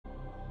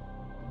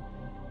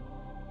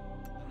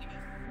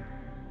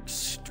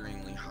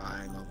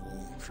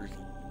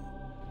freaking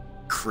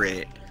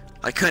crit.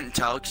 I couldn't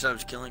tell because I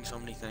was killing so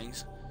many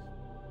things.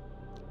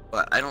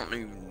 But I don't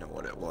even know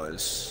what it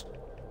was.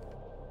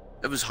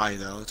 It was high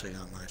though, I'll tell you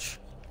how much.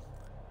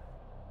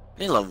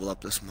 They level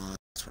up this mod,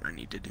 that's what I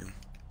need to do.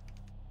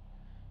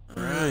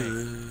 Right.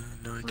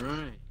 No, I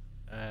can't.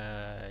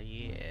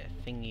 Yeah,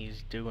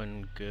 thingy's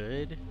doing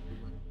good.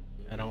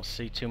 I don't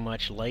see too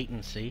much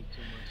latency.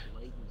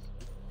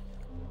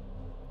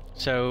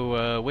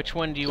 So, which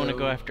one do you want to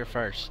go after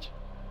first?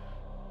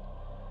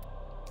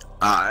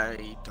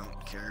 I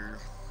don't care,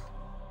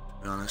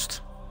 to be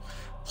honest.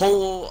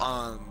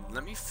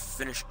 Let me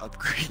finish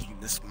upgrading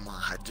this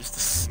mod just to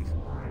see.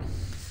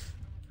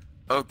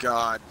 Oh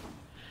god.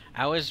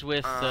 I was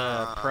with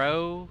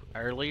Pro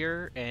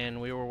earlier,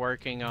 and we were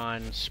working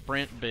on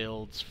sprint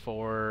builds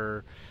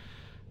for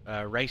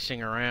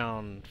racing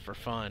around for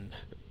fun.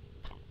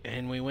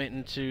 And we went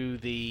into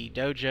the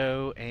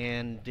dojo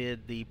and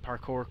did the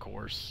parkour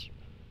course.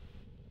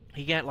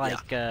 He got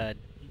like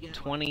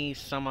 20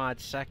 some odd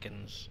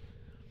seconds.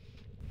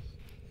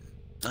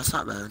 That's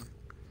not bad.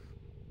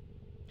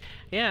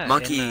 Yeah.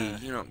 Monkey,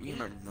 and, you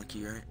remember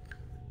Monkey, right?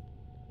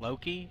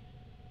 Loki?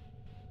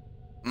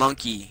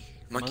 Monkey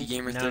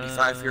Gamer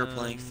 35. You were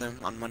playing with them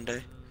on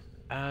Monday.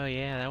 Oh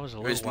yeah, that was a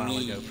little while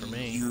ago for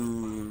me.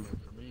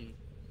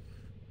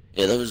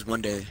 Yeah, that was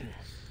Monday.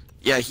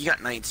 Yeah, he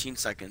got 19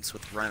 seconds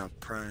with Rhino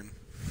Prime.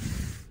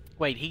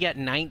 Wait, he got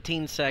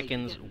 19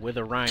 seconds with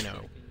a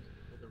Rhino.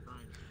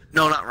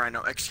 No, not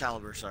Rhino.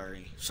 Excalibur,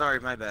 sorry. Sorry,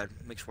 my bad.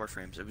 Mixed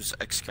Warframes. It was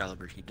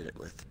Excalibur he did it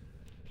with.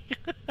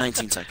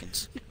 19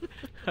 seconds.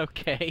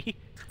 Okay.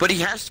 But he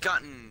has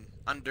gotten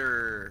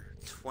under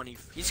 20...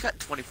 He's got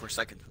 24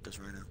 seconds with this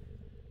Rhino.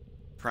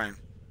 Prime.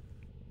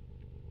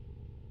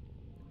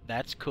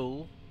 That's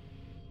cool.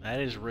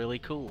 That is really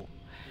cool.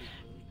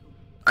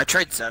 I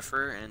tried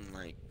Zephyr and,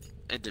 like,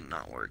 it did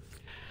not work.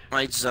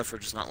 My Zephyr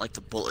does not like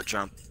the bullet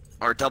jump.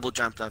 Or double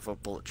jump, I have a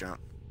bullet jump.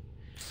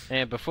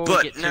 And before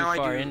we get too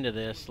far into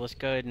this, let's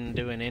go ahead and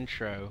do an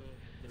intro.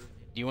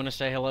 Do you want to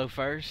say hello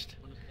first?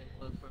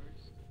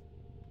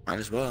 Might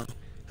as well.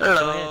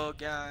 Hello,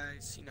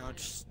 guys.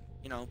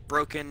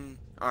 Broken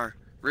or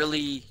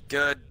really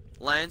good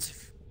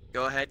lens.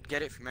 Go ahead,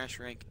 get it from Mash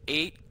Rank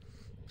 8.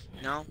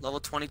 Level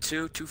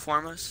 22, 2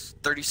 Formas,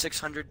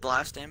 3600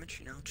 blast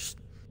damage. Just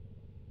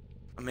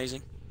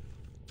amazing.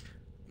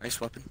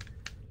 Nice weapon.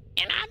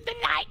 And I'm the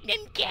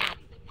Lightning Cat.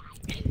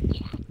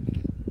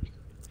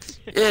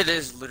 It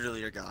is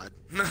literally a god.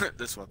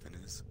 This weapon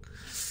is.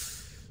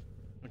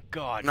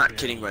 God. I'm not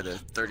kidding by the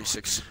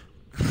 36.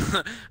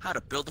 How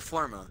to build a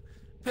Forma.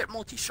 Hit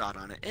multi-shot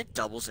on it. It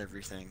doubles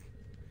everything.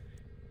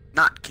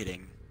 Not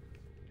kidding.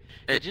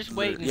 Just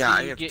wait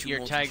until you get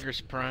your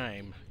Tigress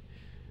Prime.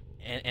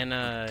 And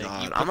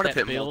God, you put I'm gonna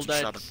that put build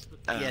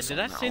yeah, did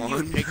I send you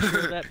a picture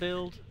of that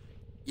build?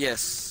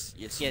 Yes.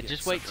 Yeah,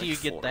 just wait till you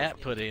get that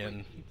put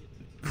in.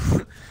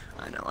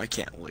 I know, I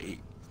can't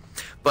wait.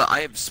 But I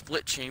have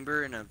split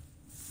chamber and a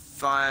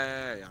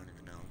I don't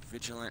even know,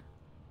 vigilant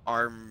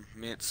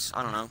armaments,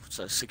 I don't know, it's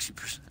a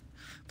 60%.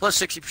 Plus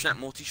 60%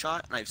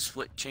 multi-shot, and I have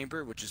split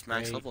chamber, which is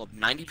max level of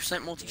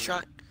 90%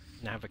 multi-shot.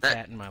 And I have a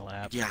cat in my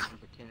lap. Yeah.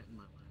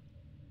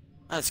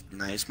 That's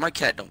nice. My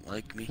cat don't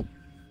like me.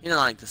 He doesn't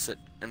like to sit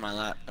in my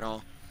lap at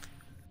all.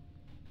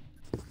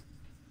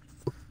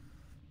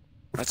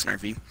 That's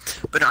nervy.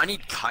 But I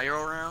need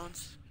cryo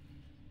rounds.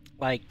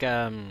 Like,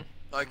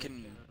 I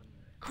can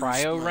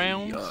cryo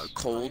rounds?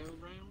 Cold.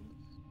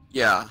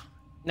 Yeah.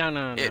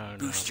 No. It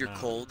boosts your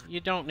cold. You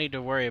don't need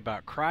to worry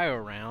about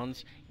cryo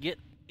rounds.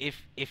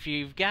 If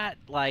you've got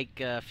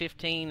like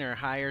 15 or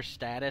higher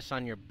status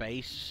on your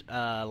base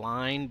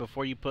line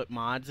before you put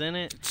mods in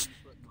it,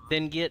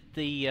 then get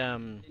the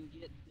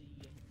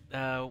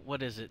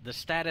what is it? The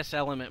status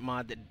element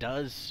mod that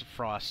does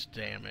frost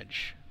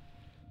damage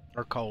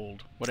or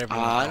cold, whatever you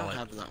want to call it. I don't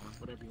have that one.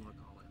 Whatever you want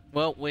to call it.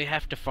 Well, we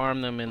have to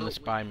farm them in the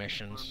spy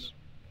missions.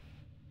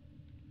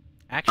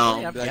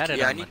 Actually, I've got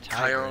it on my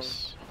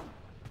Tigress.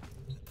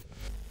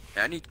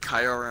 I need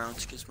cryo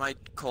rounds because my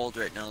cold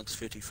right now it's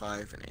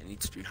 55 and it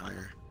needs to be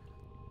higher.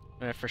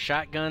 For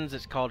shotguns,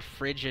 it's called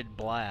Frigid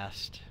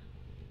Blast.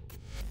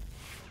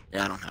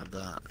 Yeah, I don't have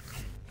that.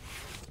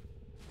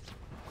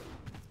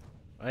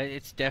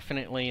 It's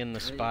definitely in the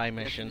spy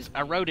missions.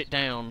 I wrote it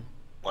down.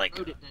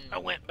 I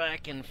went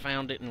back and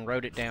found it and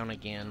wrote it down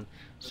again.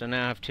 So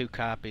now I have 2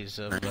 copies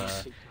of.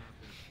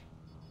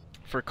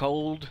 For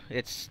cold,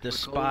 it's the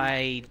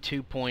Spy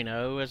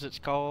 2.0 as it's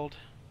called.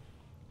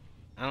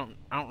 I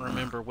don't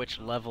remember which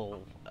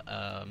level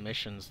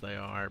missions they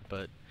are,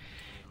 but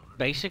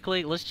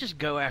basically, let's just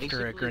go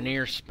after a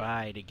Grenier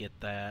Spy to get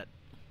that.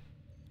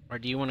 Or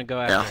do you want to go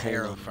after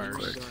Hero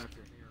first?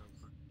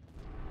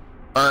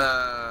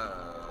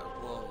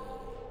 Well,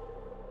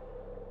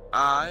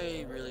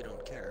 I really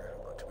don't care,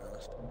 to be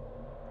honest.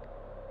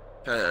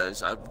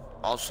 Because I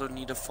also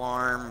need to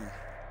farm.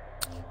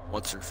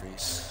 What's her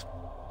face?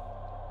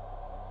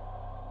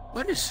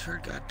 What is her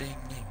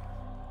goddamn name?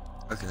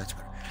 Okay, that's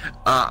better.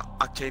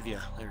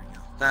 Octavia. There we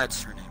go.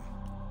 That's her name.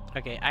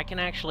 Okay, I can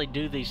actually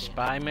do these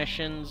spy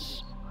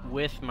missions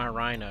with my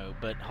Rhino,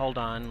 but hold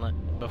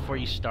on, before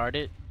you start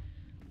it,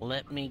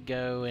 let me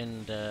go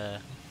and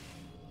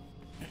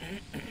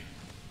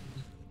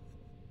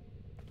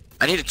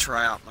I need to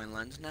try out my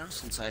lens now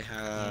since I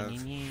have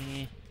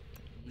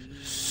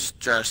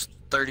just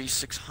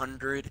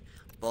 3600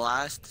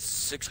 blast,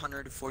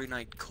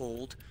 649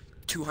 cold,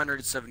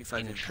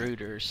 275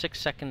 intruder. 6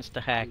 seconds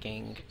to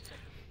hacking.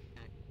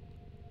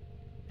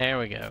 There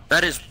we go.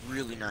 That is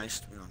really nice,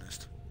 to be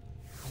honest.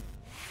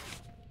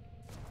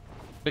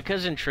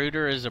 Because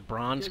intruder is a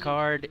bronze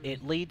card,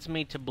 it leads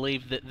me to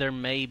believe that there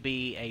may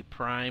be a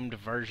primed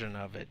version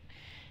of it.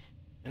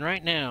 And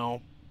right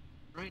now,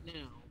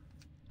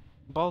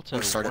 Balto,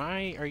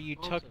 why are you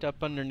tucked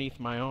up underneath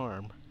my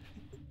arm?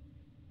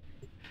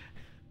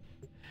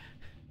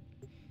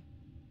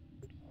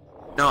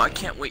 No, I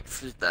can't wait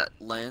for that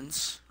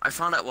lens. I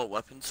found out what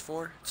weapon's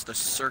for. It's the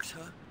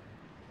Serta,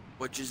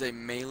 which is a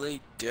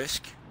melee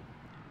disc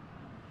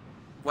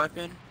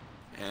weapon,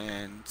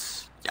 and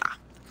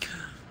yeah.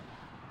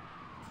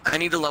 I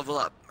need to level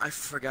up. I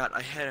forgot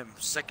I had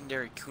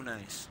secondary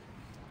kunais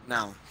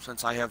now,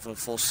 since I have a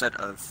full set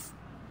of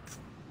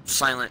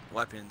silent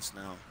weapons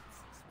now.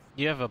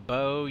 You have a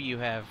bow, you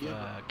have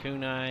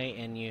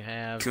kunai, and you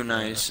have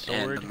kunais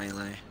and the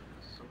melee.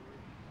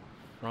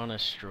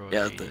 Chronostroid.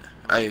 Yeah,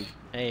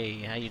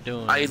 Hey, how you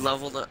doing? I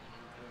leveled up.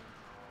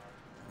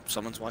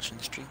 Someone's watching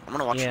the stream. I'm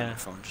gonna watch it on my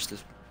phone just to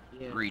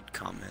read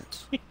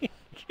comments.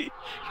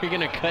 You're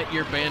gonna cut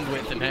your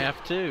bandwidth in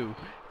half too.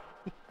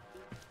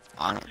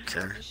 I don't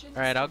care.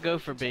 All right, I'll go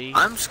for B.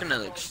 I'm just gonna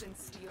like.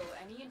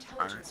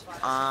 Alright.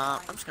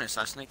 I'm just gonna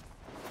assassinate.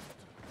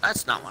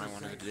 That's not what I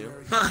wanted to do.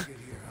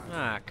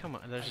 Ah, come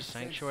on. There's a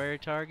sanctuary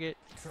target.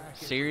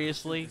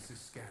 Seriously?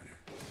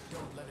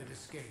 Don't let it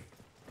escape.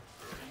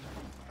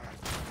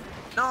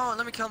 No,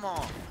 let me kill them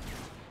all.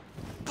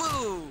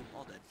 Boom!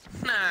 All dead.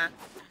 Nah.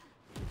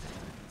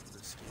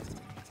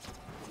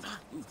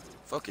 Ooh,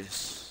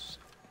 focus.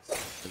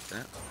 Like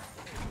that.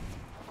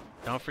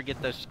 Don't forget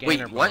those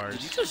scanner Wait, what? bars.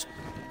 Did you just...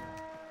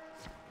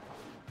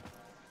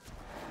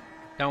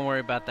 Don't worry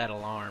about that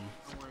alarm.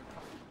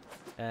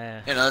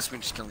 Yeah, no, that's me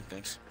just killing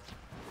things.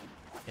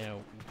 You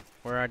know,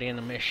 we're already in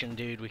the mission,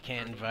 dude. We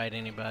can't invite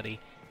anybody.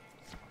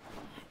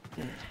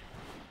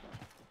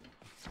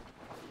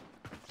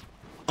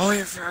 Oh,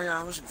 yeah,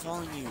 I wasn't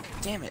following you.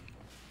 Damn it.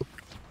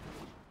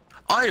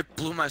 I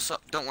blew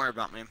myself. Don't worry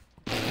about me.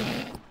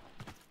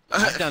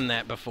 I've done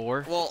that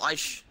before. Well,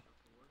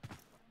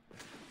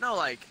 No,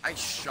 like, I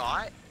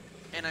shot,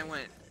 and I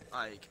went,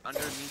 like,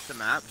 underneath the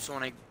map, so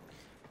when I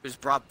was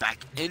brought back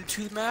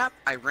into the map,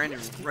 I ran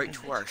right to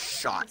where I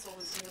shot,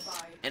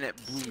 and it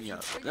blew me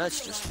up.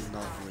 That's just a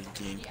lovely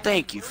game.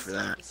 Thank you for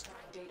that.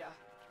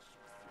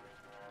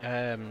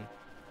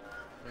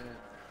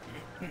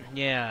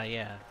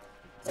 Yeah.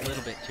 A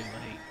little bit too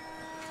late.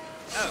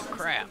 Oh,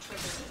 crap.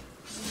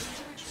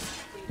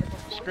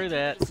 Screw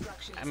that.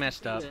 I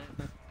messed up.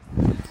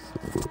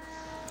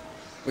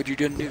 What'd you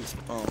do?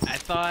 Oh. I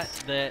thought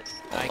that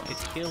I could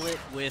kill it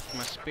with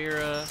my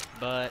Spira,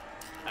 but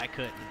I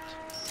couldn't.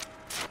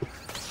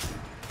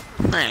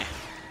 Meh.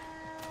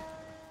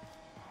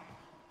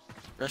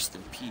 Rest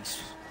in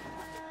peace.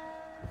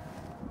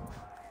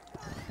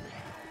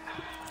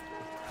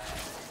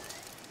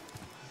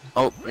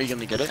 Oh, are you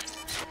gonna get it?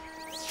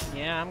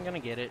 Yeah, I'm gonna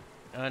get it.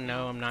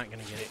 No, I'm not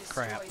gonna get it.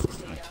 Crap.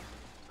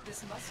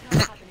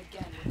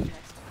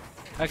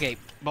 Okay,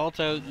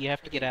 Balto, you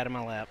have to get out of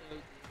my lap.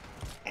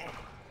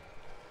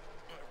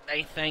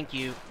 Hey, thank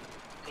you.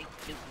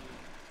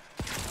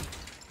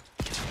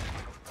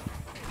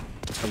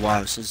 Oh,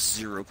 wow, it says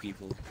 0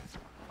 people.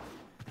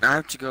 I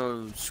have to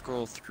go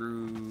scroll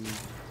through.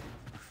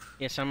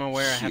 Yes, I'm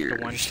aware I have here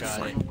to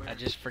one-shot it. I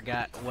just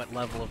forgot what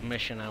level of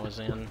mission I was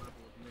in.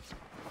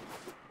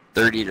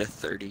 30 to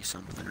 30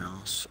 something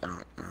else. I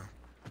don't know.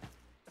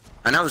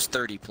 I know it was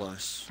 30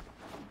 plus.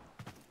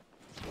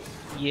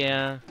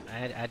 Yeah,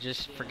 I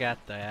just forgot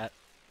that.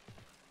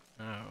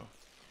 Oh.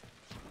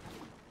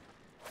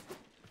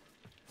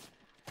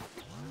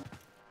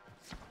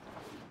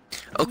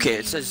 Okay,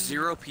 it says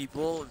 0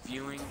 people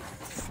viewing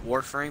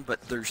Warframe, but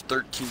there's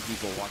 13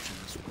 people watching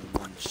this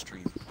one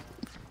stream.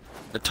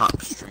 The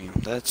top stream.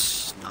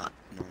 That's not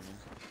normal.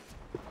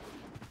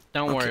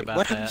 Don't worry about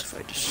what that. happens if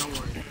I just...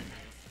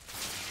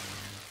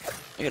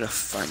 I gotta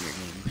find your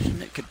name.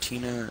 Isn't it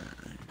Katina?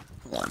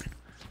 Hold on.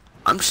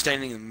 I'm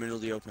standing in the middle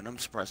of the open. I'm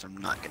surprised I'm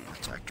not getting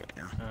attacked right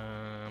now.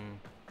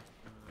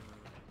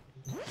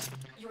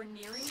 You're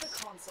nearing the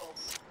console.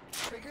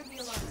 Trigger the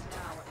alarms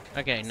now.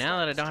 Okay, now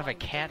that I don't have a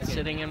cat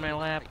sitting in my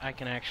lap, I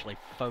can actually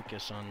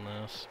focus on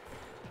this.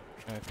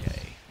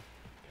 Okay.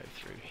 Go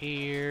through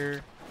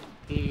here,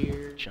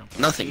 jump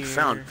Nothing here.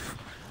 found.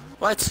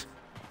 What?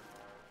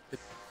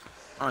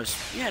 Oh,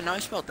 yeah, no, I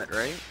spelled that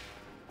right.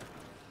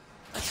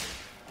 That's...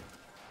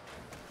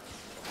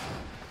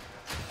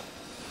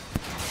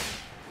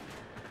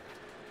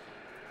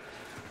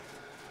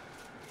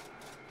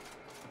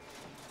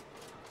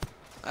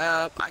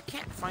 I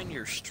can't find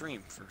your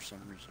stream for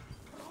some reason.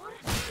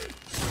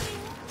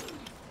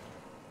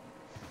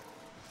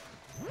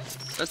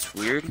 That's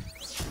weird.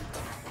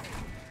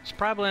 It's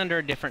probably under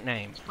a different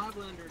name.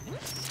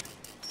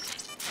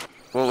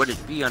 What would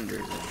it be under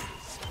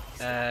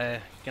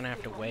then? Gonna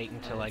have to wait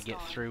until I get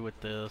through with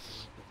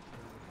this.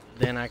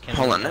 Then I can.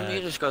 Hold on, let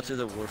me just go through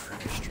the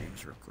Warframe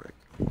streams real quick.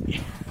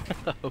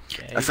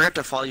 Okay. I forgot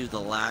to follow you the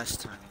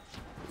last time.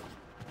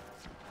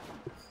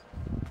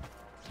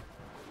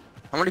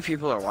 How many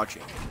people are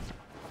watching?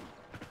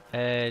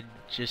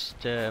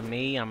 Just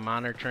me. I'm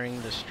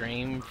monitoring the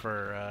stream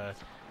for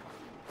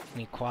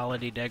any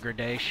quality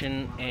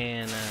degradation,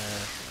 and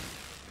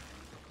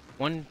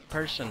one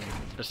person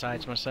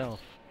besides myself.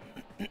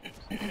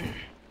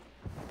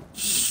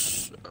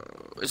 So,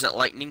 is it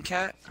Lightning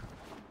Cat?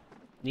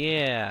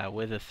 Yeah,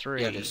 with a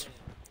 3. Yeah, it is.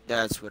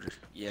 That's what it.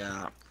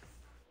 Yeah.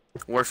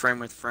 Warframe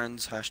with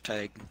friends.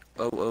 Hashtag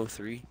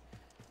 003.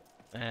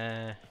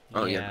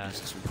 Oh yeah.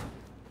 This one.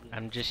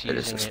 I'm just It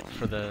is using this it one.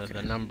 for the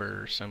Okay.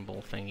 number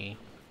symbol thingy.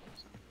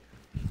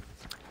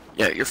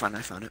 Yeah, you're fine.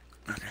 I found it.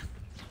 Okay.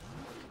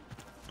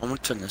 I'm gonna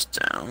turn this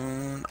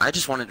down. I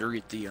just wanted to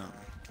read the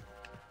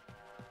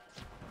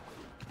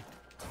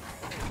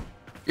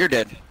You're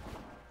dead.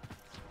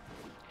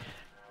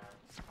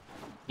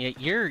 Yeah,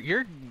 you're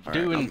Alright,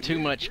 doing too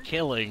much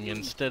killing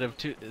instead of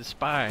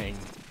spying.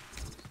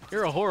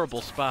 You're a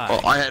horrible spy.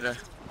 Well, I had a.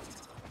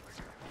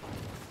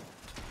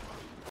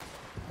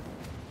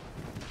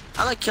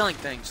 I like killing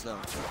things though.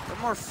 They're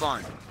more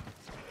fun.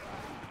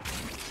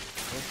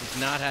 This is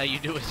not how you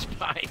do a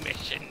spy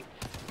mission.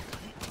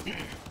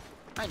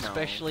 I know.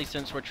 Especially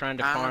since we're trying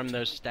to I farm don't-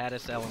 those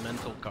status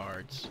elemental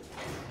cards.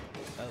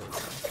 Oh.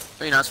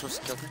 Are you not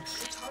supposed to kill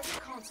things? The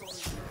target console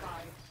is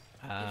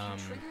revived.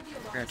 If you trigger the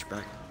alarm, Scratch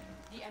back.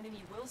 the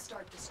enemy will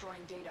start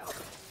destroying data.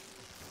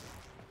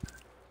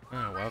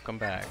 Oh, welcome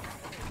back.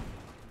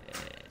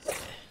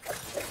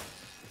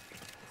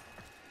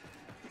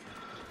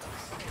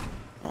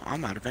 Oh,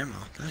 I'm out of ammo.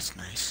 That's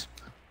nice.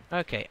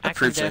 Okay, That I can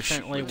proves I should-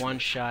 definitely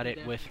one-shot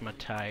it with my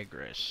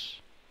Tigris.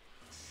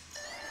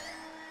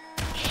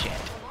 Shit.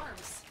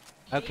 Alarms.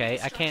 Okay,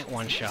 I can't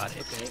one-shot it.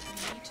 You need to. You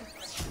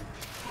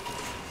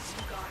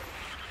got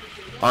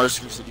it. The data, I was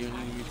gonna say, do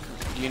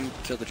you need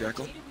to kill the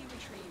Jackal? data we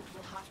retrieved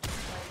will have to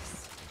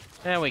replace.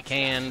 Yeah, we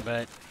can,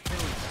 but The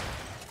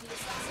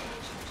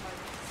assassination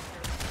target is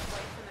here.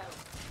 Wipe them out.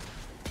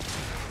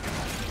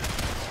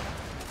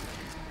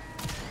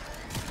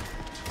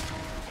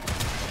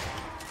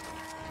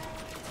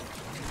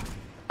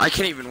 I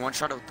can't even one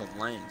shot it with the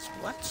lens.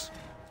 What?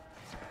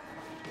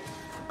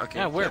 Okay.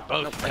 yeah, we're yeah,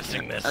 both nope, I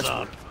messing can't. this That's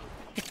up.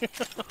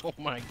 Oh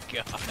my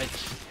gosh.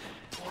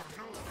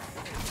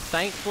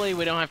 Thankfully,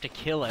 we don't have to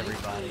kill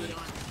everybody.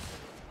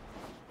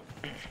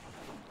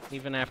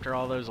 Even after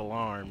all those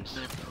alarms.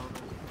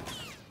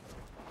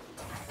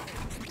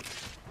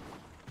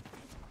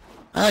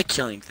 I like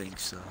killing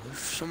things though. They're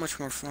so much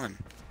more fun.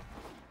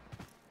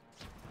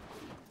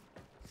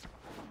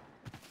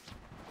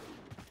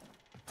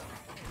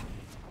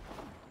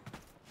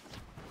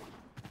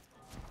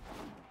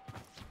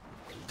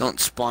 Don't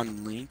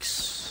spawn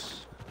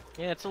links.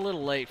 Yeah, it's a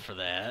little late for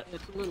that.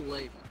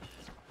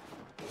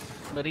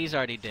 But he's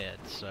already dead,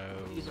 so...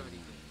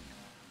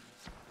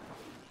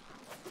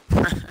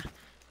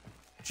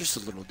 Just a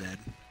little dead.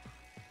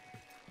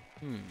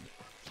 Hmm.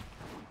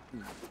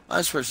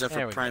 I suppose There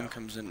Zephyr we Prime go.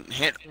 comes in.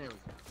 Hit.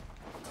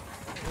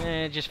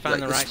 just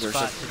find the Like, right this is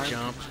spot where to Zephyr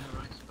jump.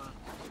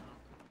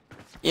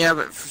 Yeah,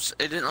 but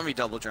it didn't let me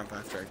double jump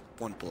after I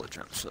one bullet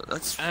jump, so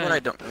that's what I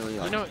don't really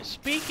like. You know,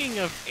 speaking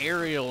of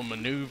aerial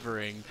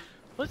maneuvering,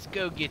 let's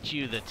go get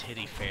you the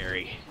titty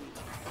fairy.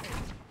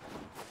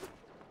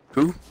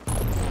 Who?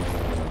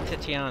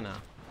 Tatiana.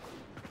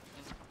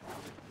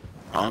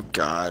 Oh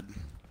God.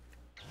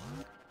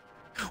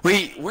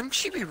 Wait, wouldn't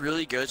she be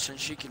really good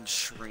since she can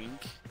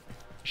shrink?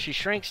 She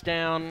shrinks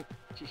down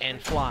and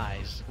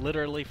flies.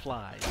 Literally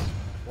flies.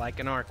 Like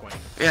an Archwing.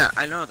 Yeah,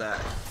 I know that.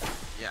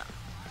 Yeah.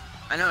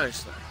 I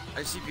noticed that.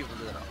 I see people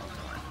do that all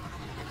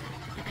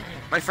the time.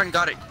 My friend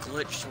got it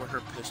glitched where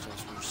her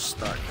pistols were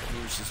stuck.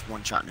 He was just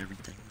one shot and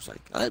everything. I was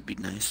like, oh, that'd be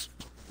nice.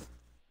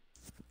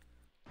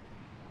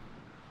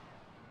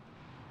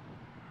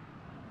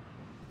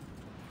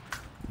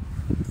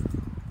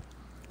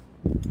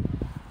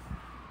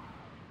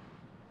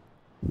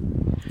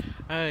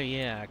 Oh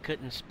yeah, I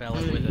couldn't spell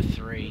it with a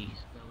 3.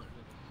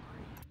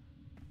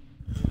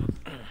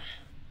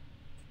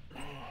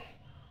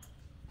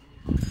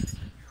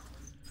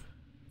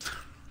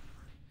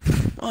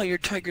 Oh, you're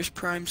Tiger's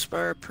Prime,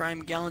 Spire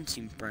Prime,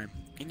 Galaxy Prime.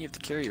 And you have the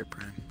Carrier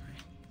Prime.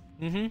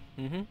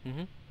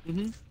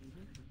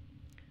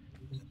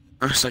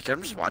 I was like,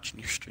 I'm just watching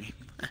your stream.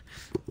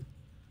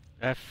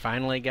 I've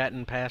finally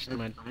gotten past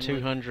my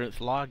 200th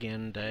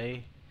login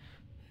day.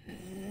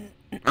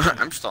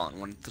 I'm still on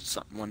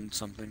one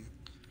something.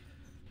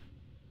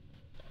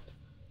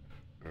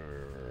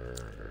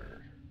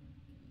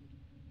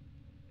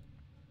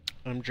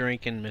 I'm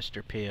drinking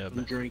Mr.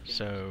 Pibb,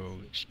 so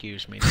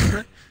excuse me.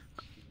 Yeah.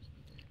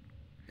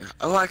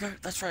 Oh,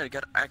 that's right. I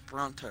got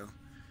Akbaranto.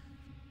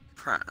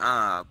 Prime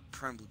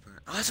Blueprint.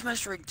 Oh, that's a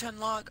Master Ring 10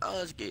 log. Oh,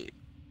 that's gay.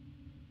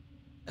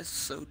 That's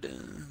so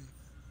dumb.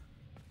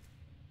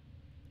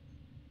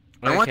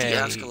 I want the Okay.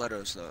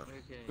 Escalettos though.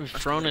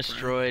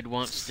 Fronistroid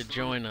wants to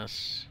join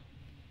us.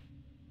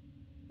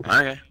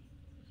 Okay.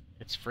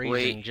 It's freezing.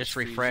 Wait, Just it's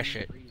refresh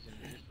freezing?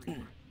 it.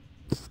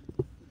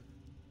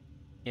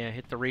 Yeah,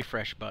 hit the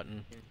refresh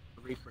button.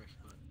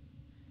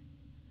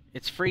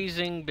 It's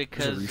freezing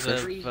because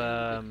of,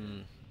 well,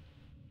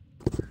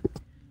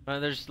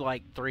 there's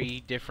like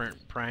 3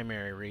 different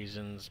primary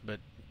reasons, but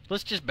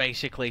let's just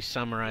basically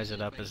summarize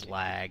it up as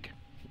lag.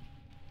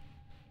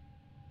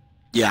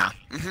 Yeah.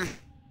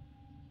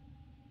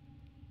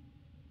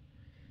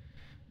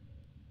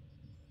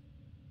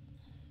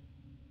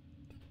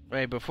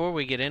 Wait, before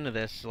we get into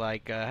this,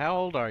 like, how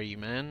old are you,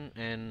 man?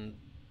 And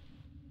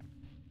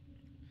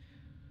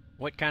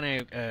what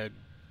kind of,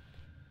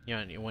 you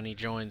know, when he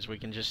joins, we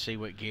can just see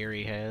what gear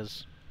he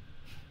has.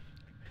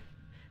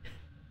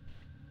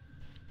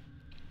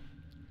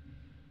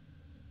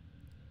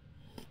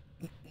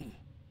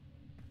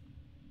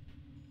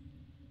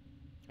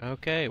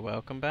 Okay,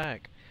 welcome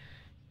back.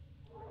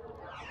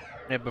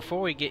 Now, before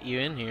we get you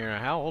in here,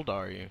 how old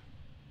are you?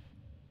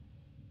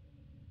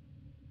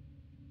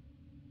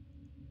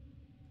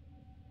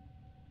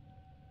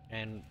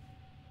 And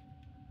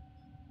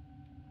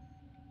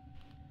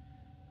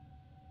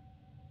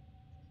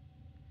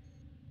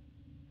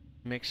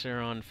mixer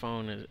on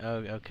phone is, oh,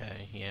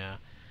 okay, yeah.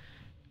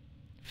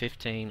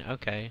 15,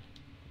 okay.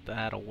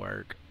 That'll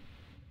work.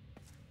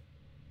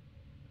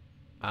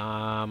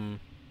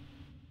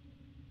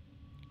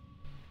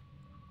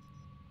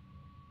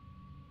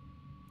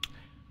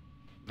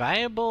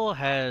 Viable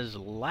has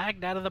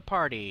lagged out of the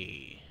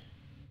party.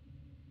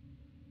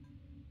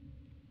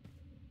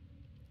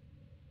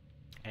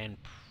 And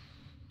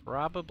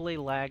probably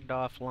lagged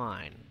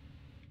offline.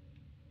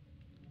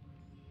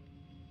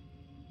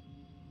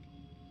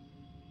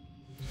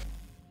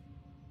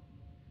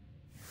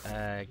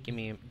 Give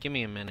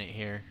me a minute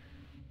here.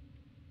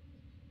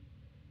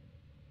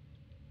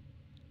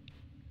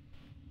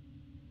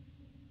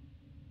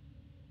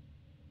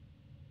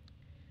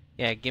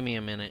 Yeah, give me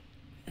a minute.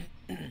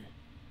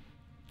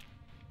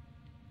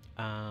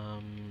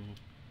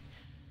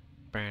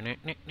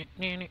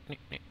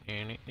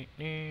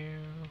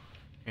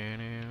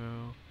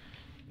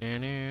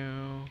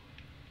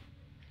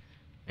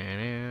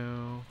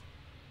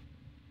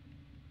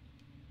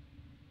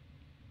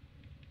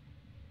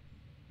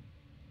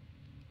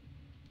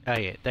 Oh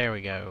yeah, there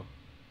we go.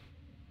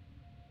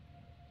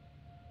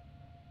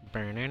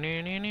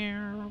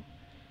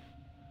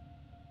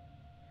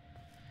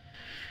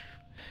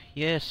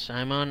 Yes,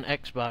 I'm on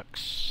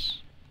Xbox.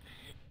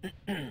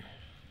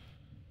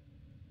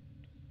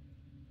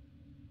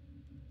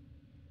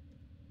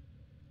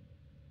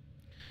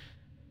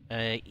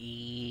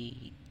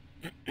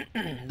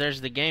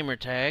 There's the gamer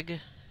tag.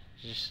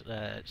 Just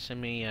send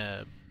me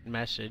a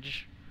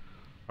message,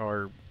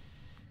 or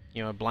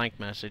you know, a blank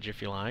message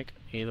if you like.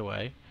 Either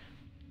way.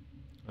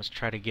 Let's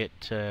try to get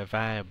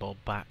Viable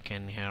back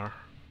in here.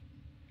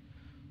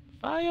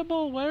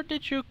 Viable, where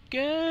did you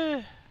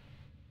go?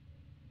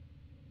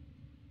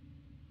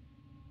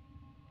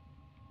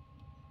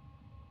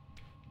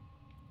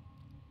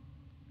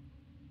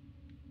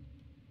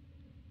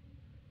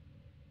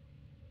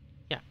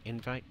 Yeah,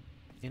 invite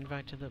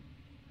to the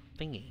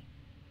thingy.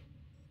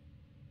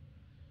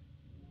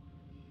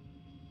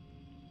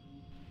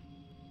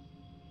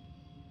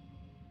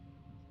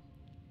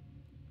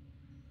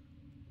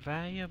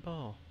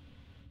 Viable.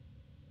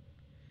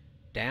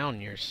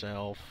 Down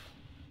yourself.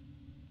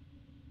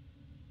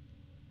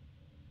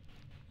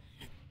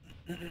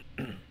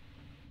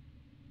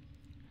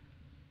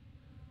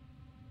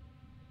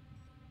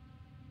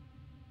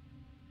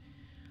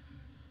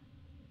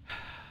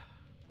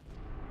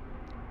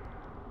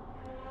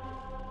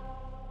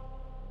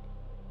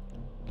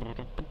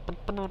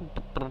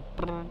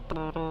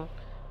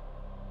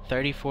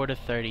 $34 to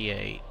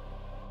 $38.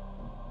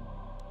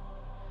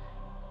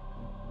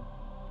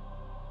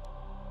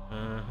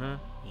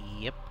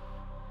 Yep.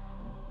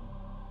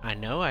 I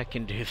know I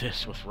can do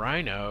this with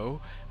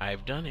Rhino.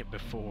 I've done it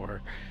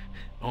before.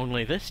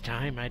 Only this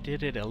time I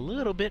did it a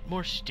little bit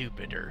more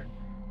stupider.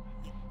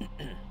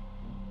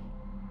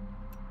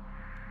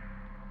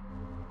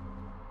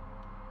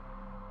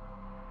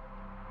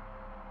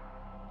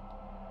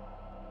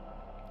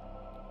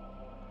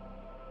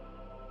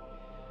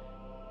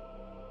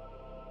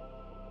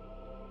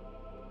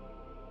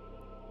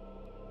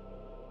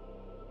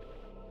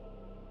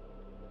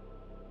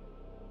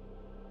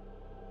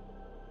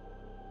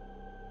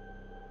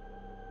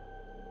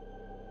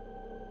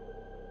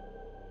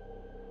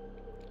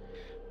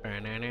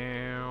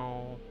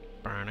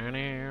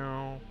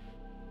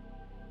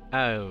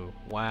 Oh,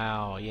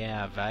 wow,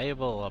 yeah,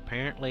 Valuable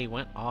apparently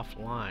went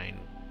offline.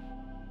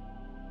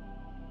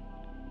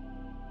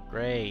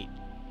 Great.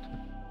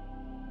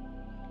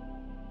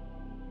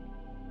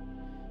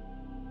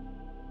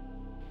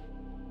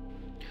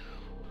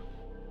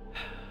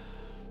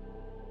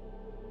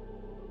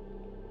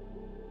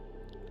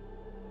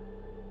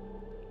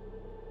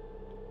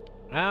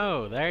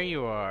 Oh, there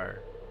you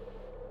are.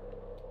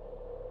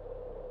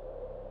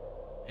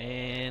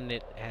 And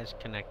it has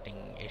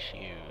connecting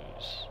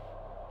issues.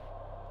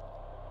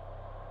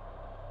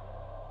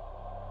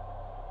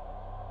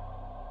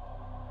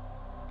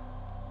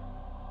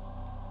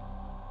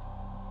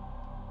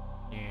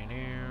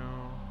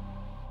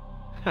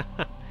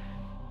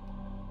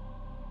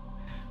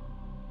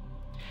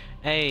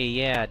 Hey,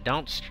 yeah,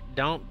 don't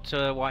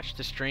watch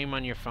the stream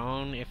on your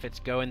phone if it's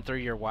going through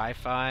your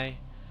Wi-Fi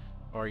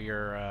or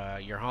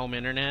your home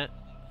internet.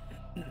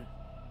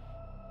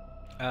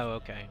 Oh,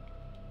 okay.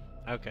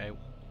 Okay.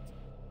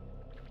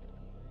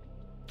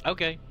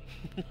 Okay.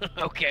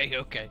 Okay,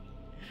 okay.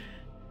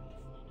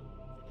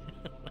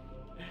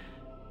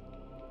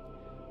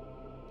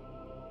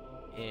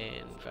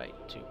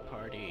 Invite to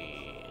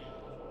party.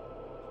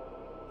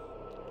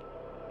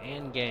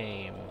 And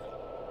game.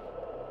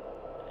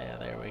 Yeah,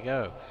 there we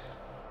go.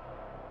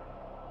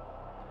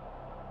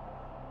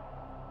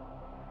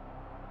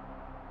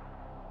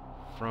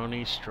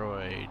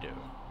 Fronistroid.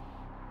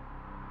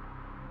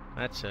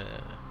 That's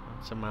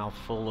a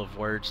mouthful of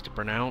words to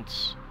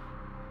pronounce.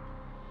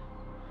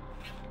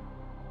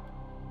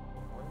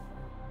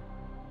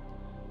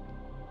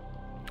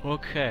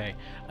 Okay.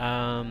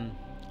 I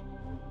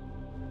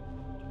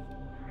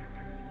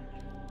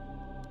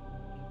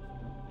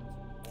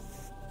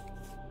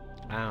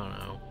don't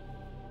know.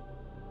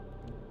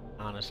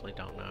 Honestly,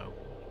 don't know.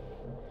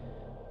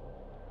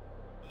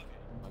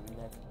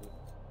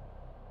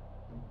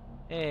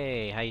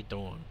 Hey, how you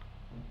doing?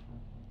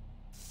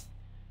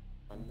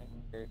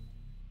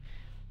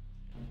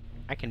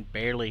 I can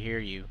barely hear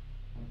you.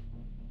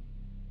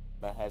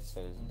 My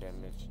headset is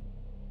damaged.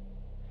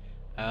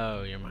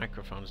 Oh, your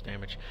microphone's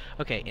damaged.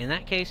 Okay, in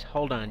that case,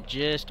 hold on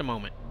just a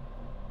moment.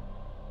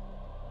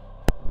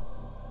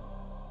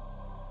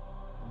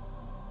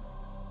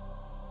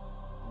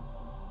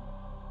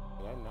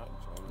 Did I not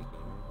join the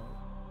game invite?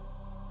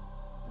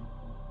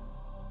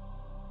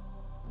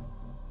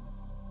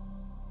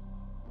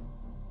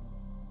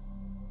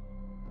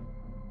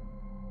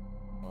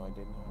 No, I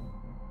did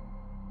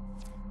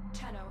not.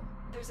 Tenno,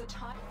 there's a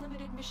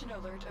time-limited mission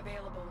alert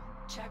available.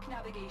 Check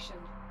navigation.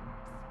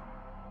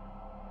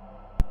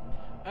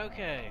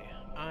 Okay,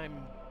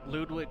 I'm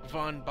Ludwig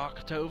von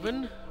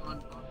Bachtoven.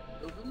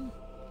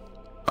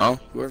 Oh,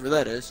 whoever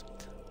that is.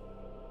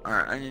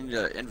 Alright, I need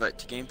to invite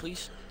to game,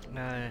 please.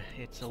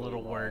 It's a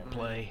little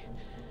wordplay.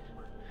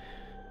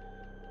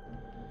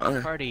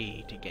 Okay.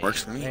 Party to game.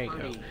 Works for me. There you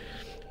go.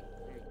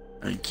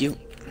 Thank you.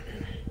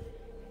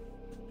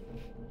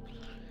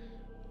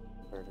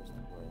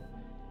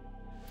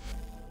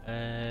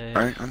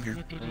 Alright, I'm here.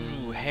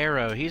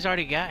 Harrow. He's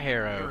already got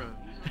Harrow.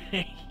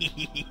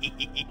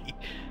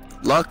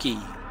 Lucky.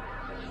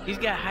 He's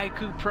got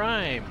Haiku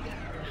Prime.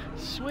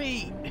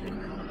 Sweet.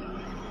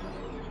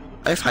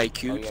 I have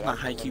Haiku, Oh, it's yeah, not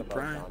that's Haiku about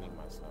Prime. downing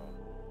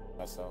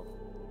myself.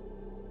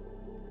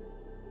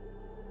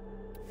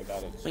 I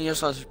got it. And you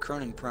also have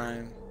Cronin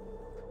Prime.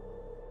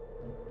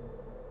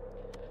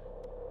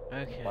 Why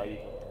you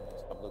Okay.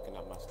 stop looking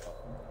at my stuff?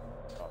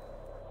 Stop.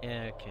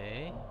 Yeah,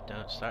 okay.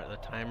 Don't start the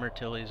timer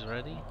till he's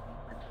ready.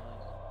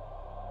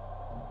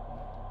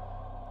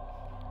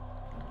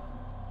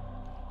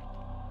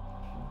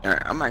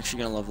 Alright, I'm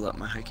actually gonna level up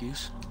my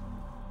Haikus.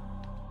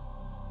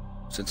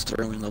 Since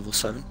they're only level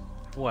 7.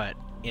 What?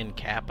 In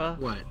Kappa?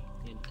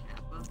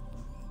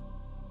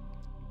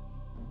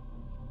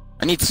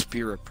 I need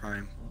Spira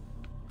Prime.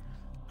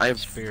 I have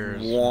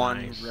Spira's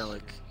one nice.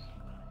 relic.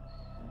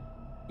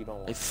 You don't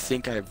want I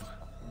think I have...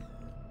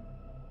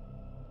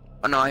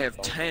 Oh no, I have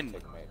Don't 10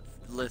 take my-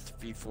 Lith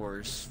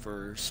V4s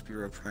for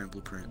Spira Prime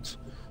blueprints.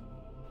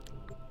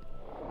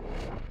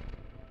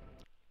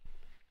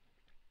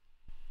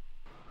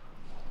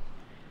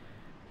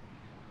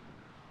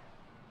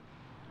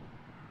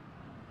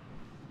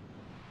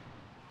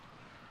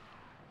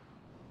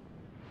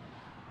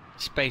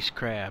 Space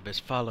Crab is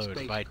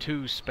followed by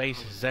 2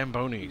 Space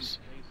Zambonis.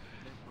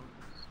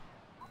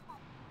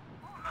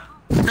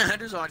 I'm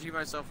just watching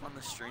myself on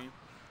the stream.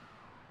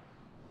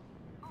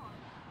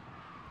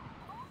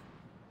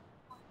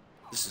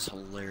 This is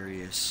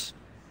hilarious.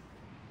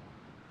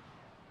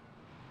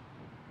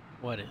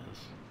 What is?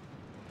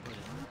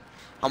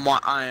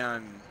 I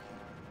am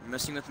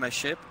messing with my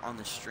ship on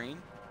the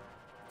stream.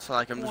 So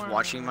like I'm just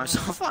watching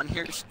myself on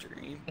your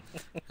stream.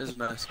 Just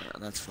messing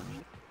around, that's funny.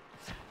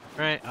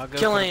 Right, I'll go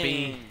Killing! for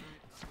B.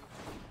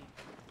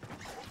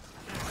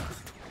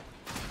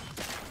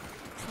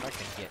 If I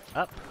can get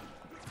up.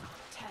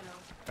 Tenno,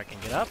 If I can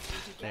get up.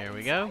 There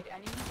we go. inside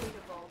enemy data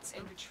vaults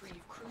and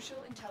retrieve crucial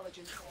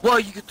intelligence.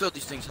 Well, you can throw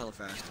these things hella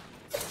fast.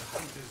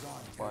 Sensors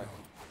on, What? Tenno.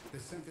 The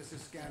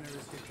synthesis scanner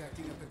is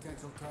detecting a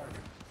potential target.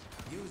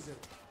 Use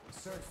it.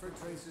 Search for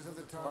traces of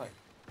the What? target.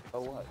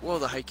 Oh what? Well,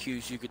 the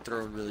haikus you could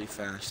throw really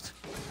fast.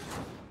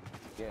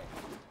 Yeah.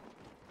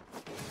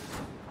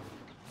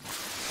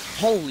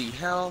 Holy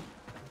hell!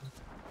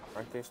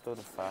 Aren't they still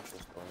the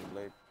fastest throwing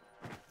blade?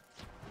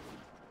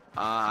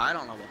 I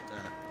don't know about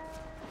that.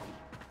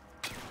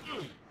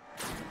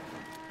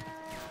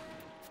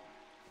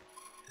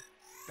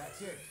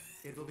 That's it.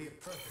 It will be a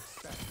perfect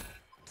spec.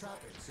 Trap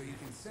it so you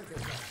can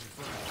synthesize it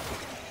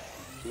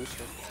further. Who's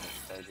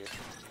target?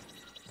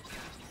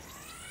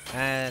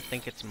 I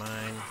think it's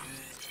mine.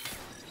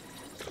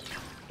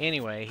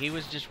 Anyway, he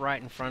was just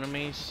right in front of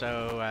me,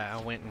 so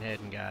I went ahead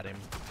and got him.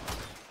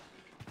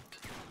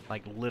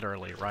 Like,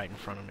 literally right in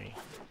front of me.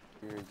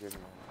 You're a good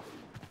man.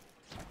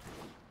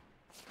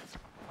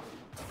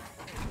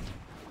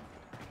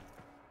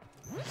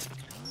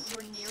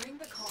 You're nearing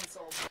the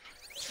console.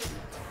 Trigger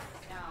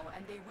now,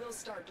 and they will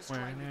start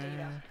destroying the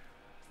data.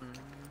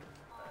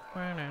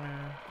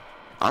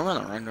 I'm in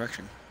the wrong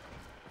direction.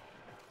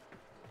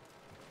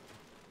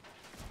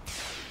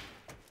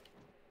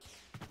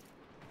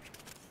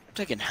 I'm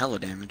taking hella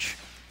damage.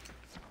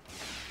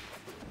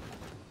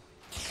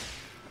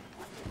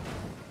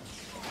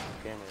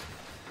 Damn it.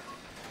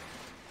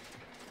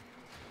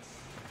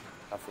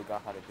 I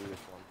forgot how to do this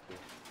one too.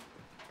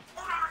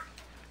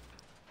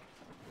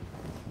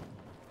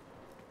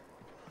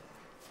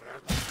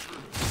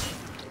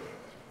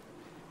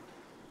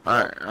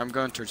 Alright, I'm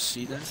going towards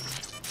C then.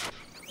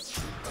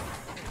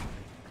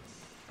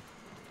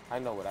 I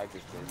know what I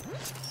just did.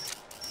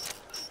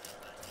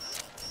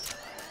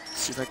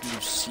 See if I can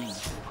use C.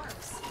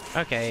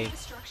 Okay.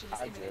 Instructions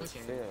I imminent. just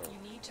failed. You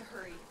need to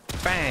hurry.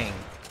 Bang!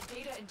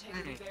 Data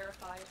integrity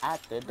verified.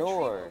 At the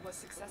door. Retrieval was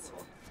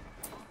successful.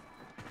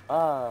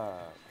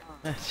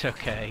 That's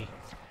okay.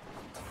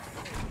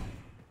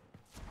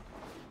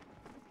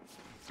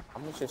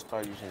 I'm gonna just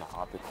start using the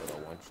optic for the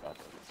one shot.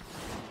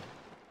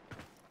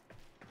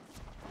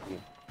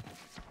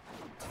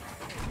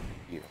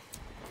 Yeah.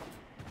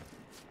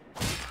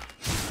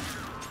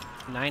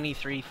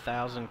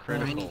 93,000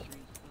 critical.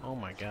 Oh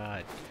my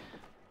god.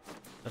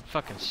 The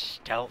fucking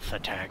stealth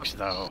attacks,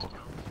 though.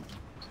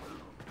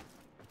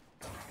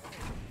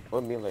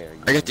 What melee are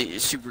you? I got the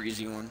super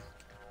easy one.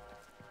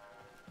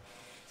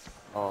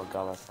 Oh,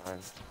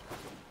 Galatine.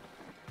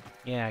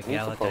 Yeah, You need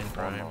to put Galatine form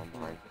Prime. on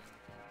mine.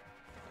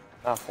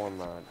 Not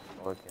form on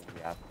or can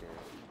be after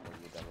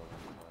when you double on.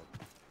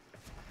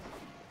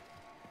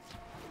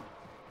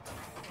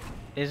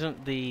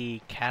 Isn't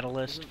the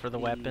catalyst for the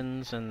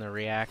weapons and the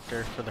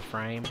reactor for the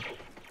frame?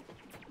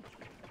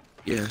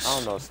 Yes. I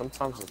don't know,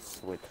 sometimes it's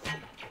switched.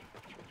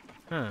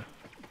 Huh.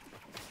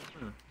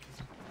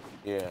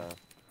 Yeah.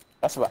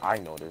 That's what I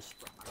noticed.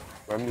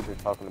 Or I'm either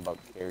talking about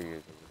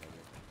carriers or whatever.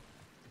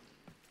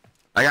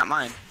 I got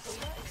mine.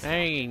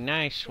 Hey,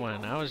 nice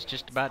one. I was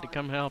just about to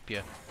come help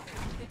you.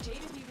 The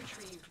data we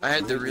retrieved I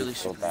had the was really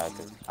so super bad.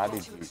 easy one. How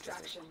did to you get it?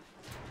 extraction.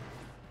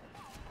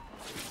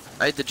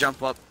 I had to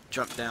jump up,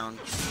 jump down.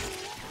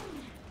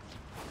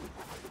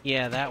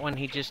 Yeah, that one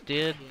he just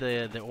did,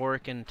 the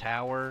Orican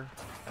Tower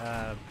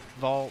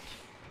vault.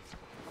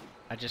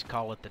 I just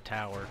call it the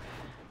tower.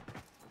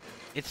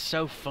 It's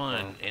so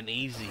fun and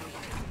easy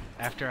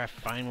after I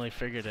finally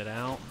figured it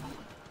out.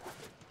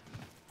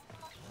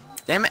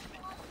 Damn it.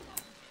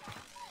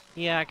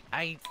 Yeah,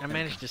 I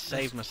managed to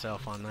save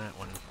myself on that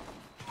one.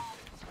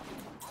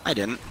 I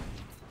didn't.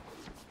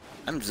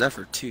 I'm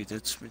Zephyr too,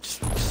 that's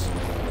just...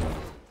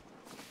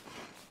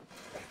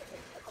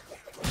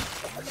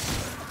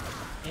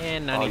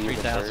 And Oh, you're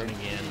the 93,000 third?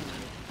 again.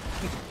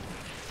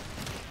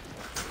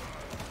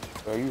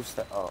 Or you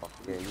said, oh,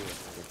 yeah, you were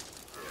good.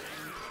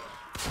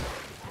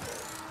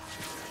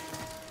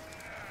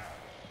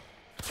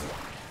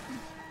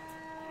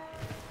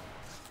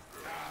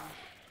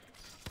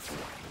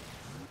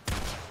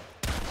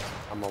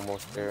 I'm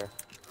almost there.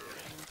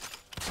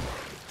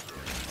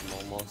 I'm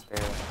almost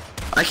there.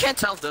 I can't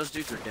tell if those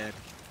dudes are dead.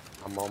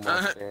 I'm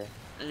almost there.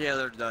 Yeah,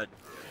 they're dead.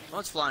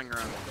 One's flying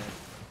around dead.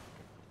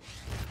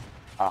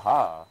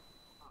 Aha!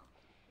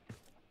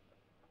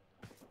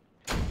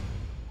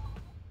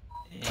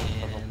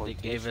 And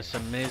it gave us a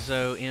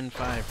Mezzo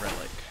N5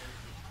 relic.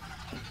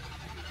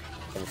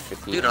 And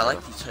 50 Dude, I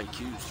like these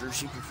haikus. They're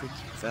super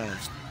freaking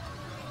fast.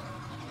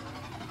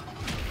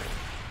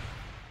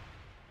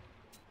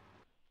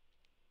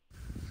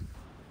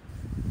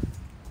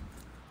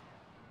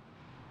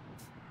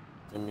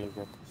 Let me get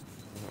this.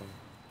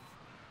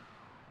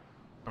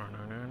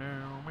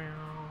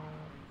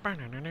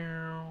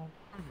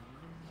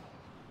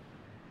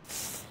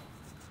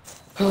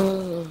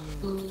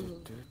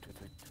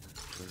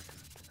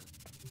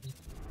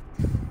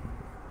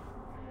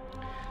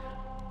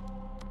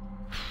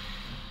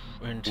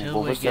 Until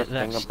What we was get that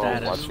that thing about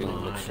status watching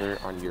mod. Witcher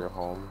on your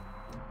home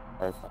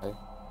Wi-Fi?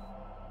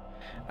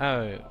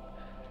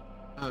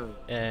 Oh.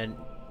 And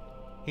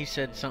he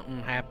said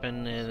something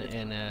happened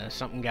and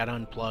something got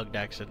unplugged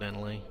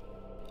accidentally.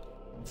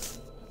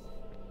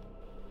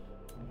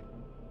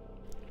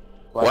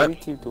 Why do you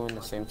keep doing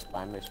the same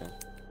spy mission?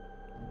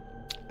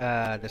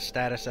 The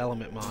status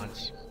element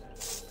mods.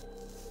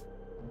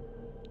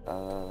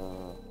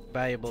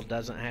 Valuable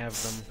doesn't have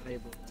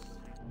them.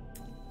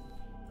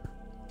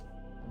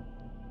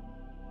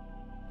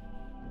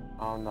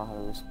 I don't know how to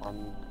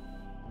respond.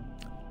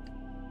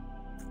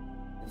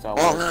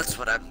 Well, that's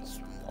what happens.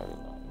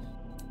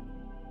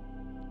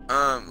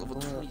 I Level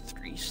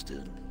 23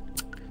 still.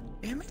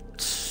 Damn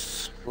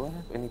it. Do I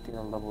have anything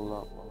to level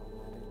up?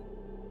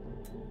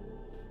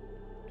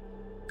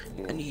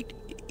 I need...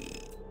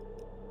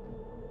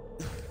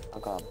 I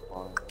got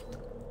bar.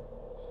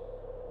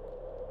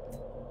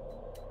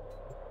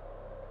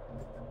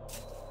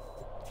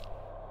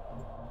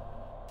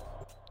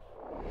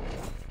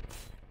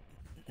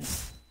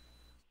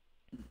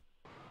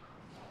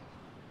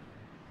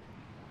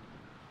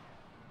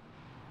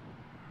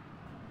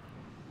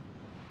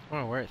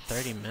 Oh, we're at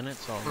 30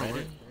 minutes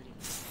already.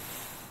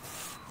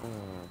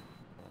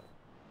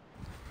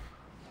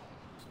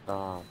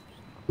 Stop.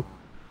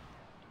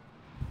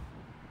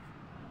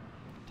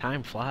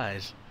 Time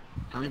flies.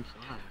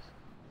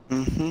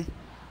 Mm-hmm.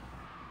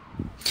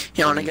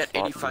 Yeah, when I you got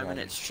thought 85 you had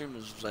minutes stream, it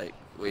was like,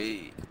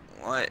 wait,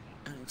 what?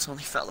 And it's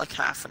only felt like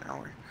half an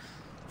hour.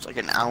 It's like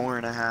an hour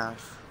and a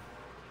half.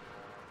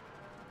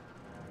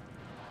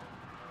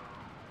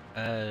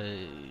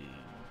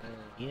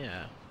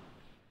 Yeah.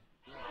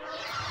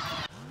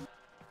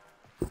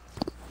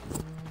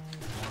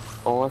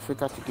 Oh, I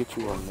forgot to get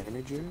you a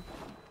manager.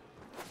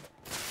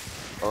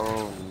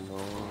 Oh no.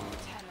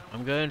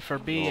 I'm going for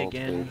B No,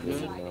 again. baby,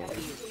 Inside no. enemy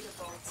data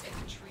vaults and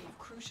retrieve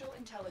crucial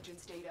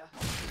intelligence data.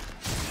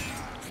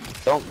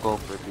 Don't go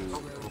for B.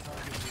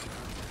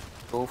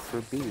 Go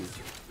for B.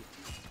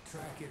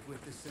 Track it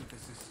with the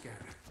synthesis scanner.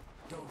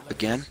 Don't let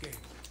Again? it escape.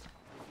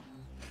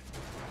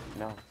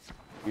 No.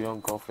 You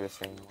don't go for the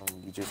same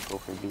one. You just go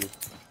for B.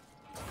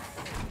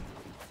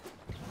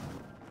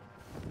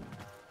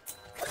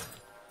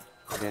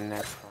 Then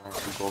next time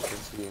you go for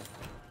C.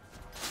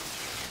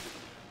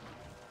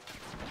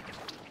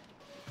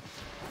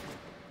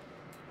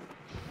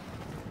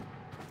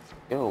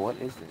 Ew, what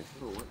is this?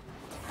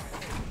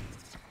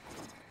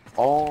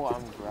 Oh,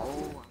 I'm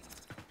grabbing.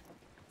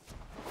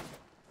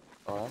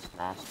 Oh, that's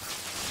nasty.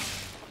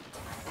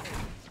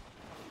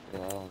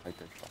 Yeah, I don't like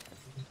this fucking.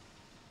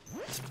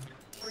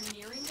 We're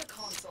nearing the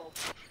console.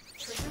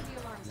 Trigger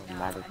the alarms now,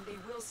 Automatic. and they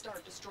will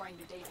start destroying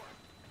the data.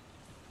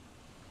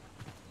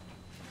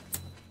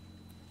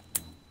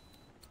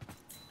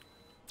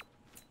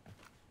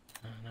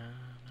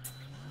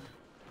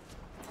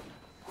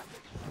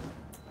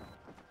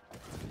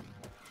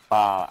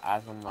 Wow,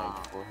 as I'm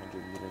like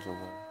 400 meters away.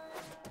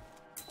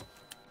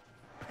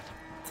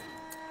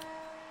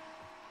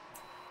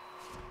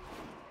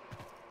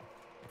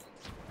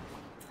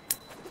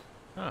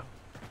 Oh.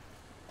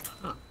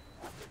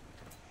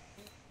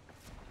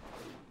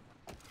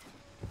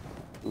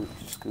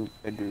 Scoop,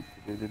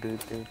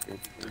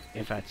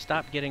 If I'd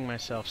stopped getting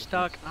myself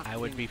stuck, I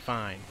would be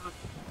fine.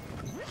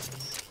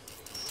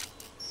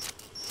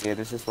 Yeah,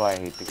 this is why I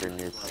hate the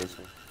grenade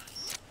placement.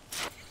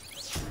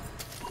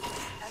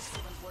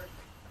 Excellent work.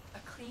 A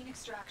clean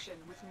extraction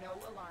with no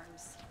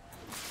alarms.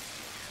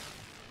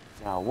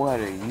 Now, what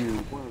are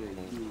you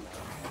doing?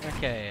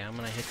 Okay, I'm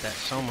gonna hit that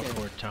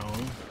Somacore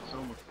tone.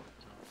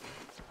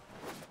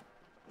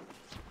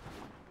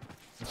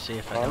 Let's see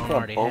if I don't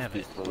already have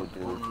it.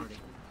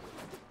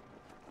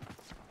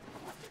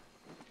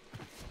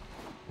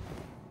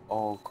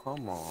 Oh,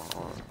 come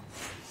on.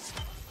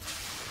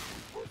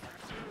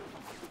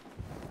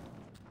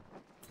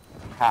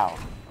 How?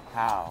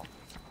 How?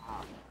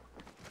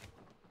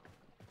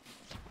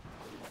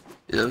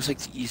 Yeah, that was like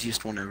the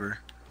easiest one ever.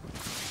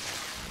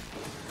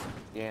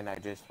 Yeah, and I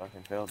just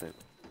fucking failed it.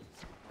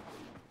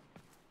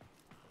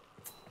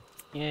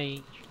 Yeah,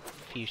 a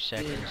few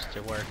seconds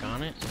to work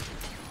on it.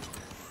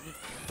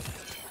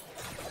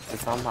 And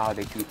somehow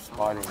they keep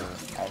spotting me.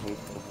 I hate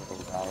those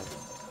little guys.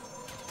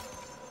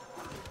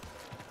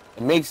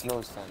 It makes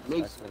no sense,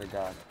 I swear to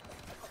God.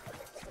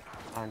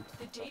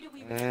 The data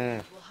we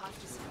retrieve will have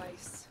to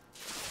suffice.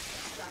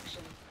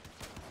 Extraction.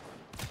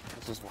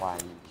 This is why I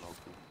need Loki.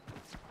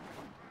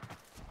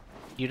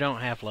 You don't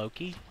have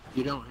Loki?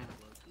 No.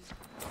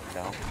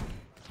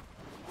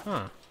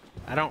 Huh.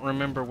 I don't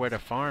remember where to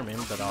farm him,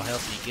 but I'll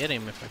help you get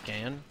him if I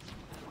can.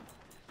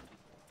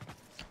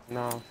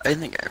 No. I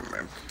think I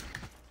remember.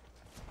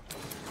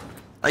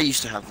 I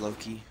used to have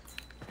Loki.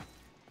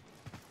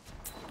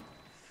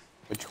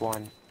 Which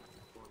one?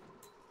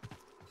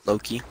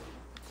 Loki.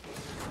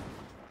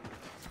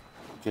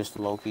 Just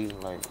Loki,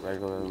 like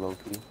regular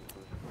Loki?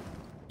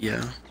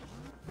 Yeah.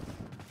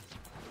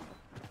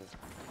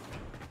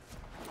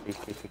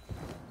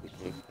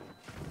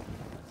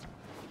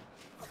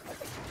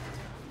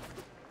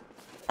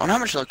 I don't know how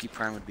much Loki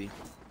Prime would be.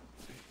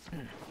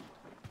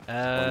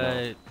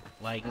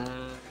 Like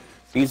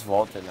He's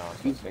vaulted now,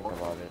 so think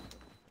about it.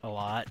 a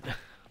lot.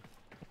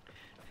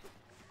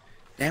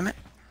 Damn it.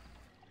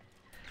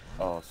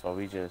 Oh, so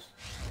we just...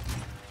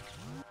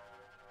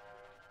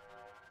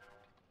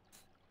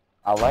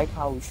 I like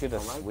how we should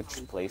have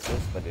switched places,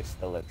 but it's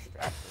still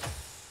extracted.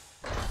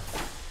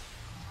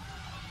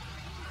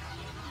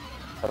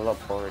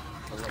 Teleport.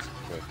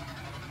 Good.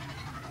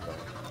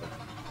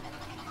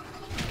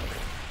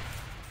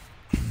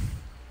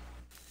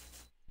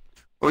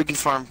 Or we can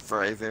farm for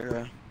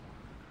Ivera.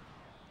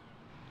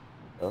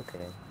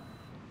 Okay.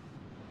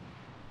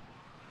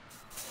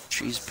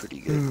 She's pretty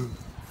good.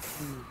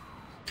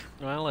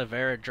 Well, if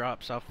Era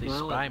drops off these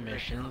spy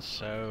missions,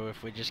 so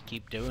if we just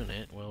keep doing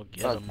it, we'll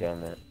get God them.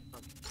 damn it.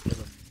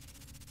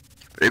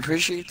 But I'm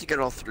pretty sure you have to get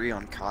all three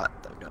on COT,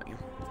 though, don't you?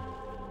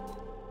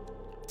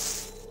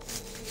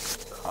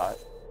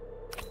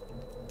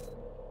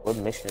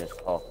 What mission is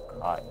called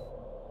caught?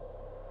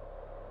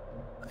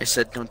 I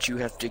said, don't you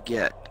have to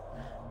get...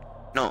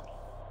 No.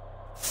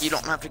 You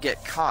don't have to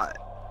get caught.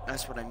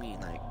 That's what I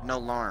mean. Like, no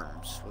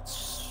alarms.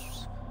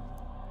 What's...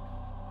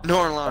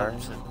 No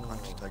alarms and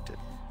undetected.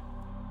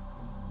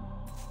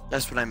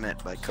 That's what I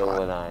meant by So caught.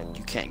 when I'm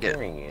You can't get...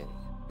 hearing it,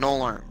 No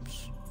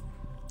alarms.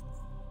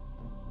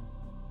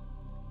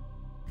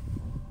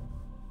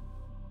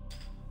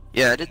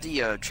 Yeah, I did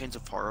the Chains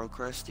of Faro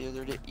quest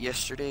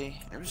yesterday.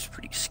 It was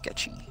pretty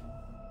sketchy.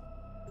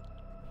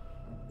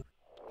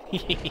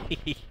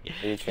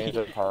 the change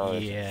of power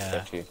is Yeah.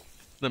 sketchy.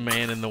 The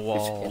man in the It's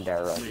wall.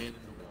 indirect. It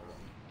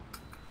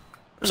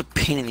was a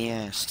pain in the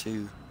ass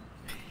too.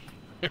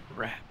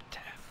 Rap,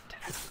 tap,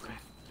 tap,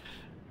 rap.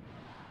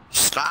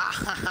 Stop!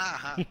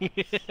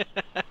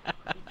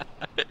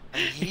 I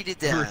hated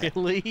that.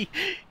 Really?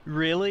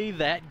 Really?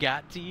 That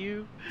got to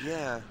you?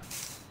 Yeah.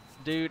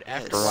 Dude,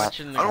 after Yes.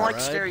 watching The I don't Grudge...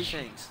 like scary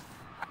things.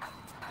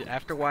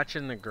 After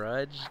watching The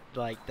Grudge,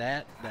 like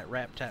that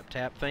rap, tap,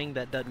 tap thing,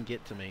 that doesn't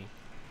get to me.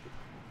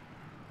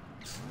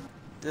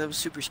 That was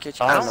super sketchy.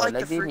 Oh, I don't no, like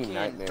that the gave me freaking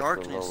nightmares for a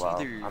darkness little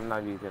while. either. I'm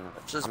not even.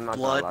 Just I'm not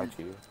blood gonna lie and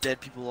to you. dead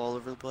people all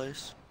over the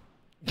place.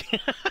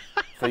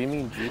 So you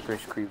mean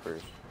Jeepers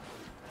Creepers?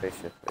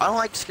 Basically. I don't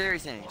like scary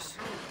things.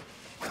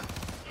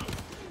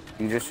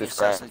 You just Yes,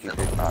 described I think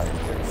Jeepers that-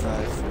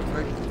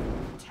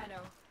 Creepers. Tenno,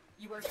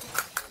 you are to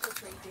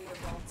infiltrate data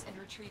vaults and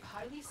retrieve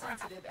highly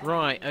sensitive and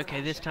Right, okay,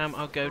 this time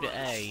I'll go to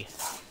A.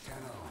 Tenno,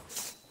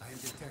 I am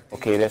detecting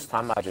Okay, this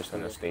time I'm just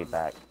gonna stay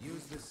back.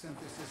 use the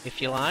synthesis.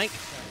 If you like.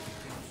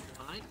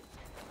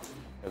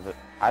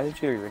 How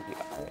did you really?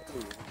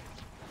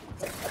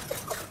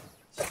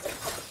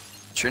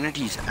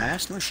 Trinity's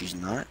ass? No, she's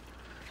not.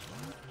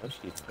 Oh,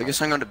 she's I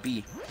guess I'm going to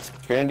B.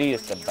 Trinity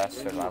is the best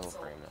survival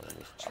frame ever.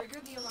 trigger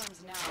the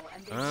alarms now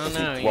and they I will don't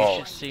know, you Well,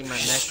 should see my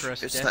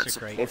Necros it's that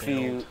Desecrate If build.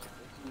 you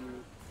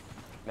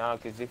no,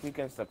 because if you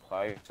can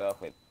supply yourself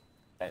with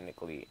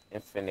technically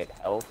infinite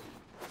health,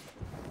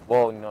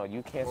 well, no,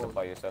 you can't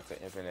supply yourself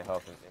with infinite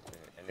health and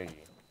infinite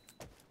energy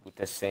with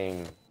the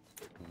same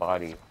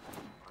body,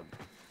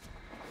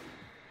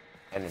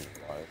 enemy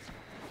wise.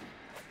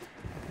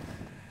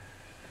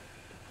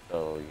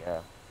 So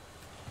yeah,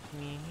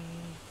 think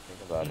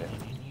about it.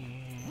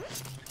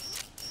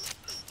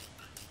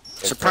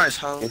 Surprise,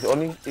 how? If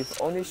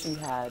only she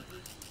had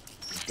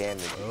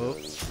damage.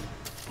 ability.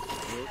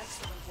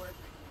 excellent work.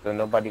 So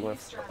nobody went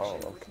for. Extraction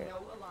Oh, with okay. no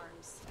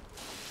alarms.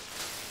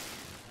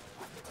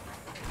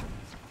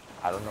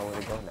 I don't know where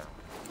to go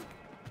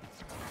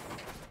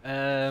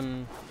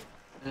now.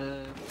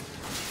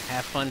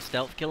 Have fun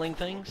stealth killing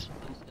things,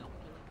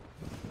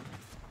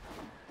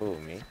 Who,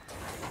 me?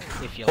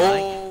 if you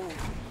like. Oh!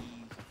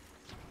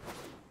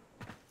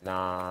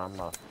 Nah,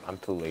 I'm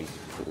too lazy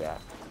to do that.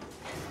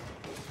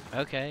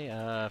 Okay,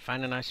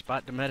 find a nice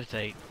spot to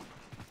meditate.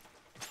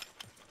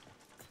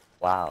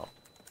 Wow.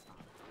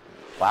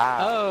 Wow.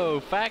 Oh,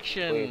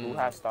 faction! Wait, who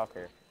has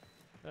Stalker?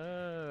 Oh,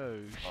 Oh,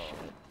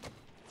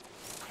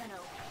 Tenno,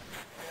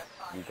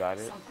 you got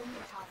it? something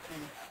is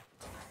happening.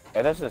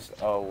 It doesn't.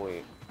 Oh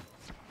wait,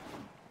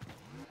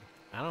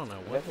 I don't know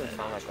it what doesn't that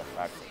sound is. like a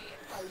faction.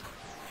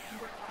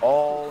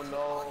 Oh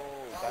no,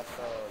 that's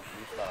a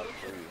G-Star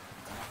 3.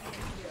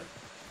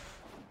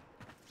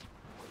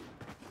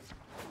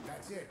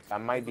 That's it.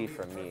 That might be It'll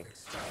for a me. perfect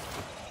start.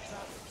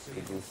 So Did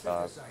you you can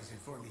stop? synthesize it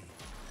for me.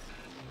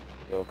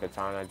 Yo,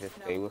 Katana, just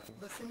stay No, with me.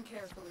 listen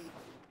carefully.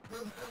 We're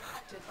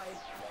affected by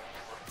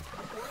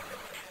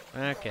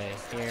Okay,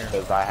 here.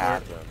 Cause I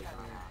have them.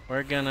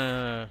 We're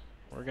gonna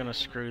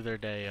screw their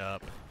day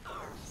up.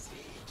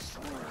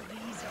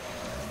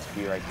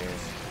 Be right there.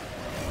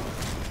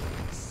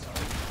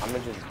 I'm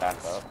gonna just back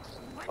up.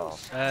 Oh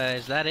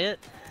Is that it?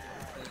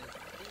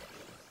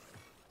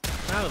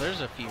 Oh,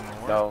 there's a few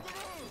more. no.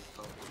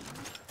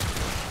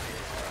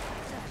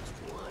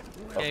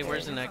 Okay,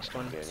 where's the next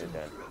one? Yeah, they're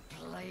dead.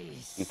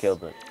 You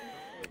killed it.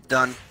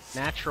 Done.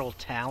 Natural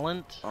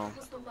talent? Oh.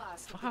 was the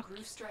last of the Fuck.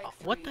 Groove Strike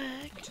What 3. the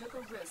heck? Took a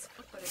risk,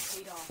 but it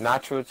paid off.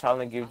 Natural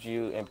talent gives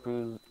you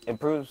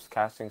improves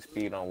casting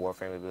speed on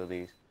Warframe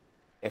abilities,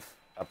 if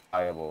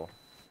applicable.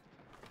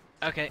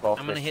 Okay,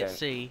 I'm gonna hit 12%.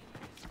 C.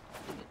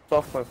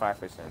 12.5%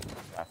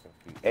 casting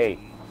speed. Hey,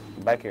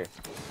 back here.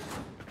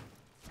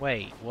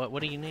 Wait, what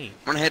do you need?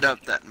 I'm gonna hit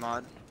up that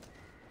mod.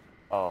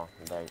 Oh,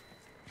 right.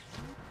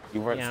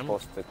 You weren't Yeah, I'm-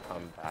 supposed to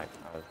come back.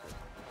 I was just,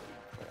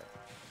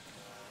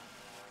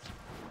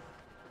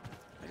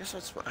 I guess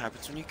that's what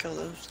happens when you kill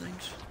those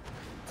things.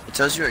 It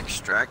tells you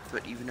extract,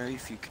 but even though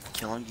if you could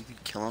kill him, you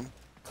could kill him.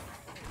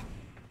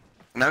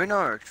 Now we know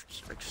where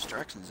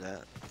extraction's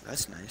at.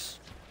 That's nice.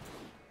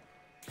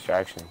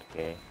 Extraction,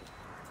 okay.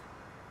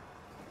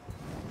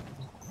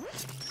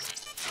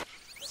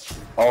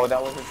 Oh,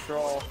 that was a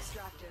troll.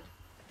 Extracted.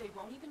 They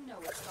won't even know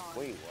it's gone.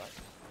 Wait, what?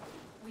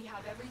 We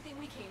have everything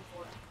we came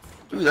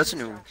for. Ooh, that's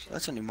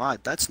a new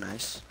mod. That's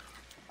nice.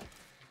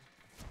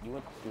 You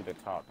went through the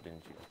top,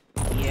 didn't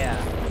you? Yeah.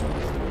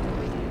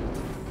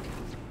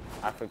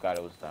 I forgot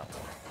it was that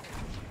one.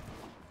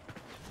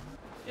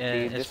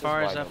 this As is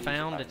far why as I I've don't use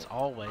found, it. it's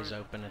always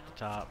open at the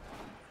top.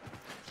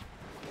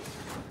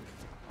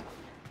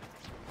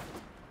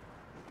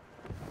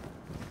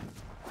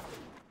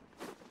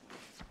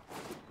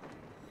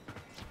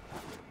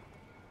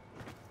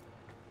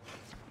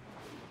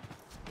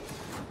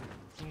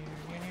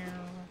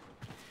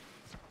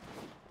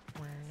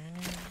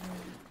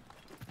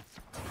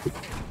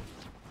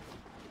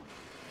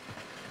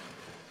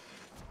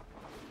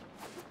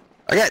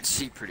 I got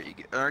C pretty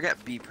good, or I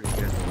got B pretty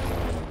good.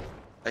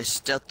 I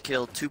stealth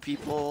killed 2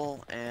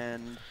 people,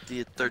 and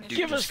the third dude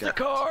Give us just the got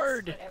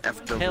card!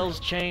 effed over. Hell's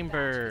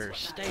Chamber,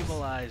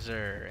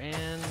 Stabilizer,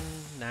 and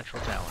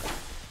Natural Talent.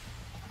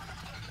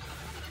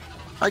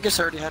 I guess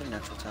I already had a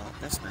natural talent.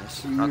 That's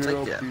nice. I'll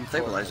take that.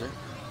 Stabilizer.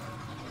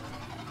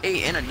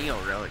 Hey, and a Neo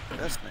Relic.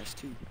 That's nice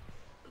too.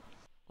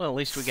 Well, at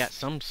least we got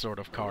some sort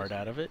of card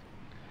out of it.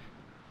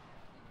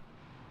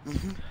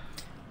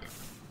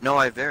 No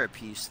Ivera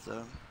piece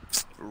though.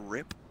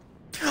 Rip.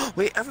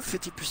 Wait, I have a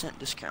 50%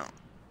 discount.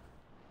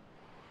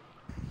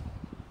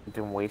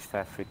 Then waste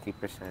that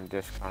 50%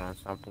 discount on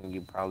something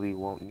you probably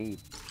won't need.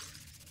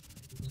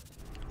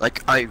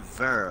 Like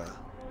Ivera.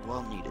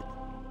 Well needed.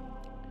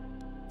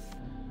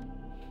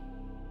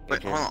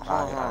 Wait, hold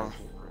on.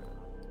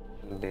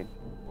 Needed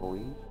boy.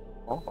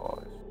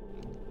 Pause.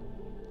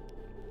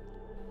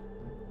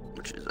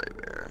 Which is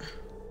Ivera?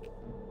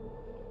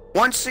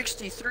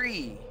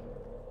 163!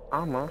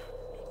 I'ma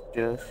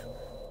just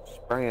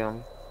spray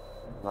them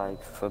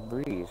like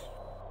Febreze.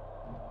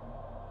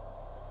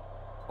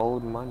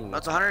 Old money.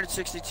 That's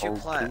 162 old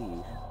plat.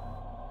 keys.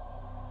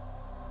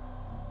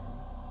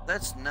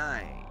 That's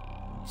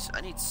nice.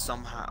 I need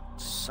some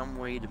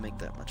way to make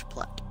that much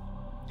plat.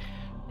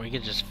 We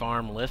could just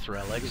farm lith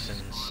relics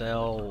and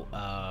sell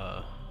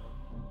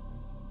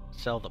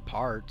the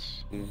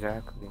parts.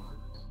 Exactly.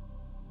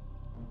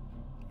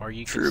 Or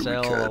you True, could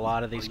sell could. a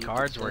lot of Or these you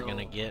cards could we're sell-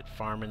 gonna get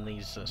farming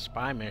these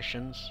spy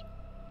missions.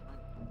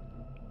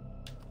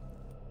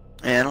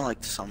 Yeah, I don't like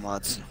to sell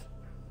mods.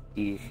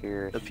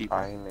 Easier The people.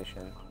 spy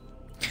mission.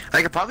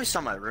 I could probably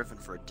sell my Riven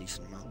for a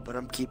decent amount, but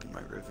I'm keeping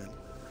my Riven.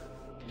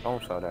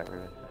 Don't sell that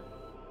really.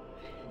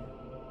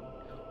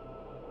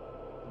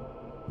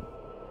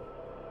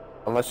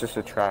 Unless it's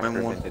a trash My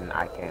ribbon, one- then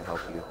I can't help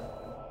you.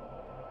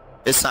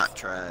 It's not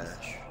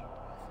trash.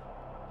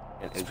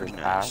 And It's it's pretty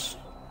just nice.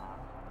 ash.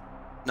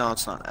 No,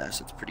 it's not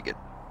ass. It's pretty good.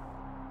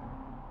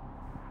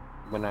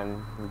 When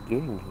I'm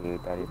getting here,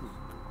 that is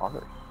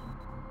harsh.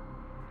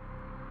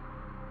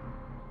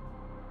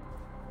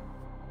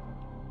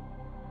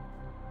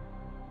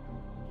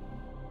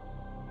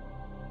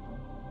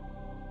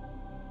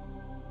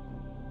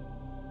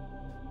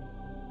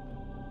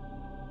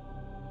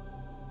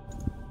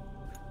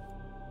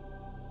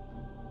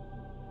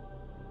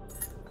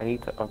 I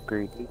need to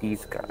upgrade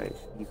these guys.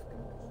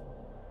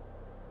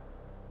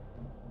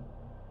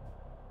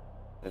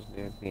 Because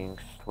they're being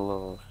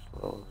slow.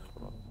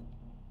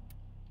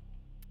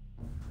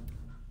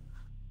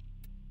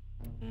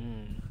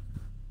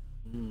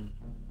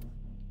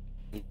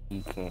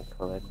 You can't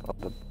collect all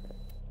the...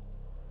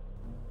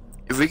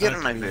 If we get an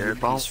Okay, Ivera you piece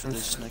for bouncing.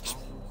 this next,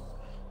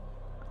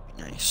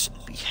 be nice.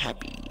 Be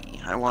happy.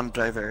 I wanted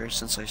Ivera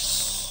since I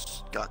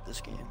got this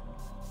game.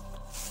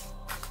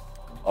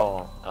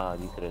 Oh,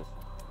 you could've...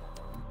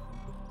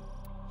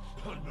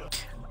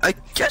 I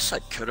guess I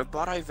could have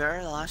bought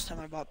Ivera the last time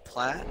I bought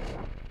Plat.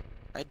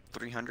 I had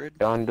 300.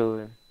 Don't do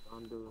it.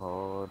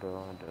 Oh,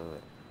 don't do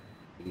it.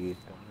 Please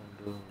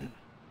don't do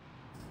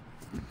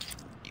it.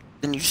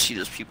 Then you see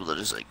those people that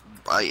just like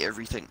buy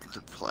everything with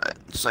the Plat.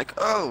 It's like,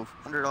 oh,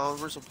 $100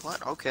 worth of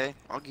Plat. Okay,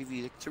 I'll give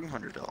you like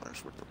 $300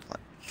 worth of Plat.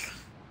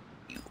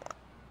 You want?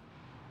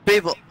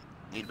 People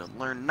need to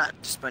learn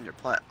not to spend your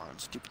Plat on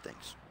stupid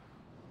things.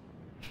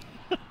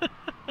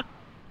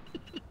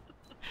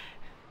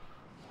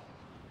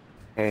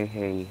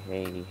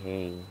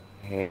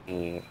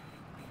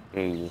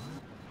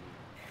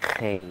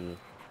 Hey,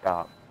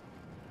 stop.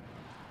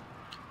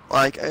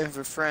 Like, I have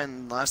a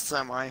friend, last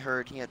time I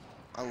heard he had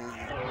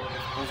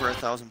over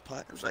 1,000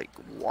 Plat. I was like,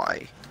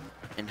 why?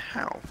 And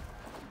how?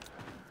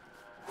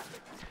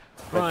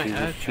 Right, But you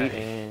was okay.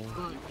 cheating.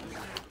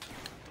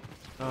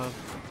 Go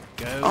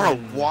I don't know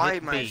and why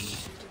hit my... B.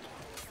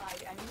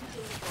 Identified enemy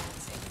data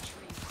vaults and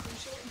retrieve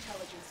crucial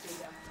intelligence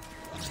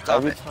data. Stop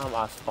Every it. time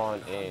I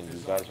spawn in, you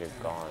guys are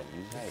gone.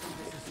 You guys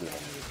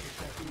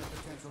Detecting a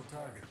potential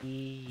target.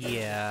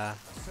 Yeah.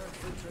 Search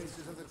for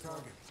traces of the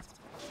target.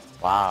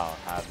 wow,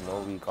 I have no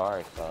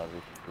regard for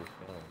this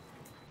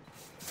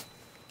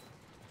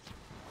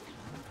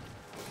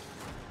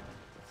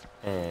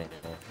game.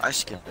 I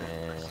skipped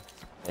it.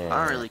 I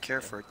don't really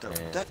care for it though.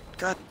 That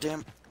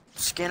goddamn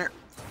scanner.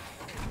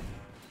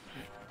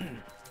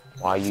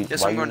 Why you?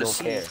 Guess Why I'm you going to don't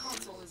see. care?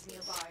 Console is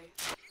nearby.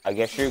 I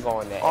guess you're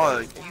going to Oh,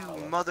 A.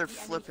 you mother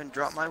flippin'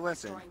 dropped my weapon.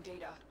 Storing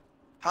data.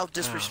 How You're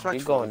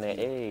disrespectful. going of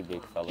to you. A,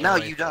 big fella. Now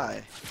you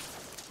die.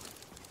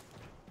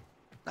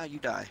 Now you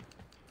die.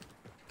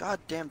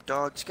 Goddamn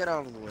dogs, get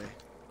out of the way.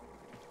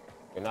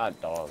 You're not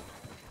dogs.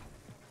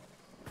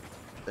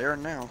 They are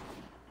now.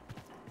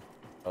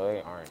 No,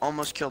 they aren't.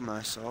 Almost killed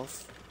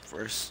myself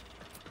first.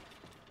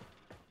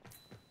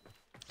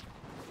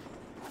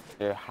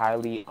 They're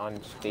highly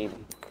unstable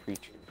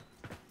creatures.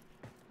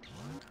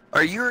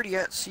 Are you already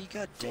at C?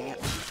 God dang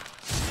it.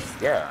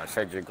 Yeah, I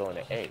said you're going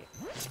to A.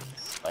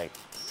 Like,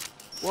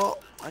 Well,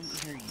 I didn't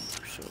hear you,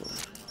 so.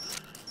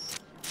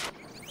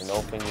 and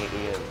open your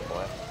ears,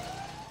 boy.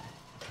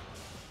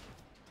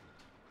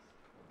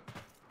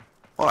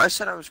 Well, I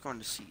said I was going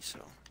to C, so.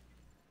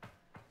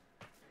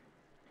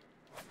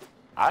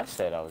 I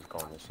said I was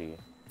going to see.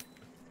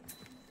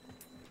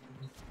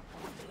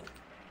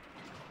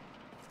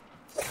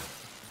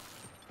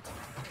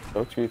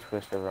 Don't you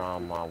twist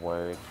around my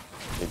words,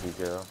 baby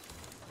girl.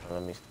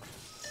 Let me.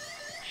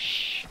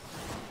 Shh.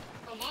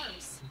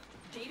 Alarms.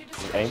 Data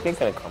Is anything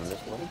gonna come this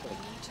way? We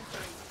need to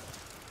hurry.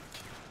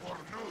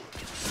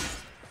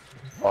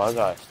 Oh, I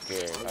got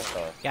scared. I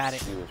thought Got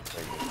it. he was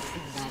pregnant.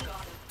 Got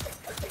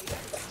it. Data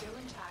is still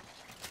intact.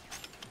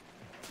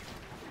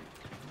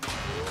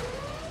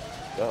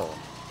 Go.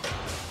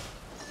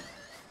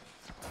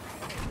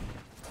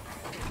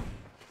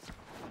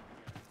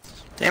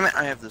 Damn it,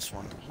 I have this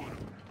one.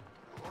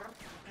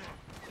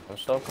 I'm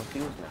so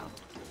confused now.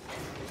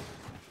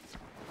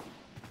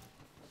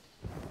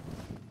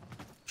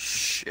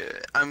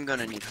 Shit, I'm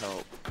gonna need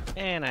help.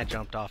 And I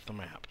jumped off the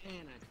map.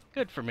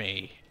 Good for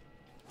me.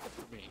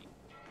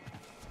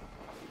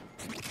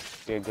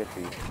 Yeah, good for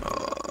you.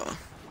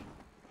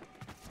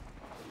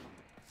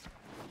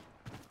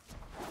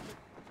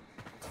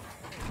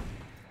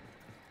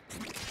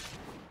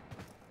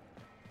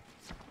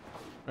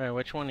 Right,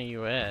 which one are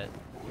you at?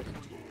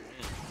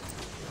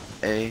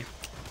 A.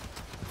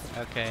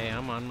 Okay,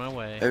 I'm on my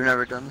way. I've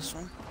never done this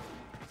one.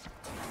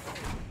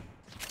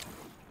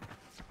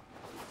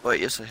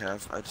 Wait, yes I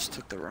have. I just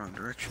took the wrong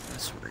direction.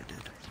 That's what I did.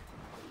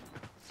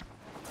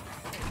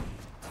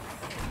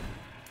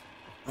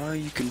 Oh,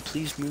 you can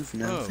please move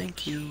now. Oh.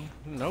 Thank you.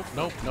 Nope.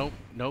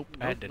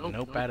 I had to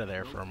nope out of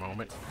there for a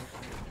moment.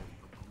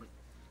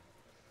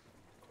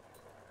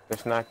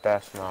 Just knock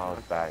that smile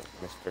back,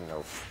 Mr.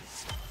 Nope.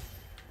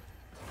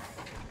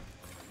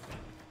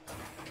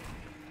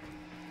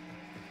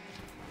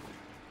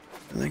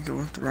 I think I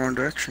went the wrong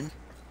direction.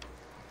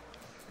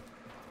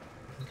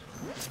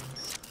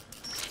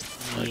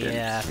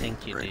 Yeah, I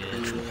think you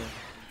did.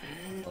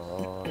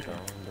 Oh, don't do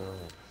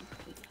it.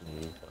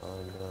 Please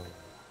don't do it.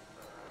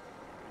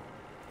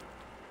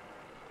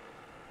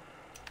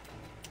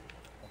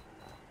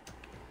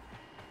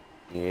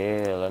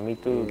 Yeah, let me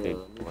do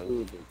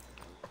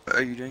it.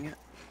 Are you doing it?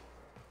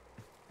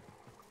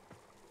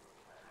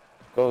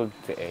 Go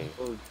to A.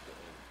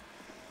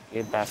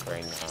 Get back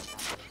right now.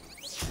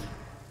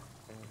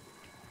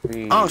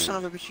 Please, Oh,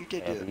 son of a bitch, you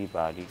did it.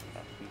 everybody.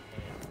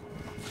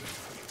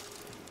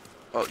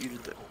 Oh, you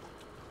did that.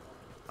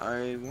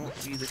 I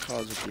won't be the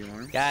cause of the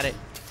alarm. Got it.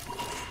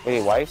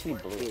 Wait, why is he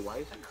blue?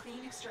 A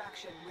clean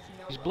extraction with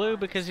no He's blue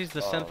because he's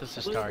the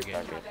synthesis target. We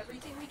have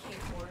everything we came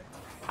for.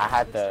 I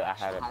had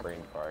a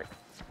brain fart.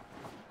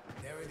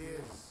 There it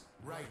is.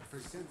 Right for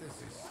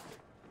synthesis.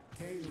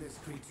 Tame this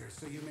creature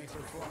so you may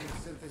perform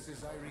the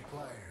synthesis I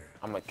require.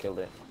 I'ma kill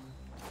it.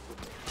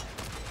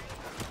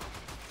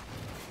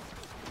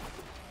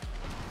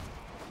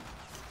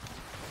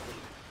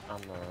 I'm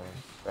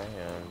a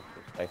fan,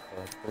 just like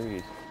for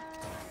trees.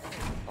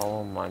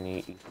 All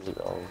money equals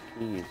all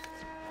keys.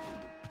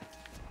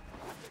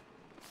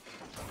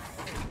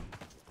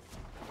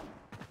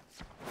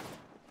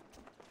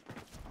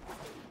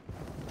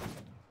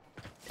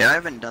 Yeah, I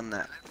haven't done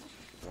that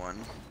one.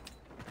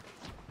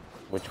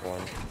 Which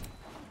one?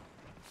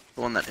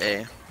 The one that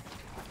A.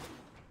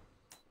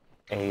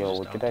 Hey yo,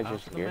 what did I Jumped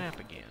just off the hear? map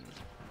again.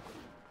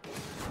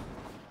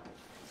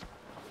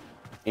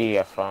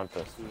 Yeah, I found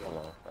the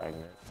small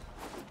fragment.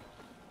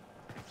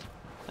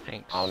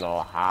 Thanks. I don't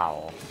know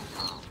how.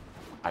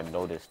 I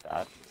noticed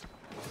that.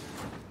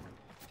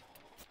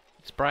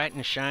 It's bright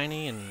and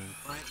shiny and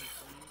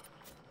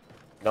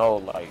No,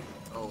 like,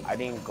 I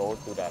didn't go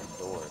through that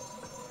door.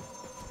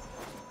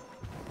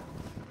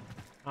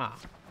 ah.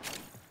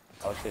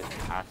 I was just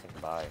passing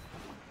by.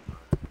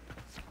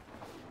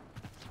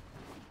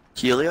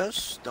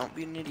 Helios, don't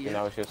be an And idiot.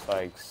 I was just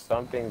like,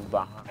 something's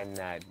behind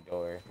that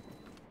door.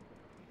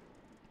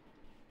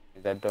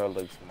 That door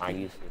looks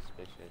mighty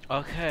suspicious.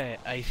 Okay,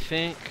 I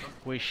think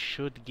we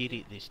should get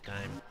it this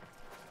time.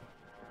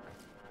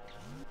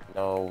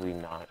 No, we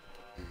not.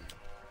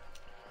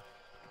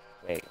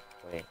 Wait,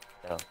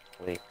 no,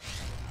 wait.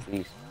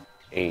 Please.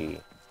 Hey.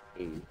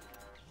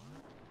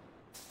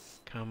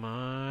 Come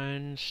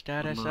on,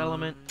 status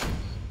element.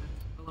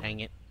 Dang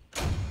it.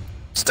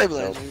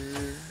 Stabilizer.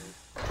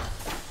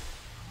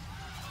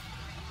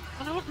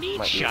 I don't need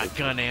Might be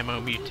shotgun ammo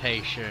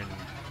mutation.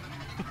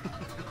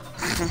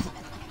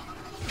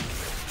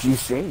 You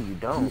say you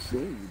don't.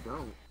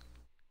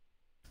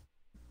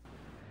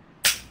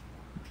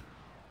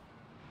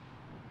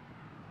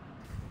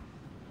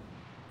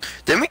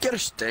 Didn't we get a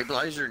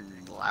stabilizer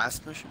in the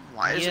last mission?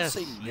 Why does Yes,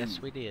 it say new?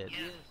 yes we did.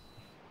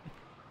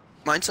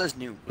 Mine says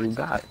new. You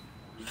got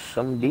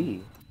some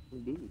D.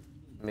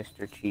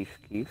 Mr. Chief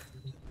Keef.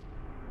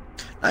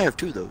 I have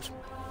two of those.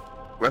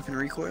 Weapon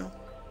recoil?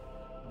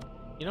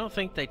 You don't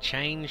think they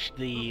changed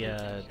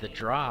the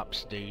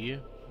drops, do you?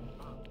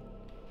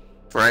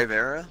 For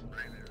Ivera?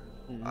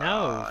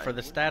 No, for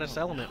the status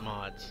element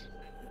mods.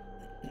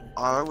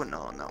 Oh, I wouldn't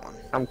know on that one.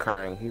 I'm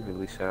crying. He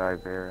really said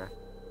Ivera.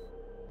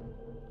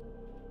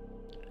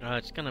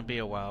 It's gonna be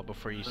a while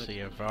before you see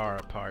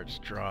Avara parts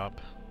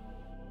drop.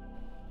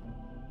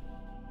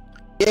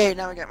 Yay,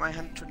 now I got my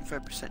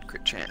 125%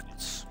 crit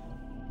chance.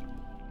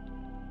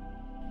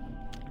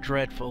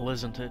 Dreadful,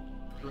 isn't it?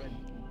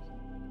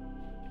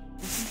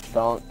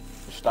 Don't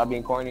stop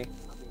being corny.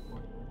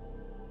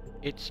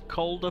 It's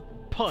called a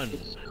pun,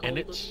 and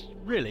it's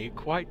really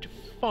quite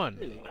fun.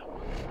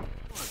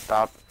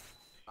 Stop.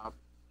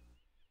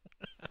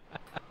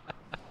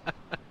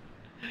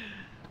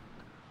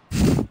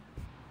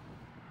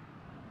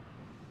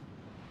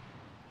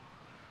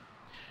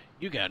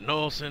 You got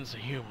no sense of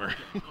humor.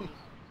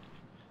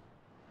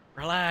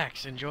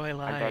 Relax, enjoy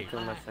life. I got too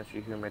much sense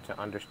of humor to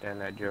understand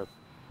that joke.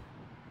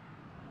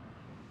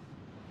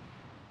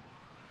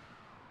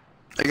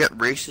 I got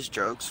racist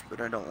jokes, but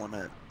I don't want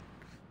to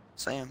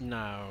say them.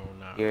 No.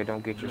 Yeah,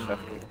 don't get yourself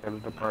kicked out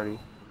of the party.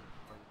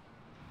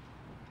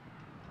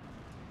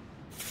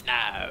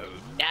 No.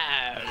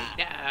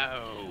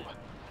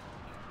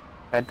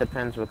 That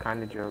depends what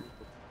kind of joke.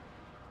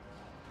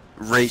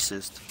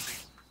 Racist.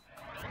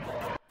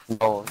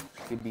 No, it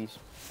could be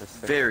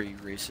specific. Very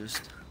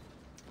racist.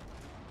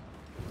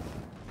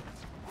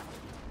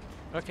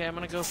 Okay, I'm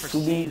gonna go for To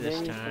be C this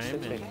very time,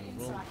 specific. and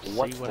we'll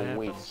What's see what the happens.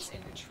 waste?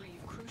 And retrieve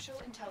crucial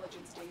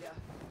intelligence data.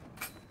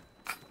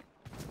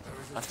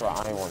 That's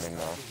what I want to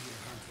know.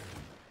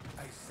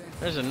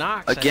 There's a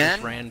Nox Again? I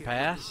just ran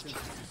past.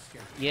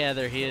 Yeah,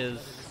 they're his,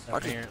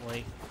 What?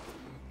 apparently.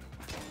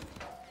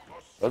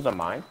 Those are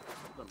mine?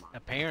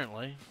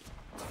 Apparently.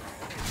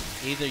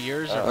 Either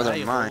yours or Oh, they're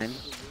valuables. mine.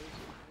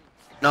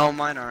 No,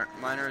 mine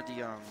aren't. Mine are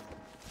the,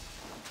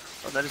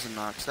 Oh, that is a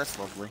Nox. That's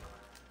lovely.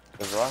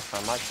 Because last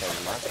time I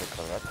checked, mine was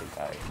corrupted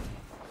guy.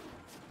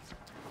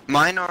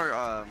 Mine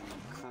are,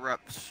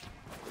 corrupt,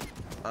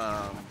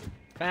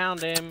 Found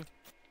him.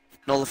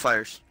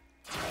 nullifiers.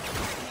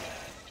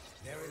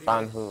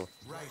 Found who?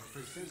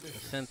 The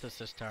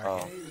synthesis target.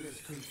 Oh. Name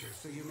this creature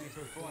so you may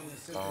perform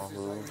the Found synthesis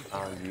who? I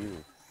require. Found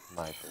you,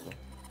 Michael.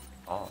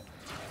 Oh.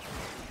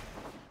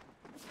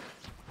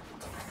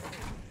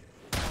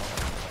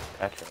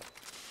 Gotcha.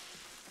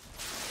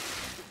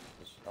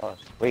 Oh,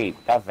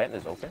 wait, that vent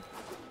is open?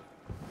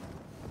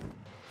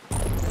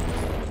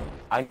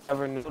 I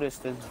never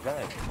noticed this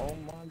vent. Oh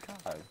my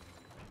god.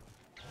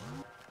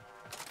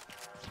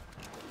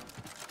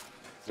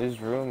 This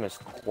room is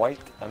quite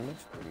a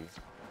mystery.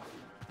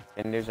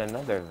 And there's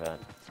another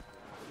vent.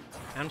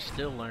 I'm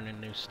still learning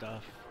new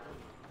stuff.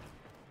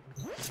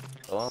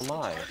 So am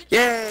I.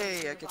 Yay!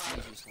 I get the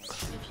easiest one.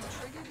 If you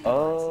trigger the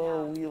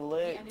Oh, alerts we now,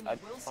 lit. the enemy I will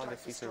found a start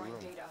secret destroying room.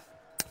 data.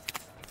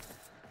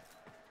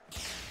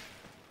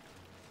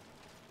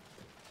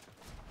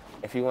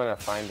 If you want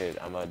to find it,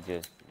 I'm gonna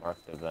just mark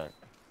the vent.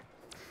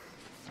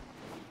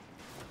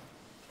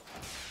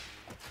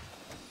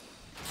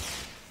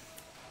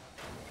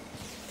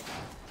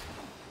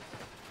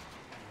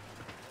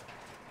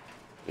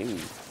 Ew.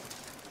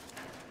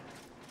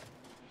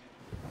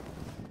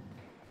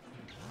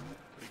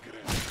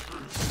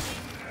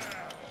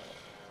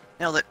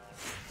 Nailed it.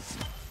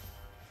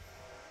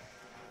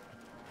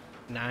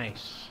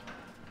 Nice.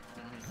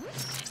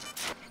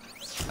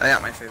 I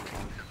got my favorite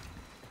one.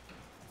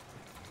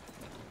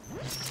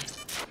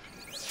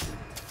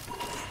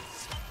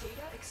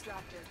 Data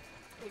extracted.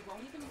 They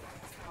won't even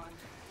respond.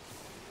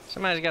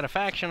 Somebody's got a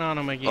faction on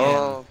them again.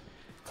 Oh,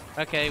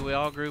 Okay, we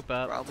all group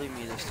up. probably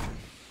me this time.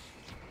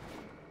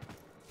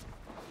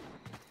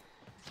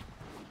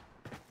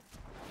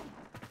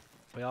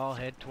 We all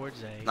head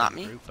towards A. Not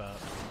and me? Group up.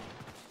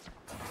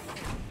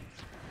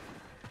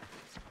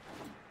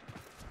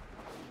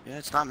 Yeah,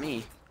 it's not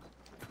me.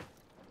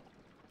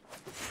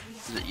 We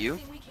have Is it you?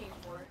 everything we came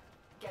for.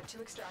 Get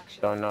to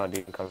extraction. Don't know, it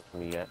didn't come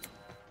from me yet.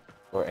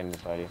 Or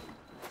anybody.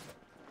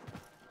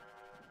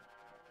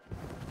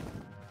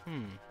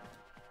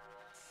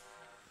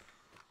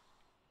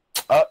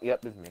 Oh,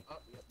 yep, it's me.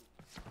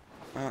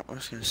 I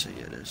was gonna say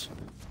yeah, it is.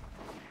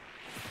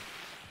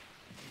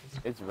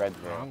 It's red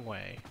veil. Wrong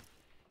way.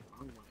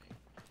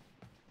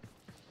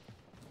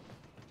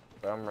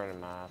 But I'm running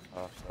my ass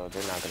off, so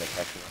they're not gonna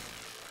catch me.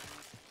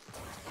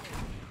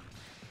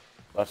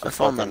 Plus, I it's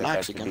found not my gonna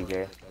max catch again.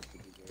 BJ.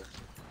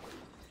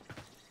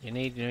 You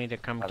need me to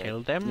come Okay.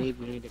 kill them?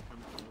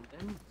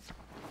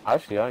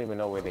 Actually, I don't even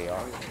know where they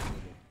are.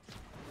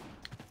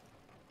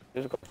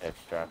 Just go to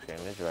extraction.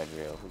 It's red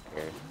veil. Who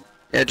cares?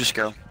 Yeah, just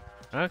go.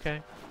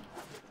 Okay.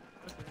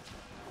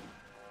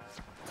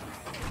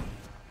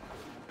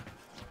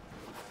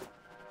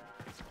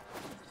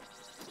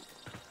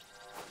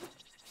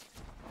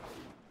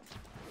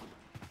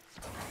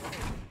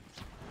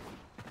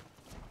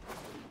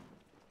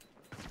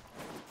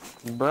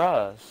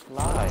 Bruh,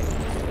 slide.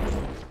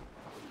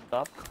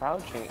 Stop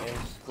crouching and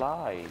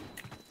slide.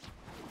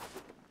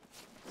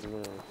 You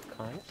little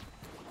cunt.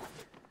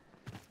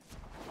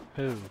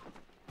 Who?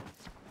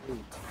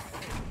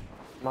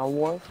 My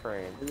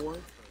Warframe.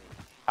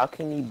 How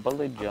can he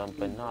bullet jump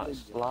but not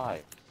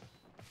slide?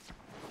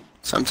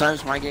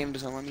 Sometimes my game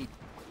doesn't let me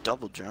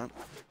double jump.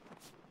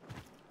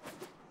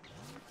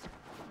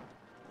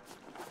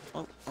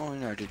 Oh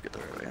no, I did get the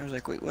right way. I was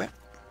like, wait, what?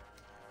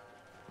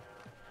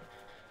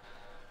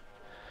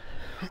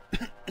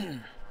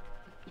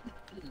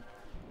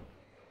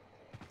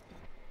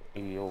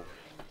 Yo,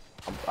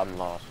 I'm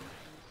lost.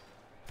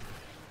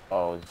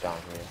 Oh, it's down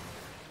here.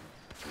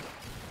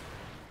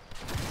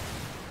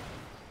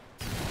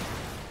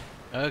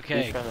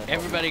 Okay,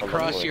 everybody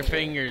cross your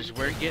fingers.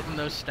 We're getting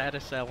those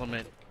status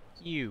element.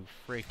 You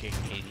freaking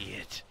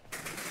idiot.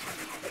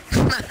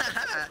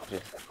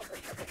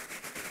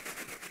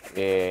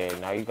 Yeah,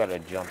 now you gotta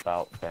jump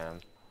out, fam.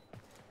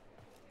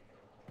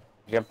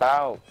 Jump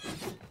out!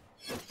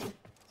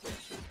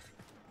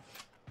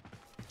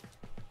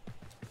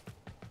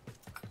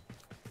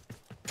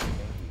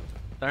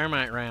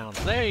 Thermite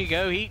rounds. There you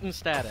go, Heaton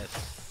status.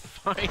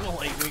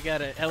 Finally, we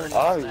got an element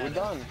Oh, status. we're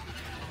done.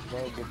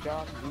 Well, good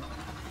job.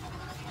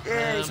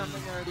 Yay,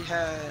 something I already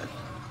had.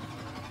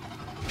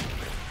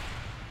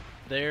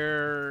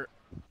 There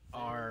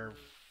are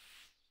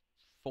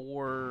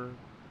 4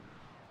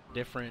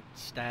 different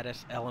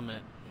status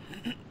element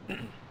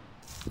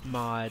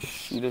mods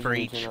for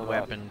each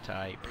weapon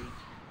type.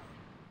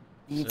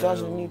 He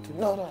doesn't need to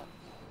know that.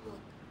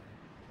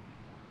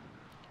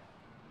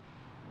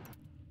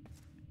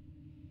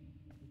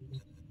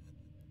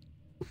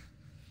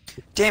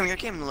 Damn, your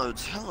game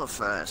loads hella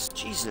fast.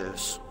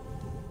 Jesus.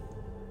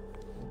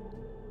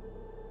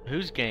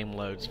 Whose game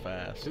loads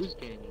fast?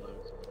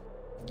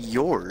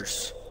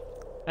 Yours.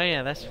 Oh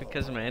yeah, that's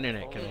because of my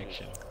internet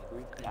connection.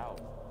 Freaked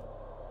out.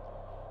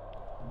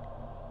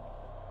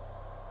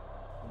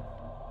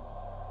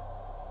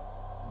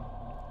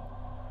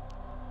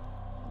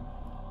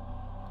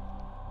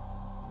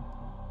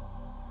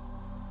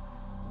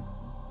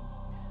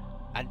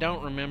 I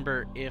don't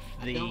remember if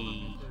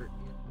the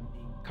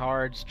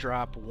cards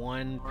drop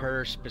 1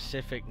 per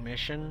specific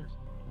mission.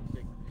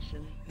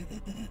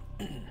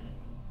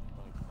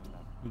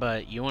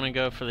 But you want to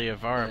go for the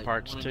Avara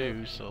parts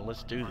too, so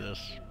let's do this.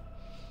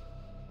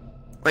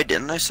 Wait,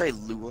 didn't I say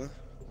Lua?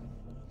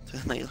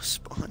 Then they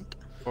spawned.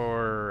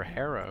 For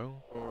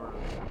Harrow.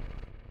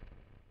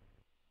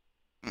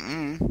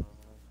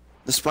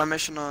 The spy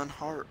mission on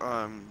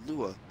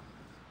Lua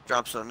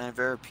drops an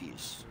Avera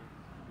piece.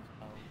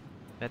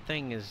 That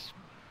thing is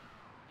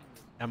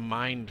a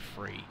mind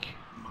freak.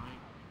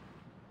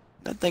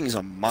 That thing is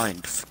a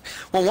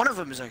well, one of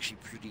them is actually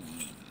pretty,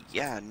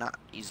 not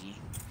easy.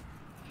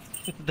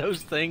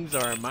 Those things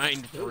are a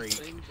mind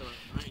freak.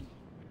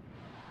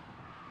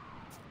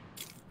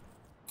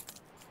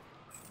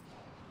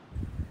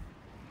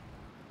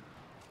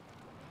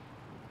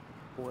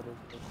 What is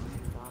this?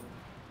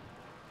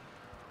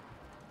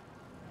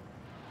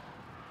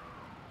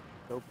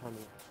 No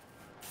penny.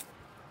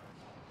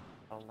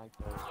 I don't like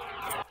those.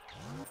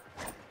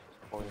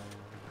 Oh, yeah.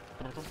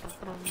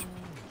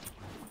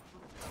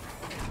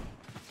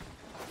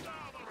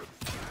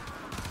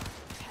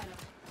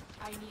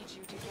 I need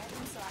you to get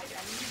inside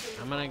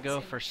and I'm gonna go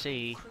for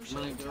C.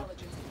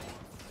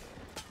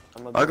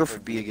 I'll go for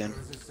B again.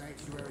 There is a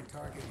sanctuary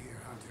target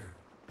here, Hunter.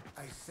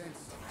 I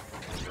sense it.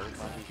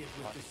 Track it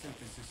with the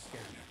synthesis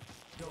scanner.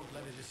 Don't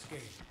let it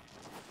escape.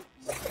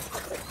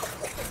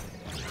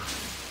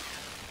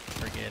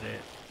 Forget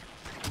it.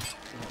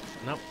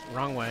 Nope,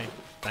 wrong way.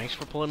 Thanks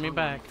for pulling me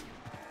back.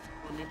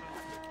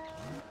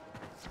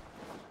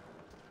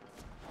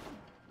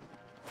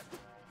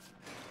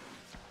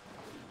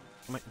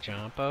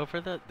 Jump over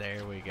the...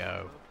 There we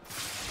go.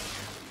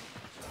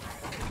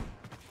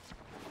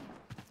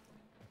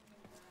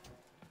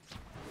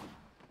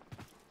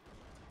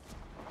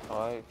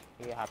 Oh,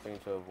 he happening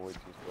to avoid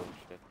this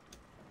bullshit.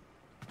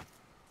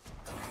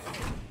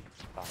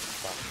 Stop.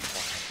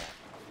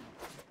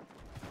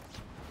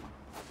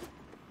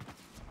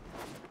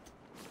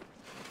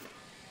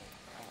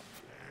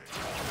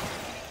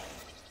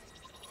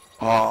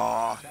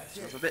 Aww,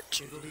 son of a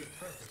bitch. It'll be a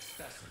perfect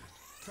specimen.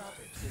 Trap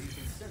it so you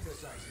can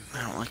synthesize it. I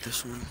don't like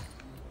this one.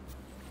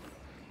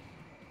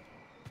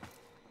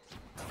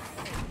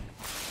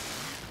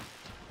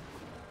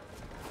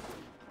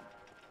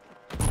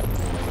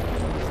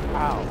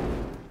 Ow.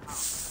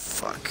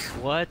 Fuck.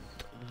 What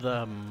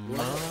the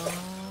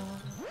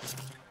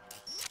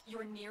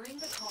You're nearing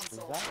the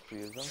console. Exactly,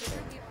 Trigger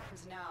the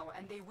uppers now,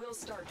 and they will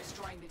start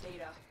destroying the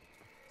data.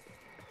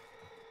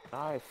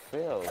 I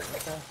failed.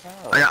 What the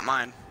hell? I got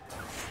mine.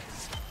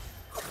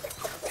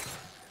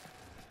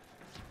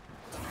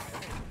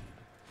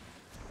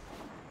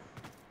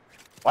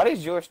 Why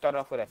does yours start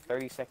off with a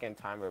 30-second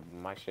timer, but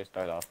my shit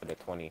start off with a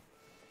 20?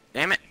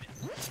 Damn it.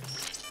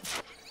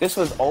 This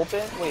was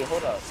open? Wait,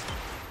 hold up.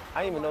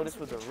 I didn't even know this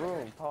was a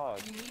room.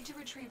 Pause. You need to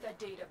retrieve that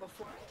data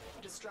before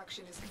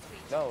destruction is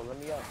complete. No, let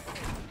me up.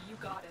 You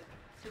got it.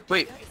 The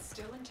Wait. data is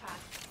still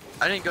intact.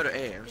 I didn't go to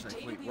A. I was The like,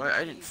 data wait, we what? I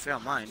didn't retrieved fail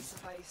mine. will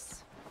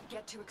suffice.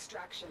 Get to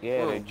extraction.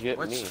 Yeah, Whoa, they gypped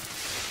what's- me.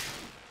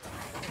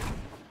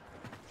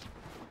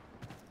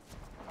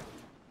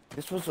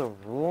 This was a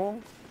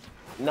room?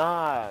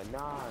 Nah,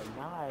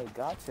 I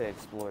got to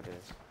explore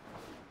this.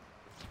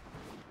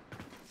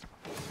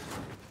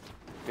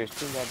 There's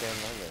 2 goddamn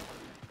lemons.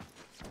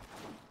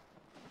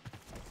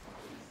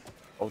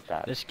 Oh,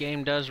 that. This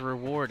game does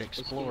reward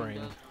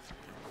exploring.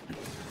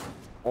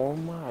 Oh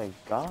my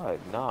god.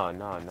 Nah,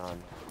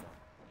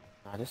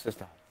 this is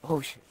that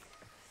bullshit.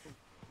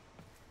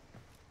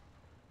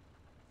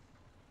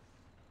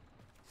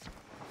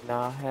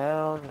 Nah,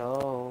 hell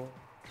no.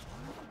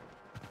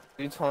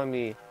 You telling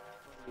me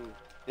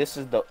this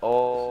is the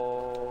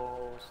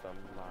somebody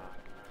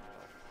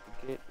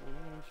get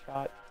me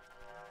shot?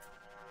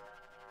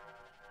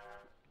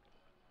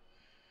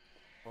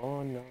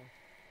 Oh no.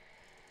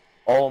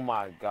 Oh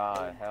my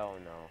god, hell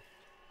no.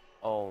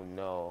 Oh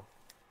no.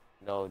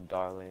 No,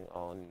 darling.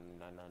 Oh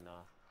no no no.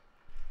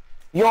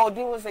 Yo,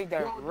 there was a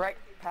direct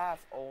path.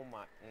 Oh my.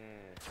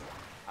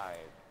 I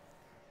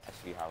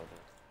see how it is.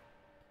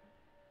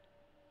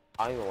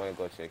 I don't even want to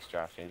go to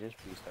extraction. Just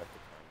restart the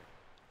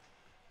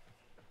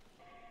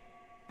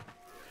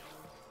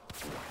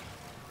timer.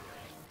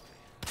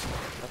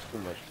 That's too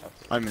much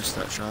effort. I missed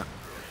that shot.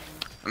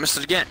 I missed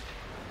it again.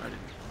 I didn't.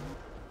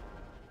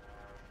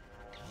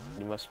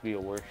 You must be a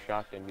worse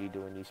shot than me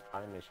doing these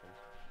spy missions.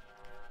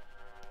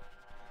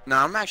 No,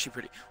 I'm actually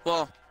pretty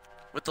well.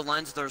 With the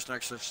lens, there's no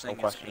such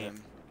thing as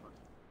aim.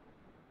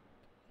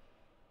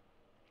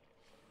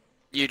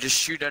 You just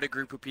shoot at a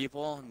group of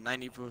people,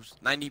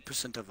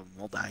 90% of them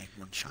will die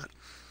in one shot.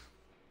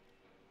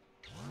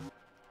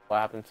 What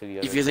happened to the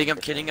other? If you think I'm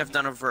kidding, I've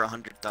done over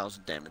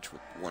 100,000 damage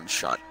with one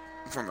shot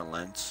from a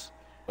lens.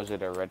 Was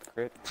it a red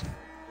crit?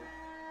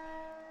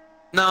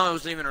 No, it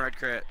wasn't even a red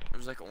crit. It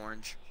was like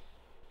orange.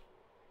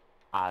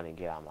 I didn't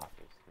get out of my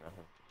face.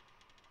 Nothing.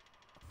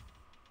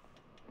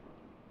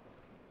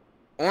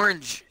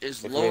 Orange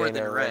is If lower it ain't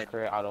than a red.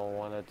 Crit, I don't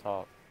want to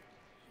talk.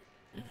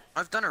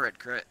 I've done a red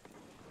crit.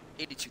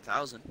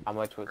 82,000. How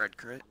much was red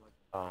crit?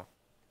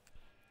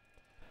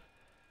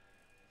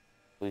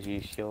 Was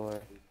you sure?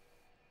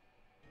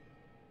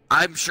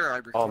 I'm sure I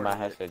recorded Oh, my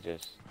headset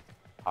just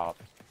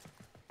popped.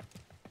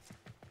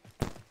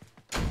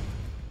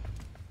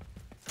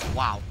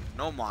 Wow,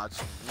 no mods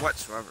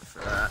whatsoever for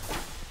that.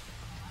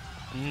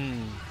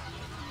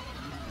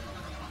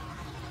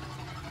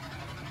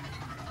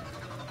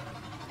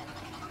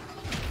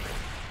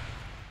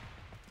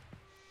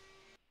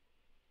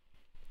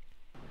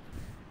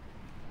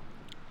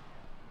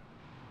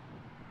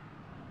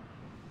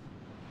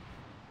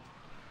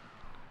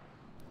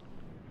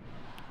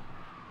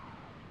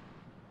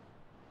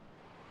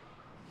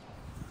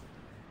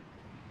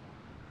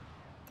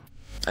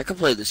 I could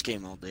play this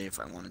game all day if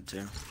I wanted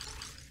to.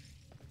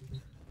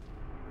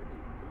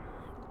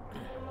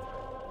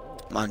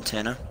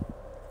 Montana.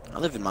 I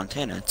live in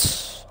Montana.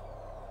 It's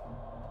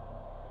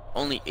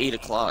only 8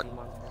 o'clock.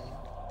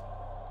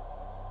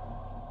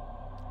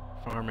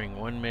 Farming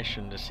one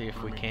mission to see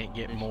if we can't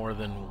get more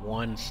than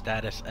one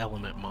status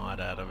element mod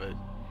out of it.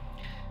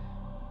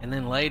 And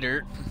then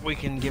later, we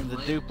can give the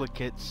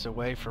duplicates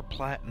away for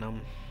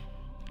platinum.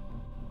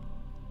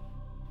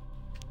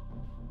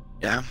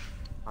 Yeah.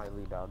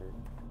 Highly doubted.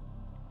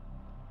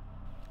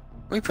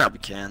 We probably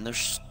can.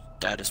 There's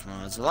status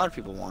mods. A lot of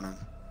people want them.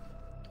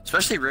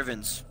 Especially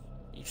Rivens.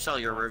 You sell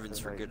your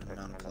Rivens for good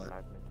amount of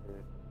platinum.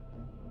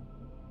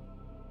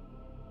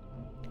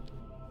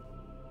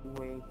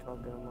 You ain't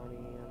talking money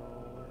at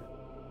all.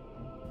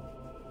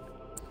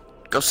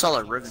 Go sell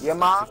a Riven Yeah, for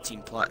Ma?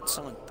 15 plat.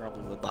 Someone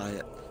probably will buy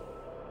it.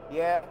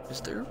 Yeah.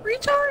 Because they're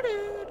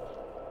retarded.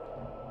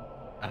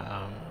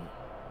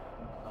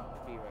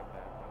 Be right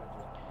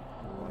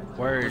back.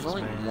 Words, There's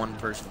only man. one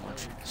person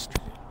watching this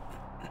stream.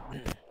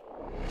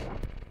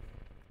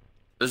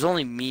 There's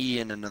only me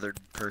and another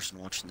person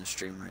watching this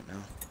stream right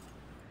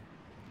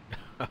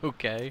now.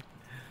 Okay.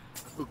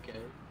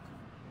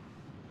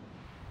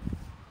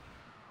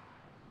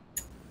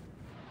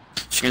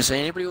 She's gonna say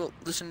anybody will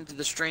listen to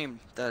the stream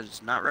that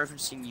is not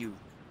referencing you.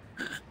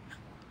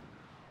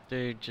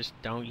 Dude, just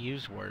don't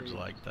use words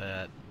like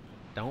that.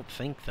 Don't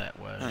think that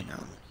way. I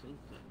know.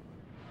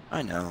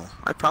 I know.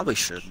 I probably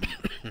shouldn't.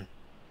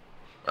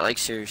 But like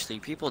seriously,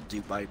 people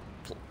do buy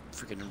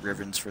freaking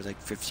Rivens for like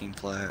 15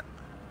 plat.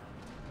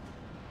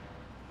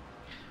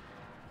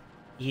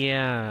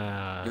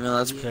 Yeah, You know,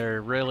 that's...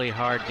 they're really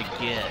hard to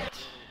get.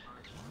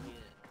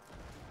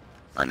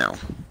 I know.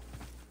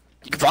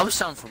 You could probably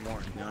sell them for more,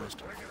 to be honest.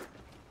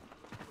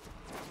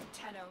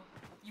 Tenno,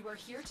 you are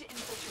here to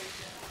infiltrate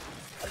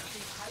and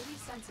retrieve highly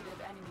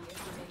sensitive enemy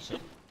information.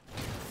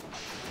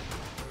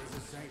 There is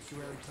a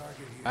sanctuary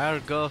target here. I'll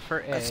go for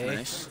A. That's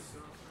nice.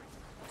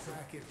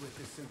 Track it with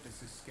the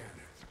synthesis scanner.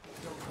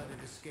 Don't let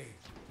it escape.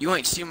 You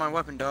ain't seen my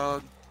weapon,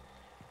 dog.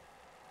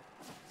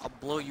 I'll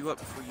blow you up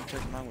before you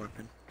touch my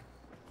weapon.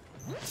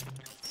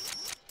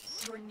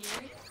 You're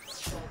nearing.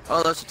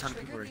 Oh, that's a ton of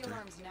people Trigger right the there.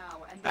 alarms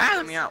now, and Ah, they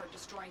let will me out. start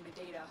destroying the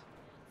data.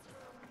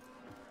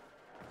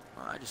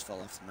 Oh, I just fell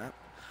off the map.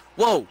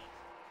 Whoa!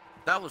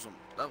 That was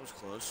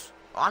close.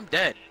 Oh, I'm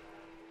dead.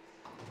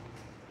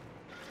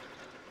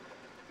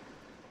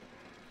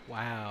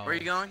 Wow. Where are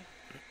you going?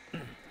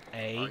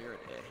 A. Oh, you're at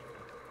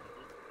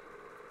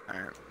A.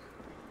 Alright.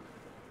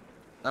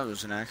 That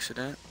was an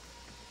accident.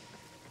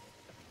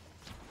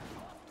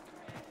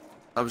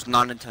 That was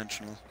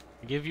non-intentional.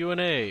 Give you an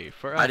A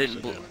for I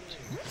accident. didn't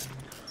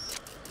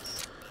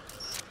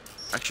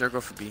Actually, I'll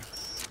go for B.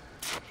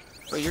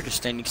 Wait, you're just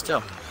standing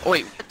still. Oh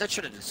wait, that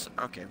should have just...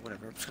 Okay,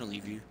 whatever, I'm just gonna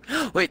leave you.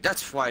 Wait,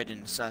 that's why I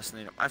didn't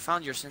assassinate him. I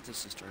found your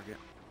synthesis target.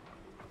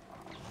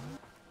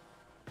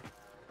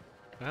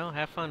 Well,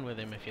 have fun with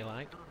him if you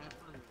like.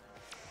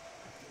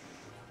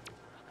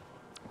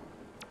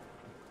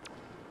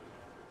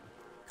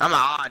 Come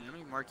on, let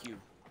me mark you.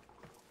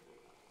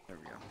 There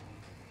we go.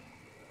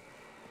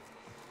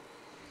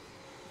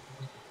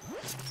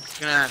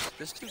 Gonna ask,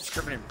 this dude's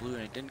covered in blue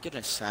and I didn't get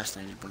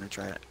assassinated when I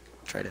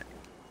tried it.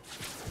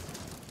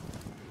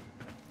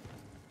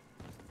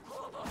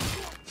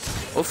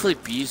 Hopefully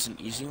B is an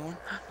easy one.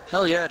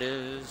 Hell yeah it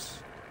is.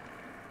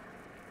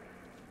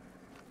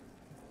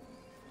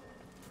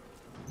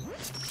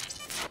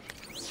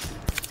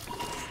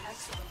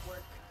 Excellent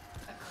work.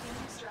 A clean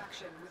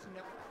extraction with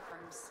no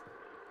harms.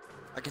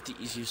 I get the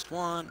easiest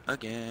one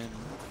again.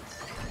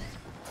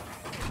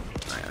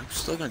 Alright, I'm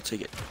still gonna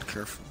take it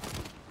careful.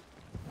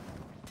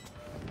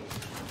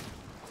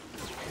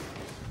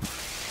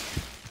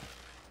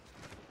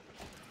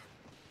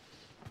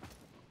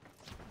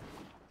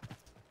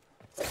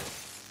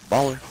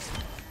 Baller.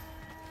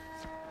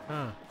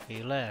 Huh,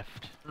 he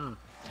left.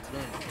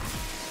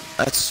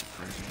 That's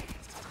surprising.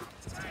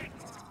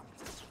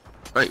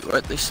 Wait,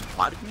 what? They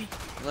spotted me? I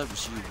thought that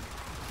was you.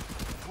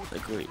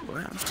 Like, wait,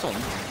 what? I'm still in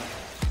here.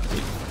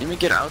 Wait, let me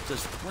get out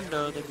this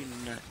window. That'd be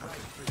nice.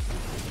 Okay.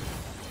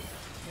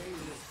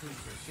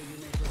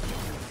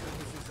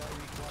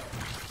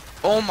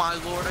 Oh my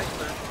lord, I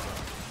cleared.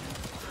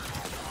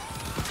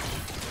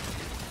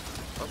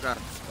 Oh god,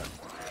 I'm stuck.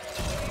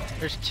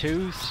 There's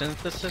 2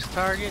 synthesis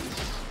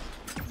targets.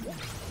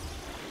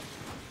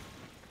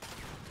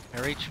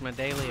 I reached my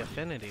daily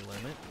affinity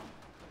limit.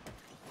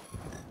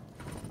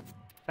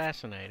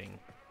 Fascinating.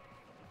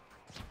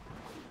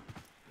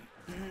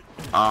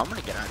 I'm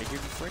gonna get out of here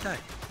before I die.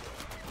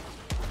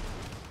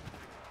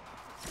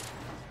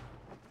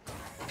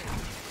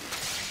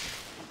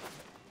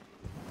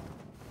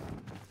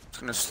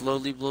 Just gonna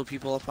slowly blow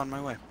people up on my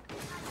way.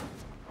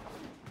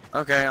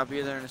 Okay, I'll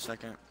be there in a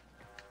second.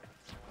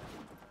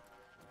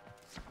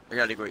 I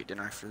gotta go eat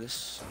dinner after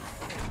this.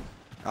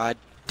 God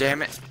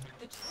damn it.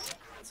 The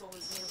console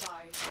is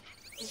nearby.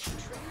 If you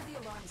trigger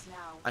the alarms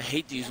now, I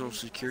hate these little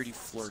security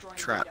floor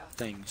trap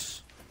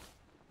things.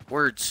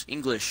 Words,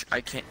 English. I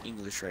can't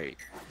English right.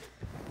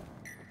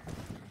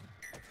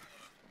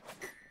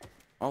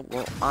 Oh,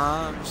 well,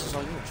 this is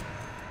all yours.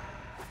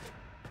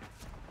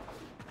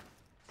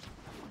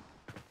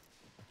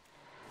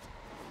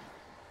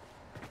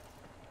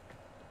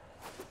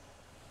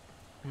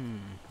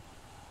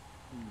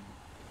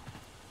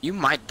 You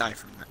might die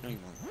from that. No, you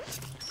won't.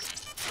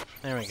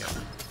 There we go.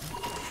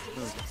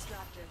 Data's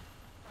extracted.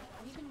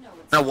 Even know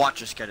it's Now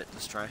watch us get it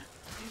this try. You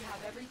have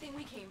everything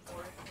we came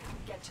for.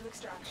 Get to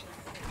extraction.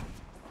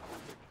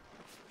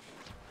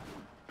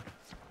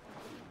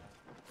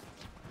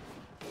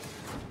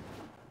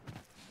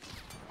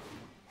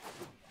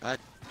 God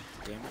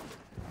damn it.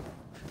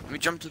 Let me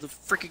jump to the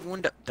freaking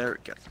window. There we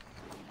go.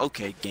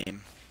 Okay,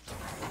 game.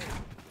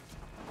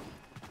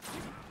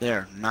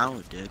 There, now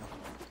it did.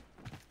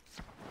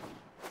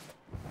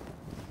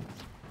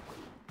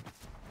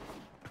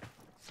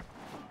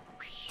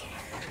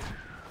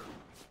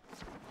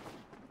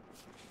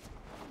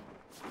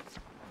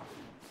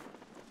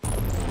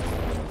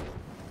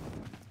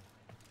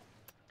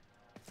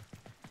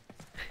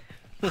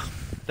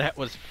 That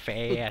was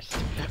fast.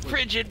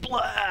 Frigid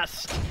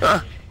blast!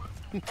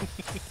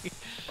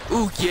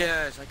 Ooh,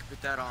 yes, I can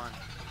put that on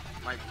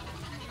my...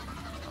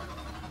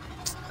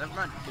 Never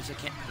mind, because I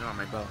can't put it on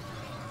my bow.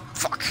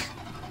 Fuck!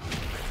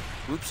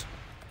 Oops.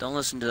 Don't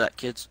listen to that,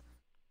 kids.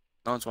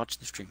 No one's watching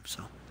the stream,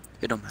 so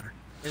it don't matter.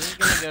 This is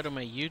gonna go to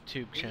my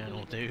YouTube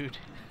channel, dude.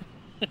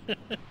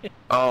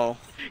 Oh.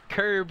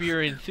 Curb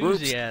your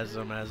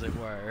enthusiasm, as it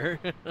were.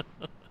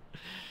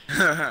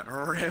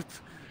 Rip.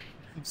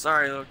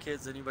 Sorry, little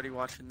kids. Anybody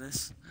watching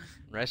this?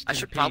 Rest I in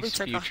should probably peace,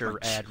 take off future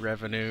my- ad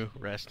revenue.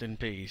 Rest in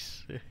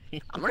peace.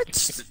 I'm gonna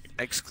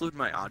exclude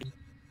my audio.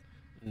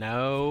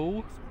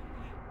 No.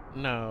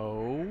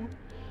 No.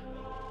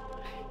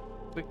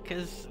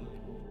 Because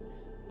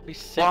I'll be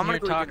sitting I'm gonna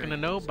here go talking dinner.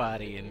 to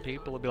nobody, and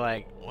people will be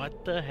like,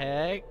 what the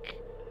heck?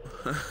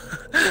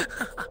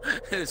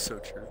 It is so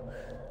true.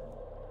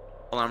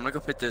 Hold on, I'm gonna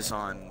go put this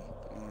on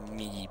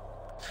me.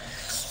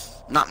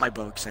 Not my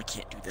bow, because I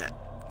can't do that.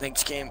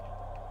 Thanks, game.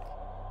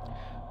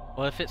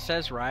 Well, if it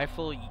says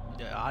rifle,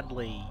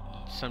 oddly,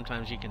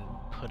 sometimes you can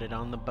put it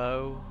on the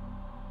bow.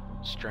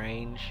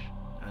 Strange.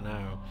 I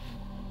know.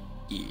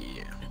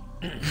 Yeah.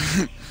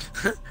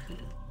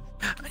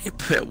 I need to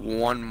put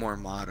one more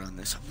mod on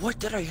this. What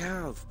did I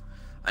have?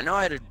 I know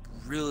I had a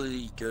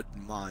really good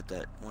mod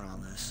that went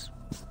on this.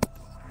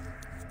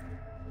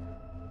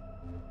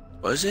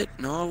 Was it?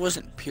 No, it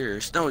wasn't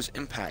Pierce. No, it was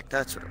Impact.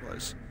 That's what it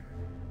was.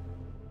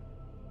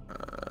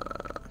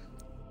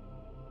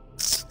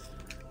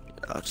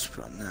 I'll just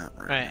put on that.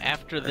 Alright,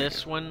 after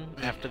this one,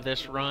 after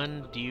this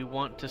run, do you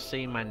want to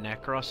see my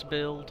Necros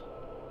build?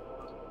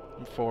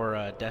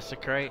 For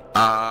Desecrate?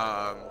 Can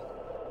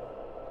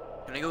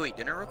I go eat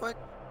dinner real quick?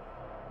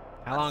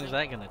 How long is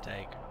that gonna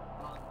take?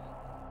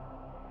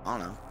 I don't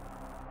know.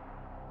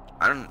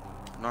 I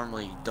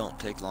don't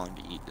take long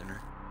to eat dinner.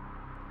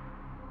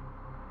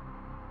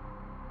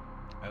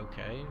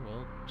 Okay,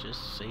 well,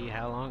 just see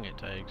how long it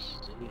takes.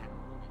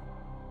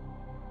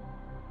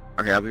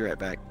 Okay, I'll be right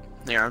back.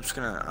 Here, I'm just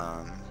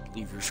gonna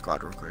leave your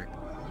squad real quick.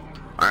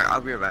 Alright,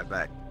 I'll be right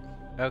back.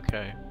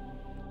 Okay.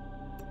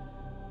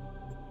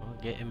 We'll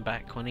get him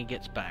back when he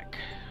gets back.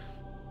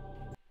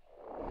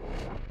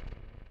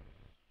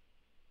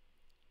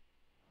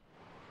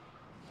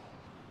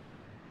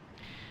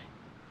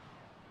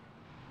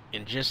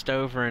 In just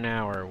over an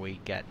hour, we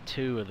got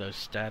 2 of those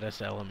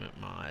status element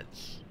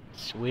mods.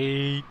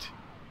 Sweet!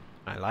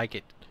 I like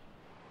it.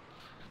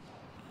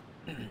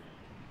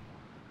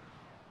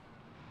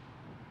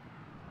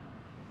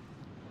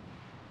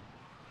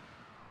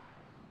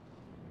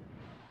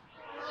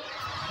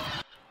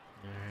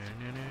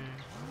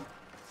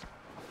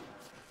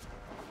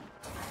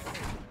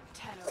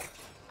 Tenno,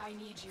 I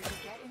need you to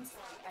get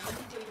inside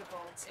enemy data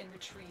vaults and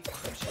retrieve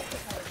crucial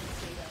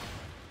intelligence data.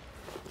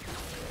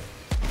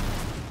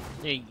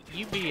 Hey,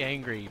 you be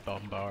angry,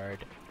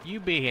 Bombard. You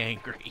be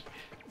angry.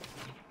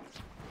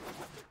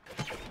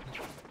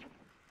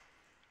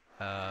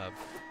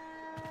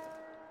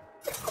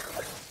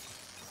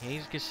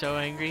 He's just so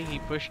angry he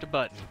pushed a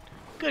button.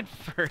 Good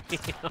for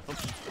him.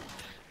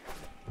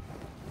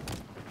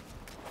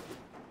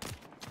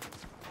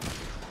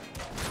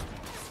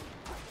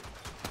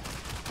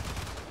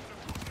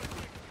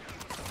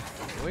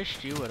 I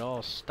wished you would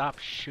all stop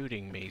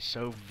shooting me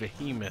so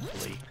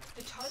vehemently.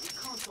 The target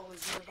console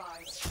is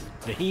nearby.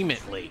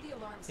 Vehemently. Trigger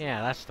the alarms Yeah,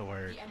 now. that's the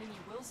word. The enemy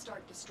will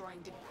start destroying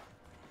data.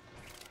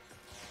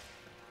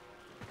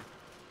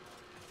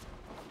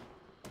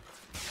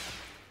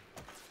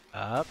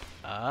 Up,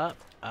 up,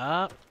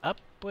 up, up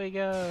we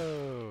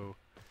go.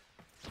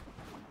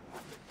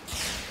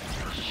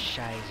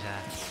 Scheiße.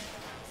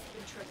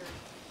 Been triggered.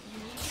 You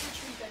need to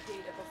retrieve that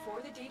data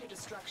before the data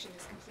destruction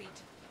is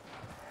complete.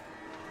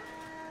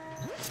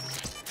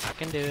 I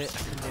can do it, I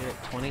can do it.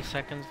 20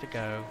 seconds to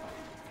go.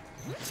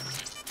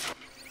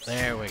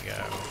 There we go.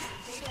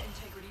 Data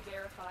integrity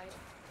verified.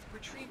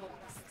 Retrieval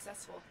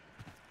successful.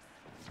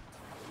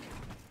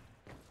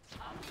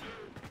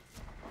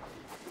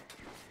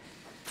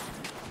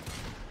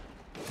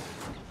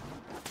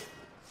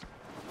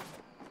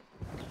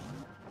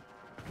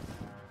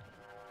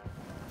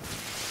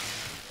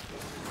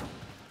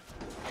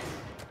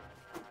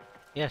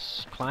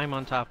 Yes, climb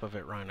on top of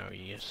it, Rhino.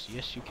 Yes,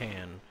 yes you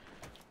can.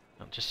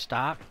 Now just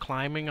stop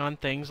climbing on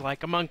things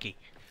like a monkey.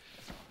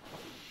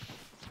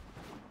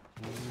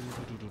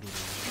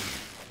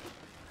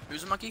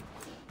 Who's a monkey?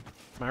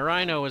 My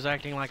Rhino was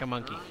acting like a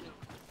monkey.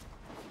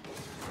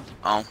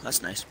 Oh,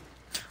 that's nice.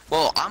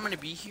 Well, I'm gonna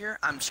be here.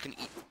 I'm just gonna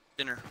eat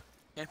dinner.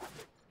 Okay?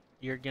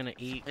 You're gonna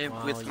eat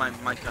while With my you-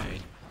 mic on. okay.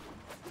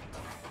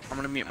 I'm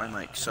gonna mute my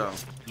mic, so.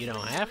 You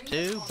don't have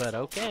to, but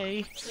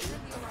okay. Trigger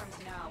the alarms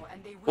now,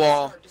 and they will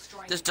Well, start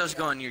destroying this the does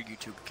data. go on your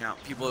YouTube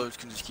account. People always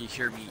can just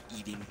hear me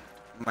eating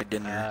my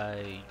dinner.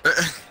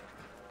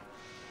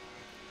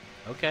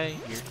 Okay,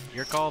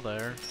 your call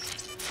there.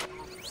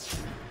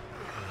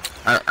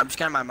 I'm just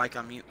gonna have my mic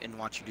on mute and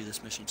watch you do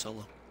this mission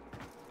solo.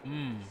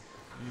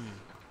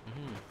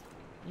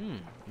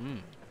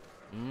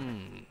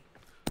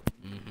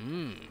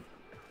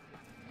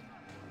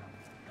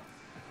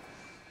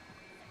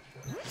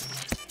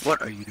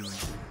 What are you doing?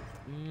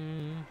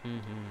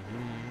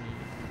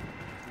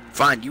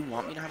 Fine, you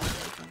want me to have my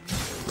mic on mute?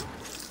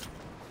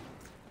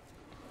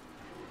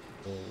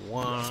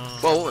 Whoa,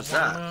 what was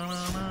that?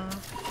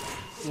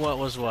 What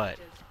was what?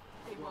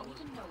 They won't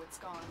even know it's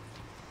gone.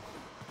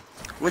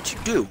 What'd you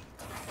do?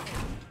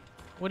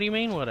 What do you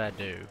mean what I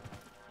do?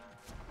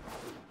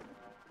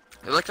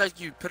 It looked like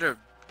you put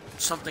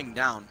something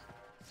down.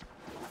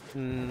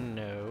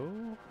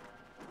 No.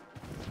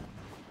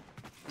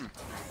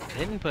 I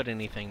didn't put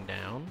anything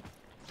down.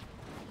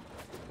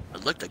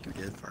 It looked like you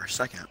did for a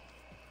second.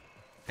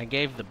 I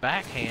gave the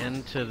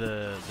backhand to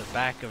the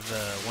back of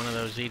one of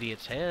those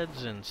idiots'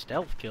 heads and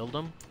stealth killed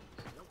him.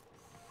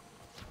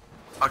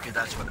 Okay,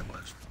 that's what it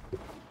was.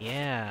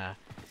 Yeah.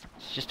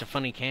 It's just a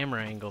funny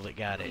camera angle that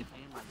got it.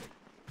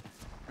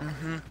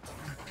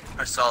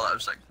 I saw that. I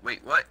was like,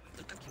 wait, what?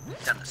 Looked like you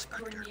done a You're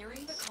specter.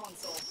 nearing the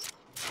console.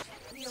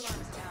 The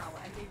alarms now,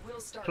 and they will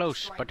start Close,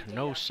 destroying but the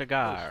no data.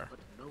 cigar.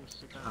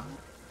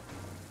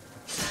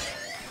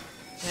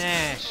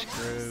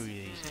 Screw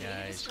these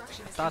guys.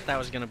 I thought that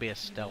was gonna be a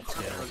stealth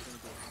kill.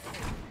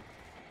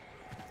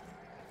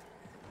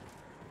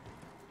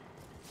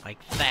 Like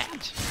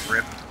that.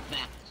 Rip.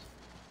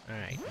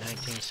 Alright,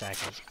 19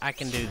 seconds. I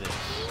can do this.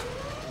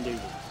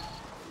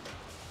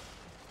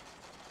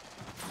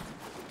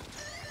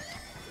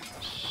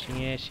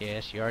 Yes,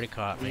 yes, you already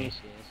caught me.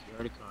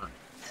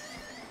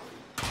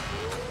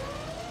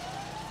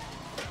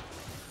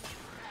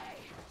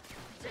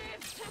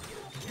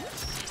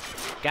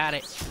 Got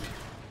it.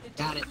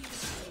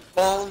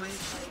 Holy.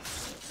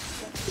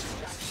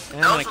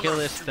 I'm gonna kill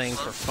this thing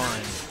for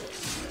fun.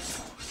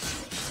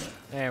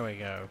 There we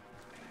go.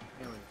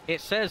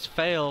 It says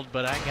failed,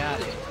 but I got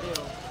it.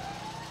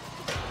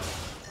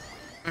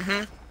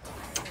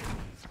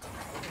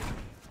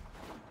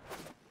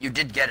 You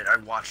did get it. I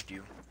watched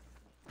you.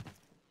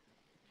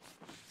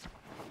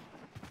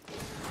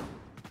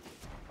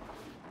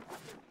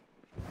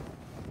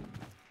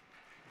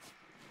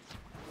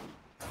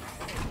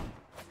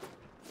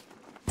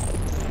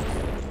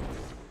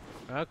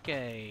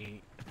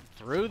 Okay.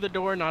 Through the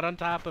door, not on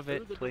top of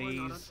it,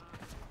 please.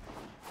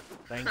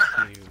 Thank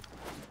you.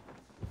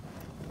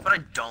 What I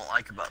don't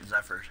like about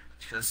Zephyr,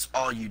 because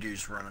all you do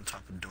is run on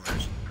top of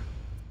doors.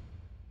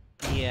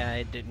 Yeah,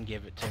 it didn't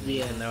give it to me,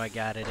 even though I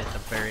got it at the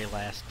very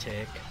last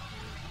tick.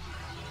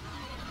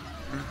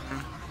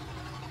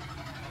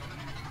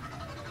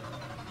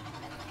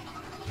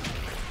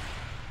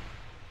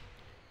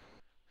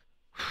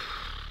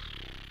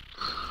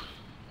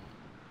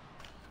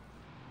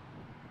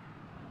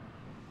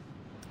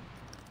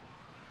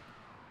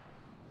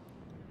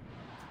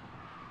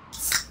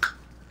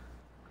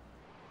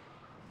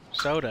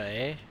 Soda,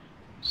 eh?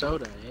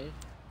 Soda, eh?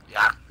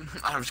 Yeah,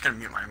 I was gonna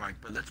mute my mic,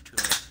 but that's too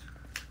late.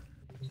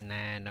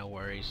 Nah, no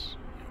worries.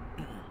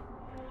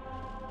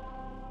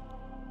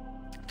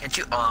 Can't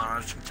you, I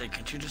was gonna say,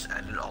 can't you just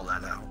edit all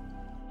that out?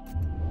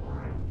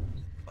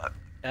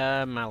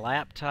 But, My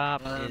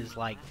laptop is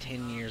like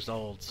 10 years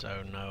old,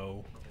 so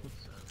no.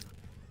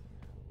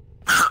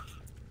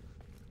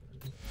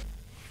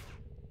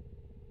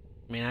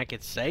 I mean, I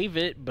could save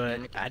it,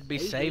 but I'd be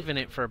saving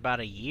it for about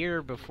a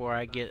year before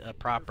I get a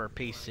proper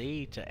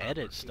PC to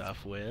edit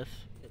stuff with.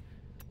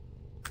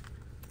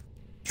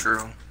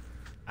 true.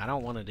 I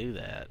don't want to do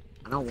that.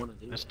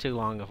 That's too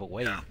long of a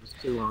wait.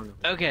 Yeah.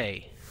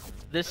 Okay,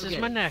 this is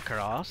my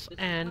Necros,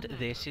 and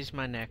this is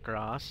my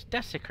Necros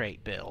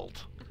Desecrate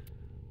build.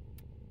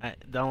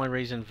 The only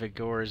reason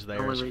Vigor is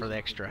there is for the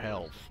extra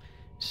health.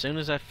 As soon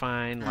as I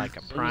find like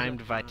a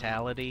primed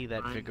Vitality,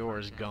 that Vigor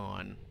is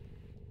gone.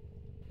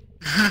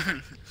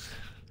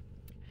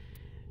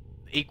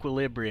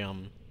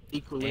 Equilibrium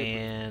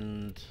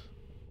and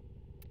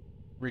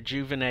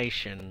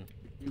Rejuvenation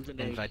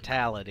and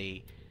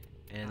Vitality,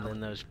 and then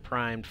those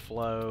primed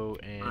flow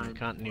and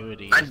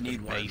continuity is the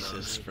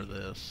basis for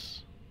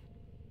this.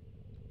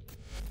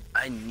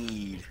 I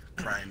need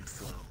prime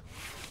flow.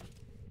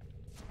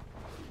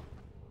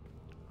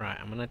 Right,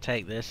 I'm gonna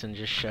take this and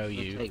just show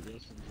you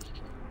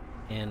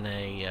in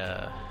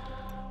a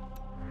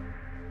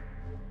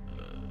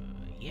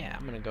yeah,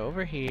 I'm gonna go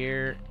over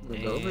here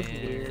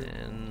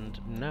and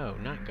no,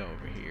 not go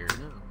over here.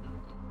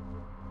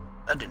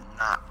 That did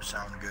not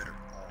sound good at all.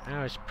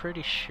 I was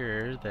pretty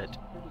sure that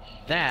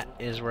that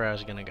is where I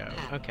was gonna go.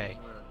 Okay.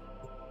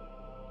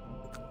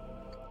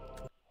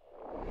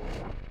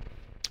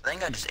 I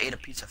think I just ate a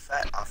piece of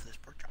fat off this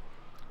pork chop.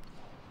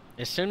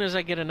 As soon as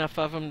I get enough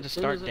of them to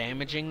start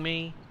damaging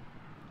me,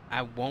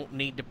 I won't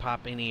need to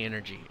pop any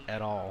energy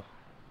at all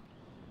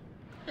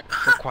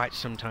for quite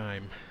some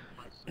time.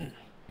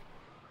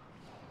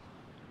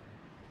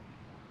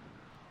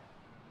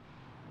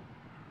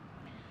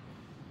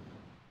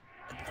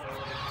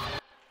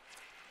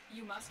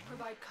 You must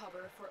provide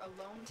cover for a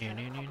lone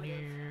tenant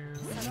operative.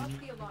 Set off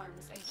the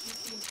alarms and keep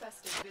the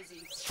infested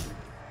busy.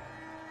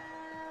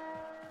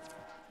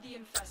 The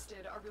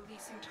infested are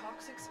releasing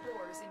toxic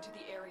spores into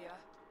the area.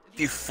 If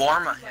you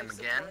form him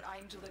again,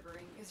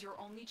 is your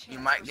only chance you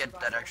might for get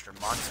survival. that extra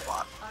mod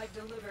spot. I've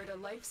delivered a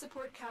life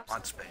support capsule.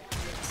 Mod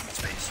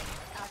space.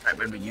 Right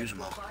when we use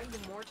them all.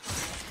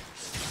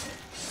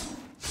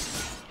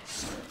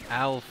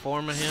 I'll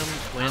form him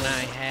when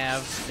I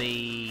have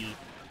the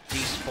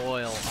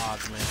despoil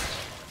augment.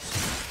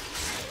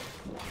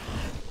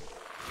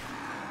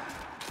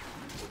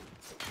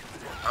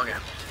 Okay,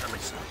 that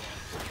makes sense.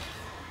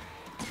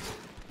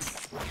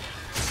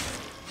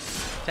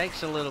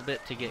 Takes a little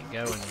bit to get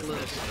going with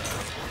this,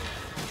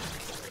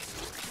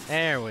 though.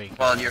 There we go.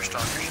 Well, you're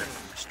stronger shit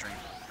from the stream.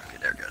 Okay,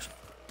 there it goes.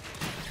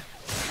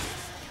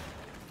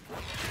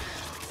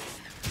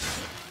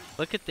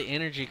 Look at the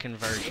energy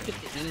conversion.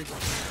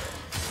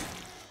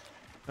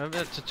 I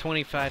bet it's a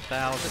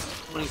 25,000.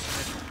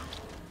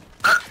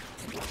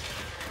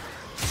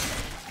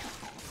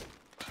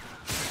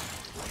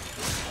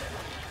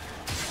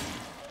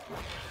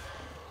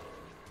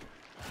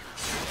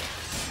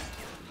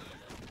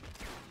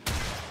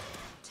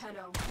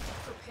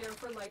 Prepare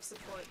for life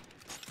support.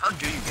 How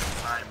do you get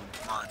prime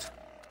mods?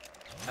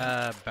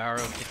 Barrow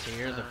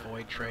Katir, the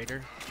Void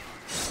Trader.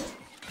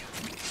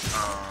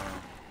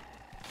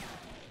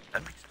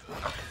 That makes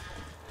okay.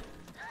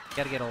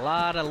 Gotta get a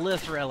lot of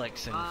Lith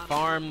Relics and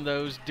farm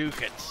those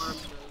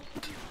ducats.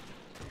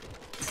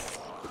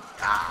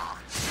 Ah.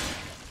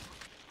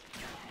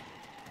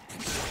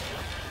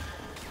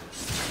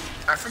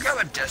 I forgot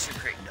what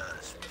Desecrate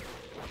does.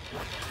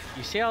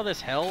 You see all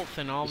this health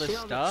and all this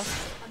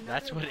stuff?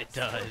 That's what it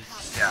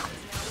does. Yeah.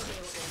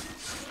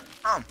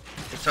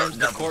 It So turns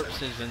the double it.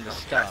 corpses into I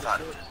stuff. thought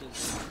it did.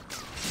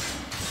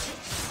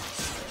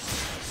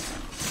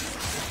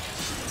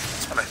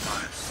 That's what I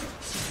thought.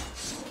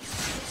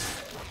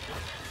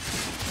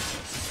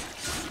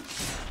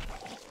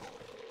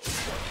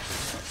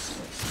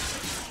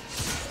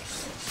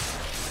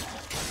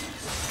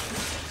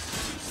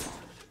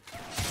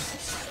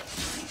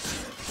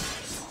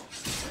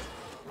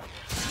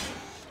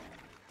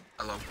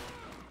 Hello.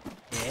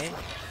 Yeah?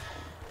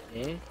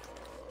 Yeah?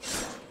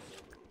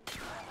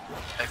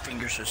 My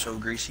fingers are so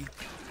greasy.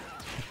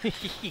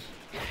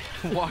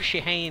 Wash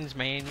your hands,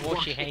 man.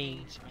 Wash your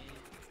hands.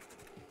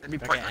 That'd be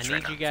Okay, I pointless need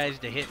right you now. guys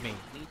to hit me.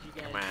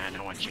 Come on,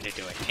 I want you to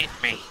do it. Hit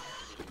me.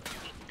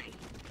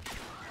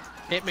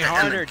 Hit me And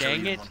harder, then kill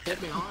dang you it. one.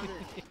 Hit me harder.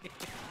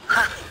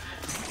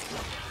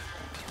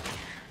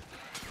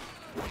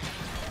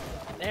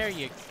 There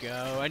you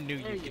go. I knew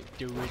you could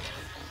do it.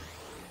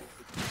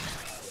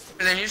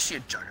 And then you see a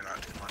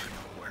juggernaut come out of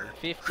nowhere.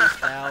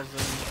 50,000.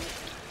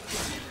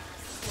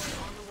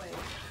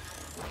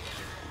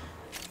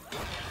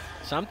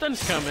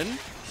 Something's coming.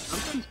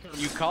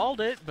 You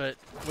called it, but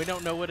we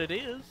don't know what it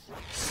is.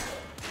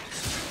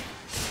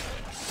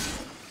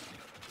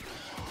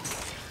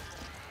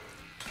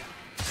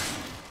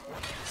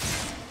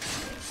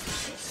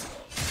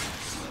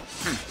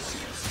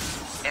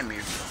 And me.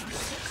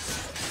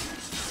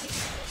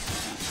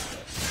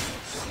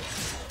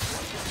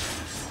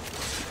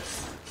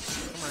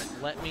 Come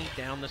on, let me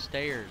down the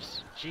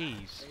stairs.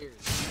 Jeez.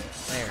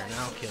 There,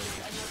 now I'll kill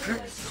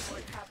you.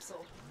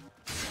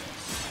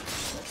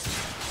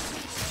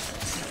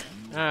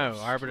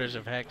 Oh, Arbiters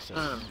of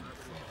Hexus.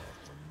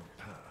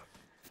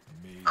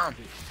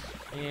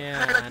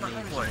 Yeah, I need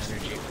some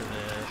energy for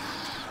this.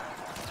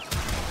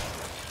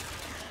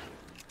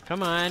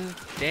 Come on,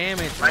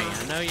 damage me.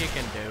 I know you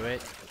can do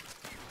it.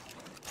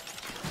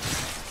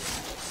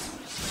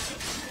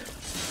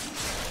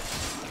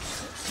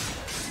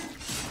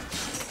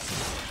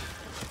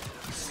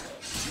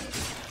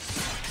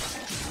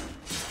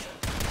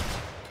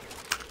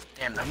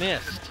 Damn, I that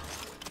missed.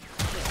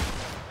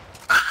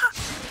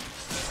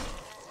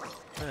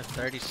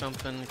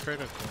 30-something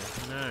critical.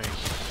 Nice.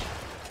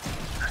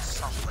 I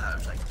saw that. I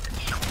was like,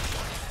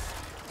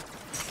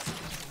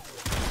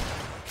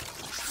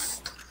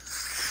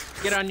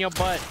 Get on your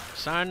butt,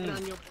 son.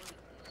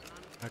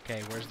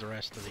 Okay, where's the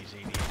rest of these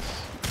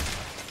idiots?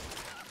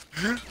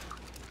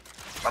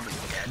 probably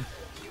dead.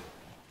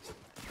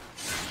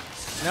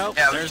 Nope,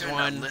 Yeah, I was there's doing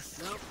one. A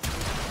list.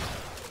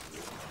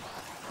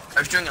 I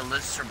was doing a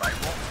list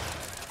survival.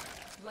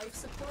 Life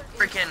support is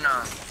Freaking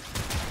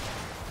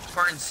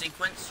Spartan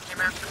sequence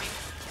came after me.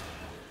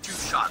 2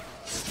 shot,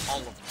 all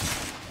of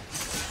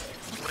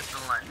them. With the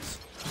lens,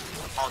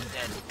 all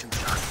dead. 2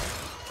 shot.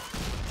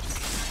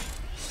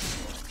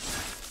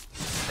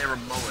 They were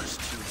mowers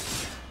too.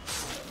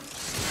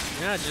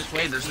 Yeah, just Okay,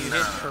 wait till there's you an,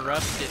 hit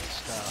corrupted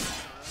stuff.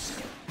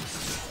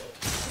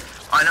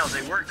 I know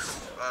they were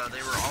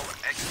all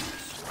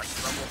X's, like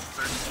level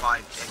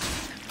 35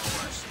 X's and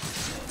mowers.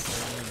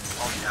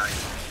 All died.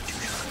 To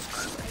be honest,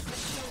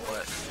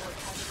 but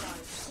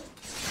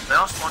they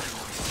all spawned in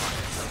one spot.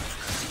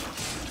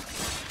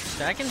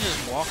 So I can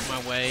just walk my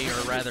way,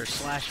 or rather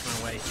slash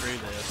my way through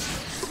this.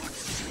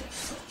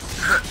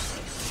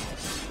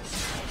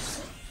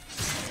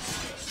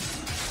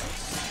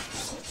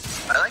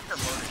 I like the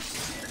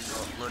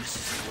Lotus. Lotus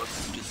is the look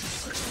you did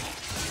this first.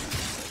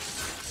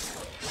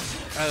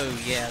 Oh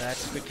yeah,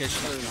 that's because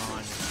she's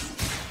gone.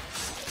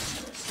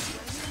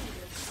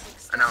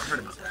 I never heard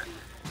about that.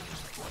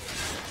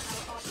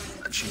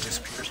 But she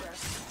disappears.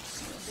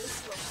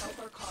 this will help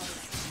our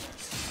cause.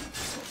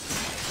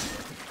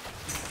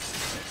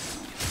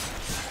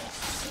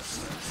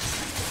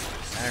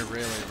 I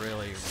really,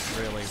 really,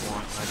 really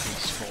want my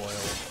despoil.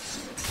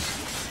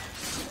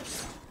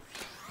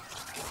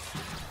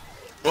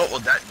 What will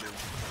that do?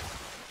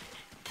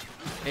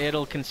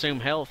 It'll consume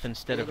health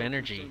instead of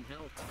energy.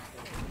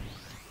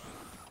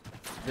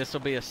 This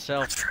will be a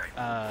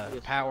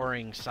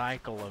self-powering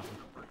cycle of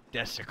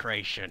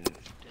desecration.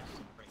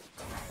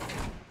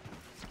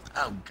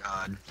 Oh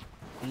god.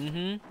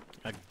 Mm-hmm.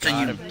 A So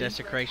god you- of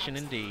desecration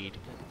indeed.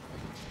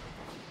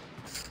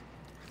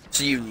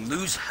 So you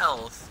lose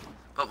health,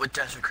 but with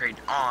Desecrate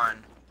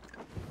on,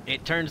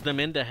 It turns them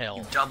into you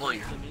hell. double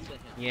your...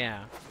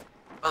 Yeah.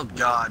 Oh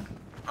god.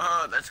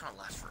 That's gonna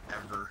last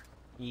forever.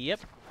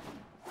 Yep.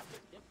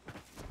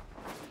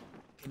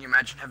 Can you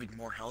imagine having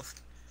more health?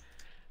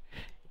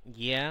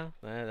 Yeah,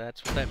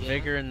 that's what that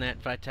vigor and that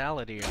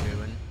vitality are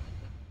doing.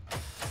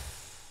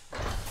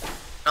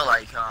 No,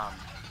 like,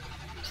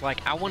 It's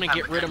like, I want to Have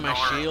get rid of my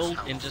Nora's shield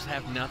health. and just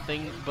have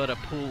nothing but a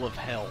pool of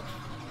health.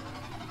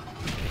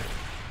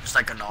 just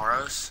like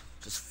Anaros,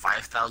 just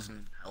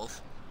 5,000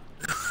 health.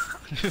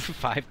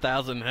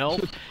 5,000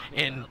 health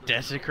and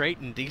desecrate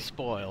and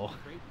despoil.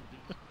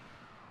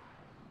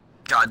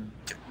 God,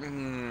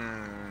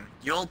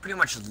 you'll pretty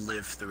much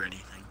live through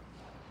anything.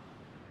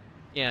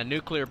 Yeah, a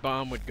nuclear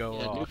bomb would go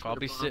off. I'll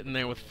be sitting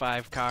there with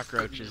 5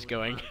 cockroaches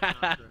going, ha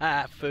ha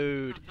ha,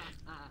 food.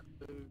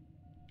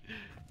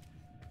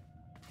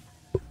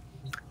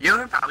 You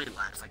would probably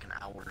last like an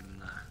hour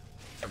in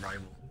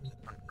survival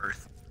on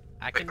Earth.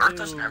 Wait, Earth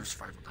doesn't have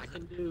survival.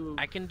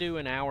 I can do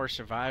an hour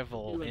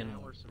survival in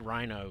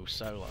Rhino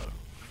solo.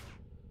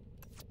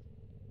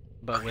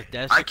 But with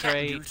I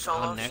can't do Desecrate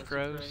solos. on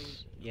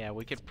Necros, yeah,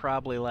 we could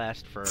probably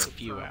last for a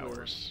few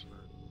hours.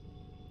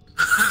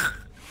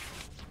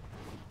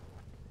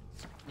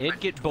 It'd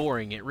get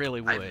boring, it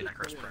really I have would.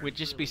 Necros Prime. We'd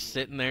just be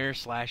sitting there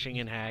slashing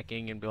and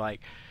hacking and be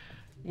like,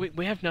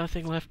 we have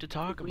nothing left to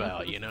talk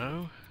about, you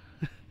know?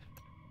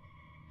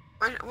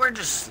 We're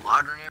just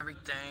slaughtering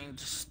everything,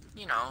 just,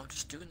 you know,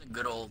 just doing the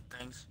good old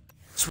things.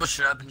 Switch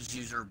it up and just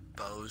use her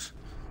bows.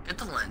 Get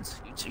the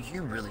lens.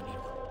 You really need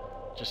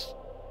one. Just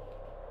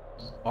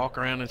walk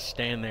around and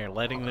stand there,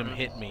 letting them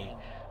hit me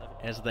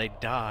as they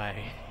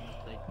die.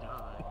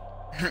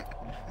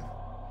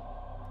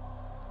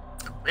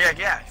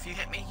 Yeah, if you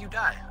hit me, you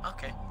die.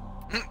 Okay.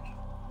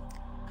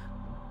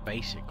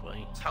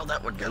 Basically. That's how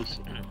that would go.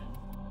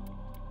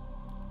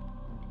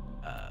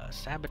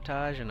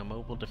 Sabotage and a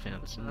mobile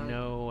defense.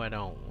 No, I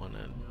don't want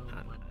to.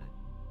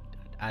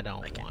 I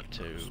don't want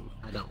to.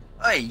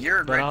 Hey,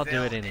 you're But I'll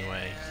do it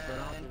anyway.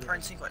 And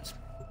current sequence.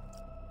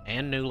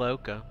 And New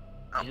Loca.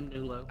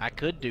 Oh. I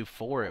could do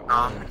 4 at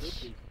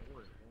once.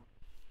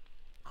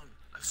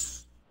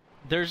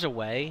 There's a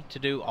way to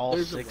do all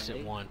 6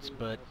 at once,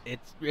 but it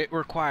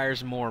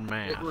requires more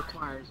math.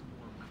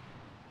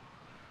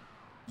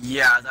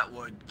 Yeah, that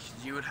would. 'Cause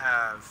you would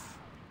have.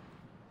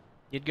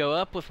 You'd go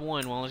up with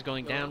one while it's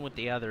going down with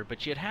the other,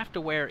 but you'd have to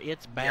wear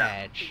its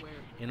badge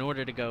in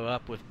order to go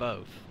up with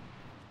both.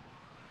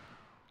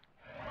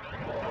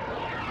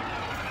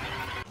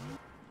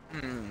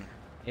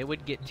 It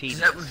would get tedious.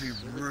 That would be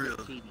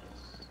real.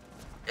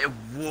 It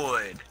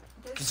would.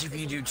 Because if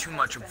you do too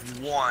much of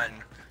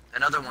one,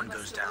 another one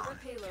goes down.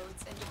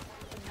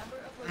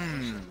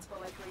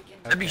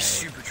 That'd be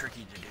super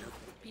tricky to do.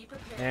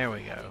 There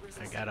we go.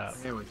 I got up.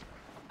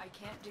 I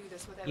can't do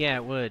this without Yeah,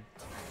 it would.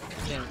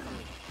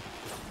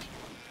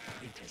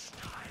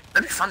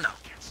 That'd be fun though.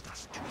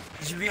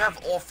 Because if you have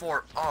all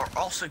 4, or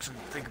all 6 of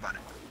them, think about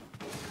it.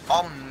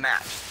 All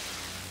matched.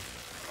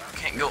 You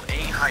can't go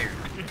any higher.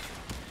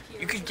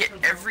 You could get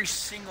every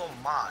single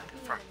mod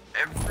from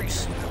every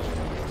single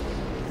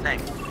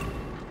thing.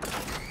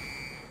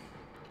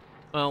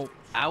 Well,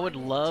 I would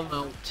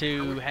love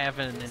to have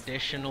an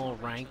additional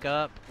rank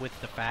up with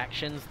the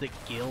factions that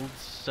guilds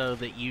so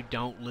that you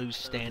don't lose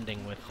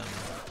standing with them.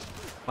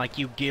 Like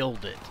you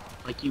guild it.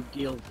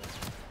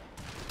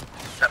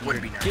 That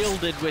would be nice.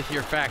 Gilded with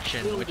your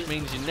faction, which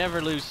means you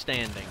never lose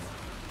standing.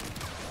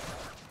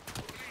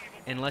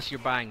 Unless you're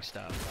buying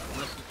stuff.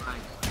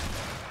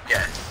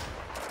 Yeah.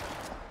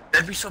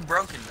 That'd be so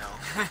broken though.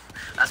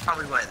 That's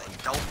probably why they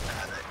don't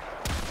have it.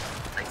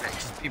 Like that,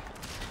 'cause people,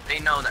 they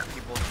know that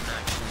people can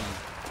actually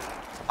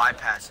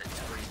bypass it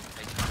to where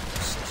they can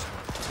the system.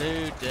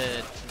 Dude,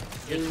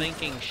 you're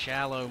thinking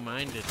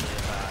shallow-mindedly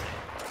about it.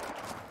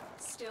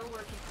 Still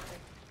working on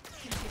it.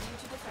 Continue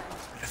to defend.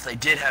 If they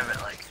did have it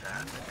like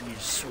that, that'd be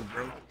so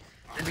broken.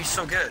 It'd be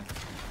so good.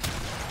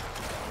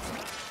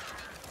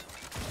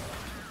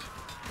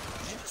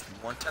 Did you just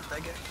one-tap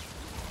that guy?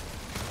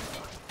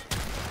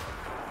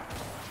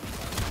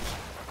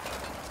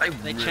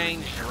 They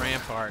changed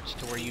ramparts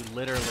to where you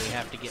literally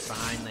have to get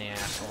behind the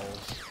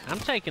assholes. I'm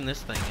taking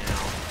this thing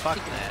out. Fuck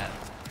that.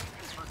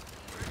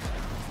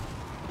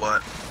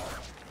 What?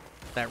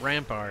 That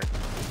rampart.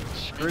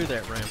 Screw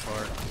that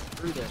rampart.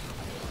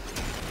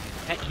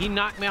 Hey, he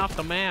knocked me off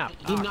the map.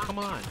 Oh, come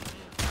on.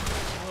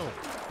 Oh,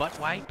 butt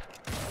wipe.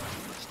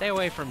 Stay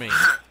away from me.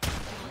 Finished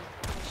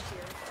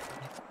here.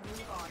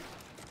 Move on.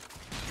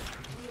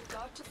 We have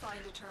got to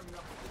find a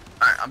terminal.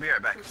 Alright, I'll be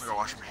right back. I'm gonna go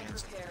wash my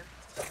hands. Repair.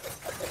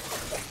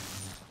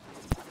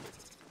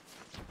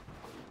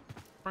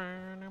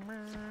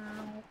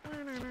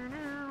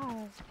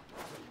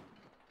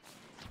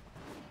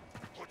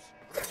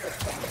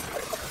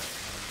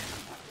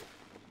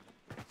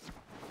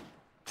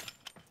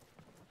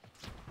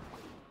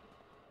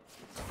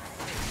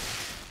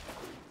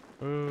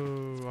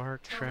 Ooh,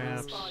 arc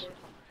Terminal traps. spotted.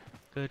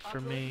 Good for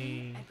Upload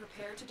me. and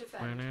prepare to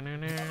defend.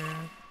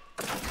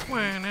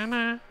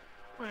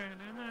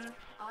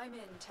 I'm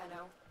in,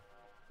 Tenno.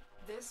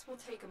 This will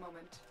take a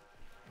moment.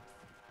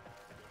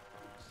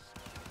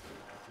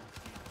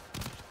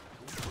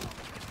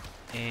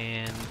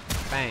 And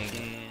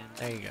bang.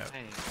 There you go.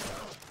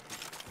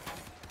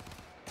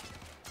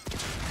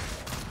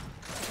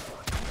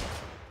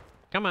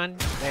 Come on.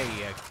 There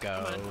you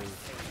go.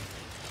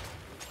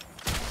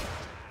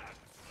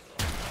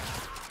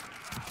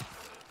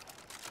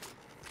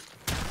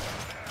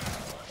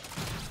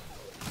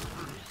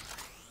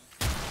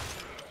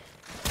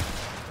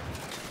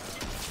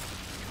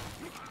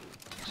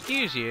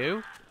 Excuse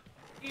you.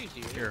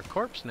 You're a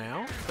corpse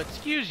now, but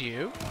excuse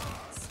you.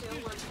 Still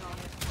working on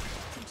it.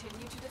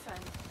 Continue to defend.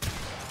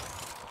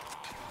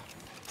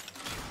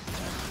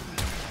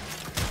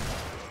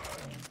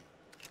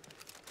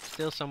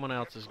 Still someone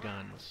else's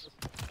guns.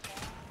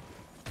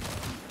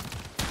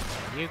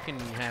 You can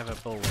have a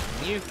bullet.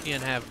 You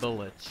can have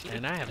bullets.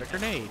 And I have a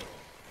grenade.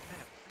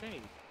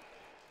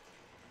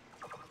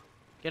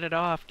 Get it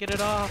off. Get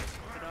it off.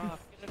 Get it off.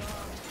 Get it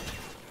off.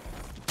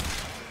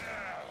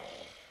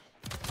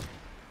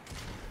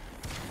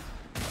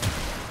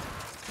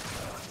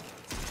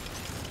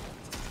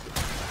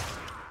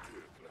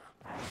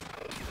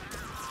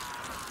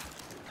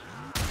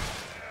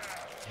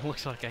 It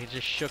looks like I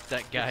just shook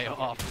that guy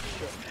off.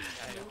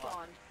 Move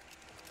on.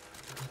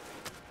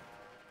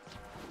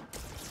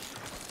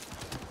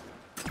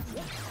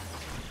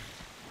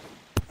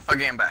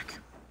 Okay, I'm back.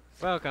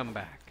 Welcome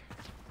back.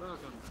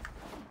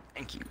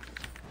 Thank you.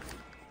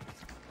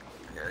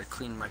 I gotta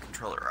clean my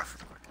controller off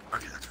real quick.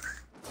 Okay, that's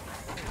better.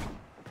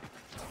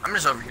 I'm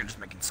just over here just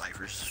making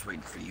ciphers, just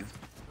waiting for you.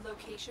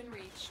 Location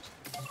reached.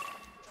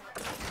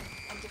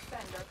 And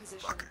defend our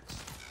position.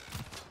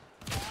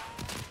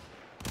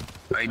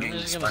 Are you I'm doing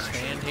just gonna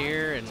stand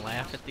here and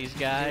laugh at these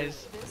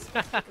guys.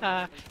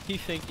 You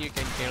think you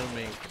can kill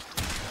me?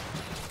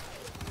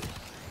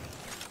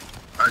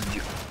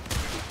 You?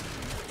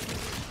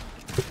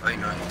 Wait,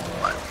 no.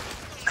 What?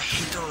 I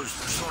hate those.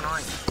 They're so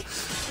annoying.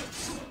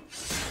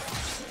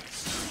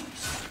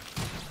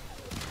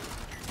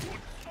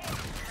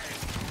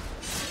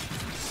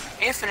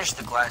 I need to finish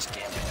the glass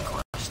game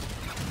quest.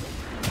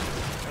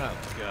 Oh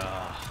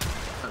god.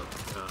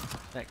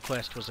 That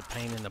quest was a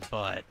pain in the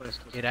butt.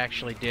 It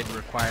actually did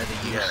require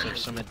the use of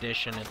some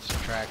addition and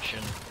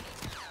subtraction.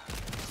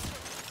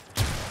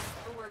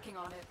 We're working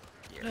on it.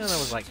 Yes. No, that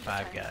was like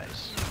 5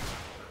 guys.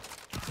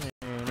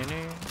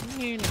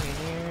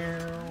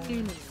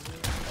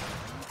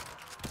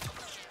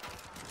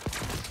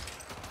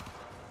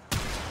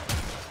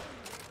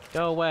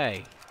 Go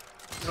away.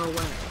 Go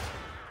away.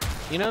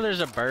 You know there's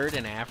a bird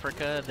in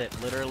Africa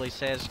that literally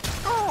says,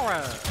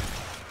 "Cora."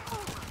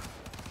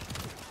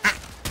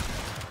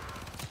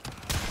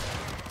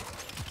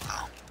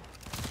 Oh.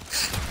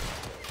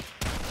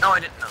 No, I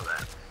didn't know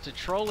that. It's a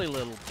trolly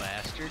little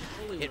bastard.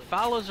 It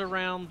follows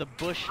around the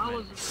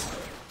bushman.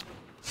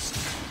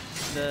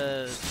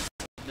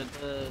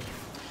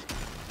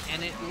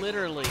 And it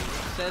literally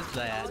says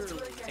that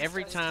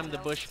every time the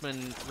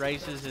bushman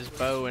raises his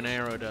bow and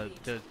arrow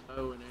to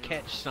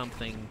catch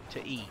something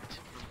to eat.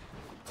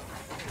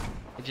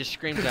 It just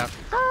screams out,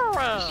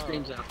 "Cora!"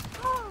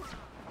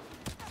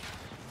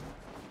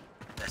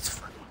 That's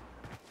funny.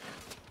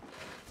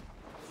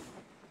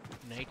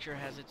 Nature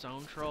has its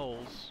own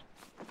trolls.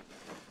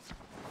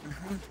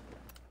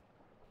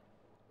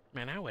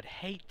 Man, I would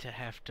hate to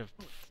have to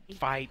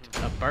fight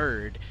a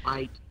bird.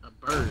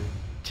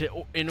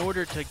 In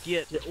order to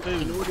get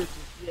food.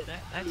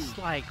 That's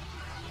like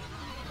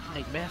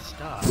messed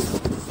up.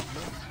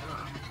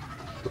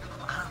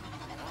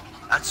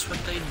 That's what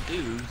they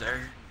do.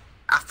 They're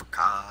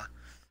Africa.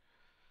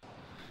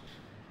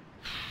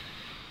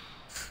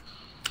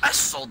 I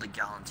sold the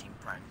Galantine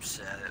Prime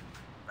set.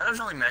 But I was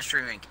only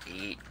Master Rank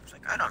 8. I was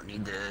like, I don't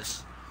need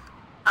this.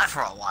 Not for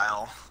a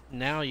while.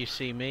 Now you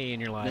see me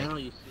and you're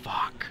like,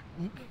 fuck.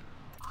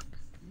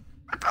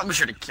 I probably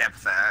should have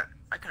kept that.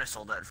 I could have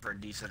sold that for a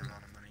decent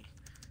amount of money.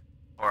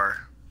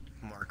 Or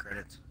more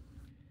credits.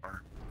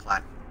 Or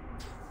plat.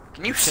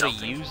 Can you sell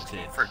Could've used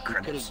it. for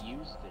credits? I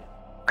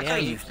Yeah,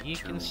 could've you used it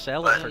too, can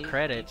sell it for but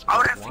credits, I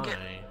would but have to why? get-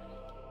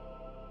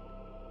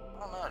 I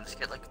don't know, just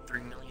get like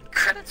 3 million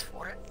credits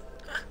for it.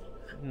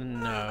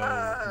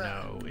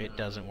 No, it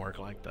doesn't work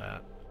like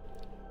that.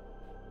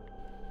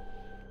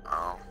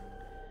 Oh.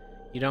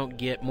 You don't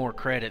get more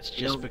credits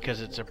just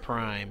because it's a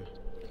prime.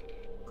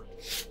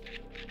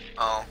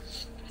 Oh.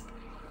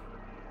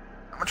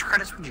 How much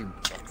credits would you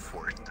get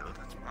for it though?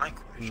 That's my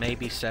question.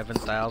 Maybe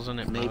 7,000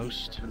 at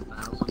most.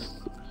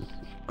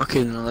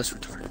 Okay, no, that's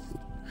retarded.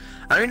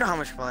 I don't even know how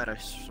much plat I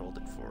sold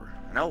it for.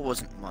 I know it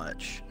wasn't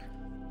much.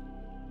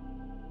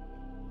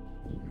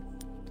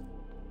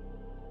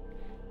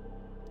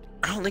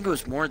 I don't think it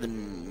was more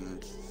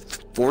than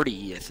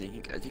 40, I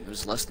think. I think it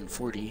was less than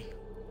 40.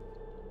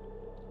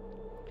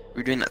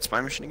 We're doing that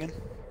spy mission again?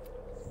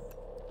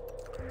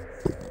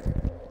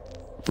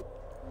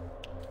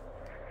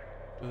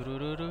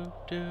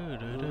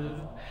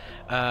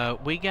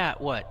 We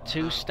got, what,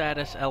 2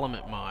 status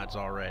element mods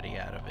already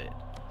out of it.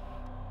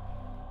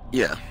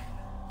 Yeah.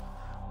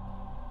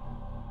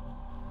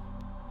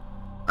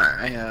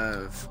 I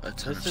have a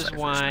ton of This is ciphers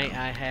why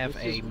now. I have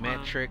a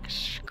metric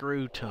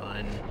screw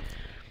ton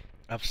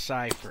of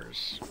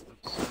ciphers.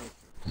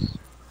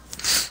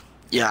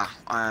 Yeah,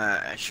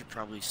 I should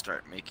probably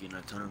start making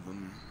a ton of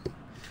them.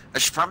 I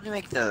should probably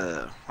make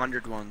the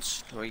 100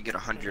 ones, so you get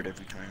 100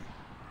 every time.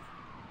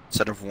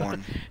 Instead of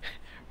 1.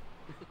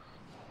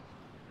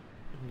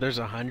 There's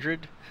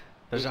 100?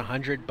 There's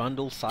 100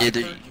 bundle Yeah,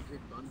 ciphers?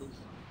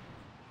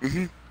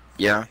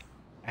 Yeah.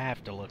 I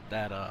have to look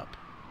that up.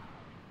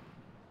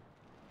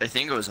 I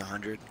think it was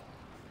 100.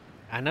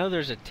 I know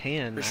there's a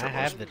 10. For sure I it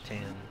have was. the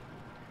 10.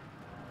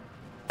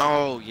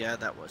 Oh, yeah,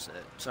 that was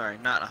it. Sorry,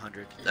 not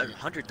 100.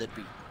 100, that'd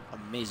be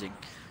amazing.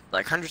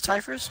 Like 100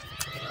 ciphers?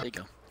 There you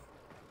go.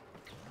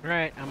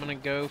 Right, I'm gonna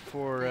go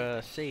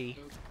for C.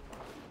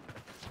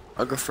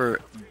 I'll go for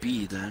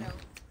B then.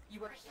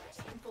 You are here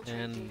to infiltrate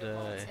And, data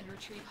vaults and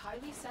retrieve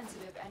highly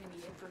sensitive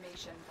enemy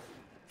information.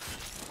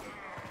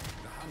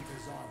 The hunt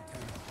is on,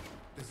 Tenno.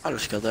 The I'll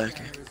just kill that.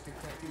 scanner is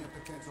detecting a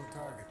potential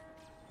target.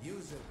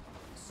 Use it.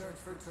 Search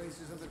for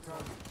traces of the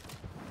target.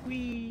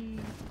 Whee!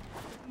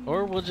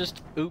 Or we'll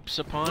just oops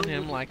upon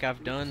him like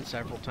I've done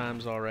several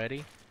times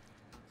already.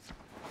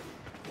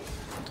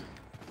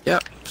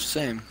 Yep,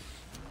 same.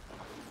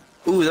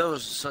 Ooh, that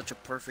was such a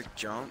perfect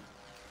jump.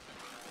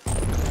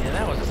 Yeah,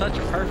 that was such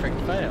a perfect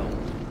fail.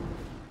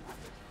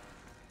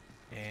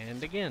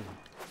 And again.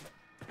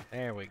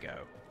 There we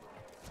go.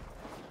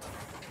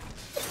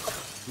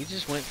 We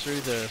just went through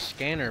the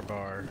scanner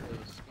bar.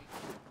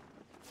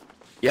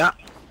 Yeah.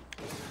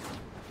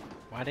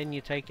 Why Why didn't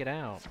you take it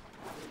out?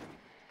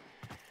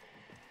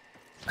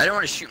 I didn't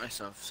want to shoot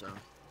myself, so.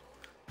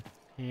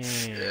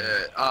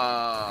 Yeah.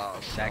 Oh.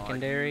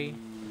 Secondary?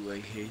 God, I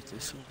hate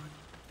this one.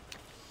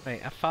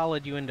 Wait, I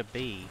followed you into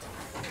B.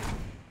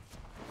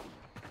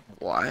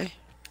 Why?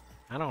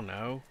 I don't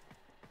know.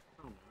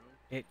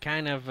 It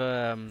kind of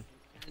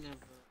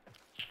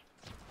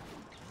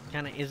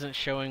isn't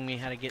showing me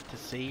how to get to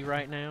C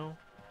right now.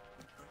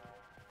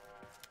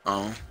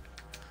 Oh.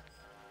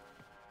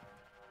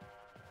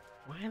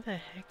 Why the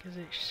heck is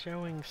it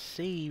showing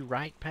C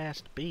right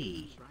past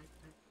B?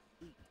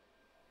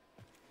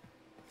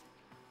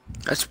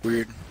 That's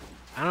weird.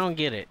 I don't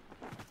get it.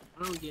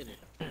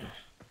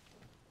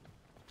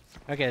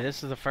 Okay,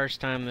 this is the first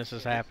time this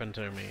has happened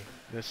to me.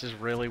 This is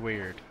really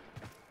weird.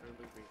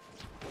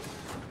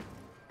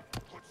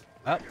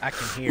 Oh, I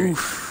can hear it.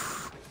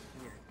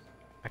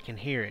 I can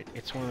hear it.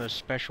 It's one of those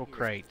special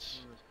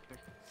crates.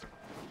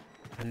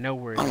 I know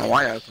where it is. I don't know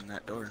why I opened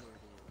that door.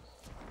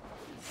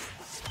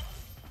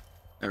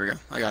 There we go.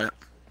 I got it.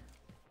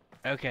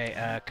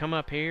 Okay, come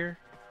up here.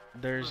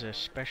 There's a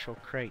special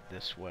crate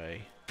this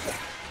way.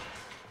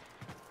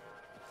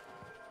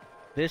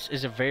 This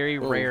is a very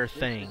rare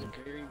thing.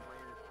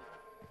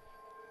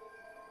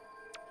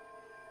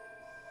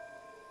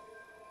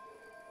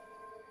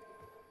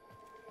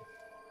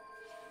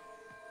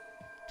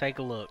 Take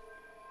a look.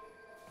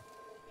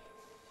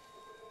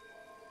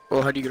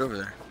 Well, how do you get over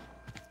there?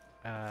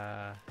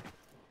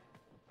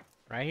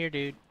 Right here,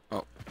 dude.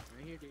 Oh.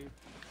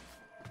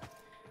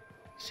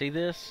 See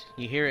this?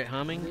 You hear it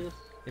humming?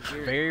 It's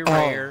very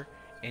rare,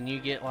 and you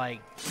get,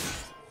 like,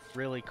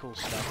 really cool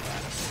stuff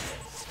out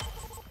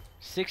of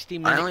it.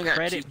 60-minute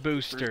credit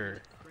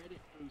booster.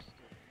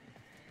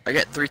 I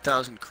get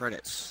 3,000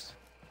 credits.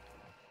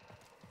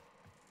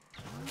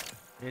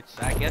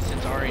 I guess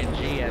it's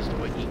RNG as to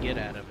what you get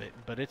out of it,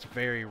 but it's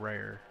very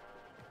rare.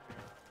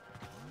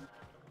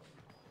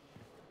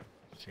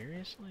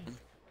 Seriously?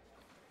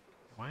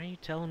 Why are you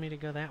telling me to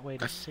go that way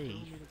to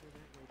C?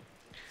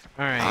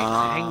 Alright,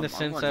 hang the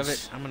sense of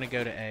it. I'm gonna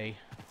go to A.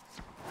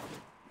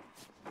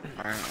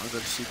 Alright, I'll go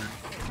to C then.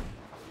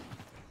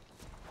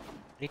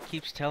 It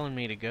keeps telling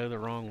me to go the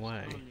wrong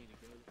way.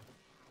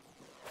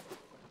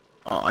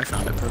 Oh, I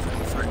found it perfect.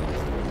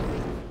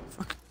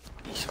 Fuck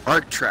these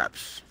arc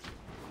traps.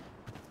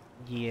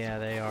 Yeah,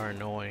 they are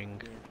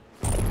annoying.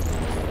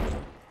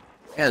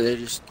 Yeah, they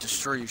just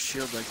destroy your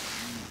shield like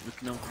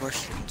with no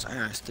questions. I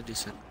asked it, he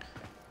said,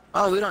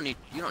 "Oh, you don't need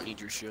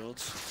your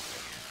shields."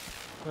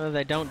 Well,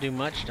 they don't do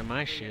much to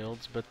my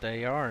shields, but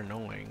they are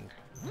annoying.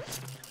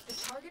 The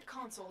target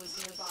console is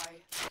nearby.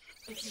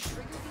 If you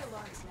trigger the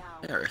alarms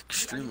now, They're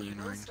extremely the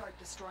enemy will annoying. start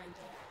destroying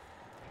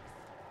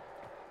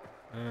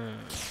them.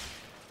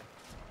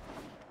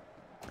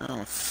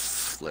 Oh,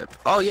 flip.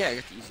 Oh yeah, I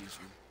got the easiest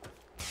one.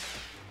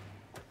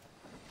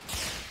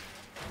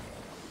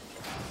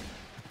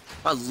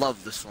 I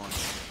love this one.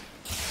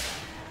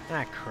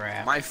 Ah,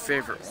 crap. My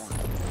favorite one.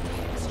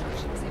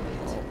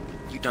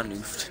 You done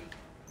oofed.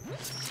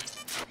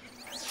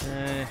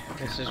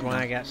 This is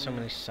why I got so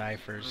many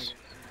ciphers.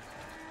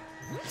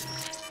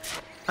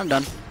 I'm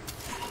done. You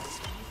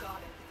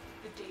got it.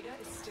 The data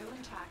is still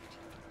intact.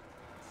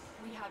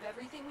 We have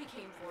everything we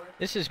came for.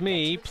 This is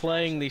me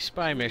playing the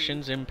spy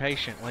missions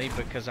impatiently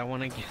because I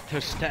want to get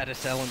those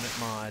status element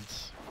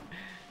mods.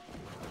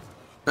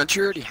 Don't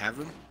you already have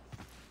them?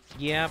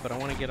 Yeah, but I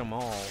want to get them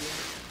all.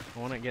 I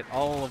want to get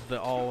all of the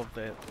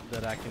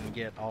that I can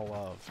get all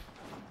of.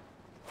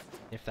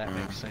 If that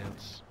makes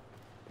sense.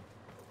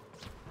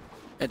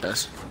 It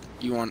does.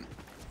 You want...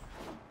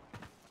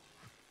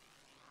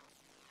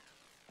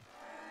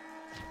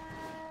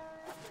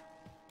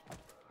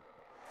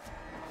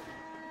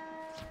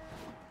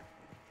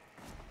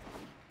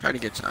 Try to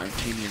get some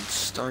titanium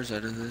stars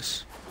out of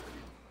this.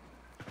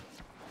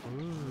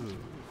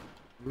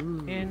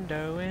 Ooh.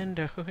 Endo.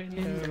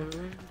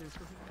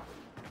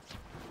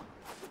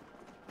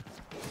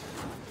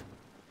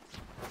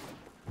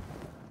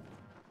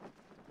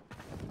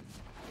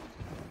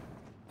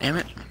 Damn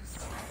it.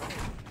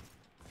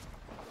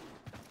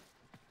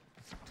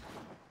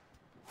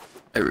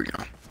 There we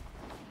go.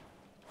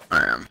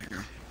 Alright, I'm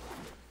here.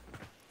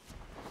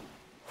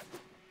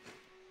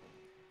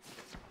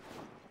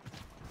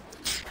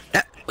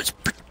 That was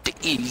pretty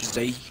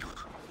easy.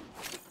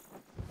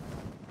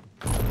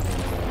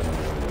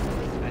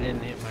 I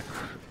didn't hit my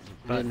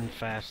button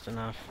fast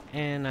enough,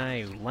 and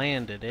I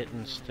landed it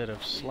instead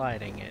of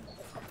sliding it.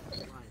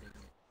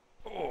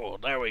 Oh,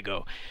 there we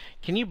go.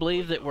 Can you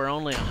believe that we're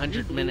only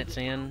 100 minutes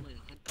in?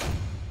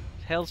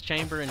 Hell's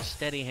Chamber and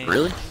Steady Hands.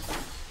 Really?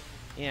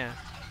 Yeah.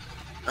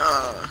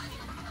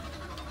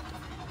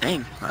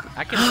 Dang.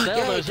 I can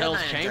sell those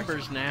Hell's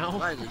Chambers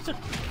now.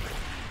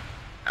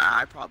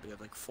 I probably have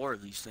like 4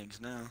 of these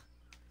things now.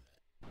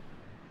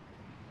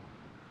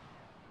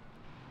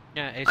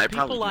 Yeah, it's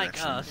people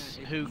like us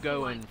who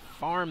go and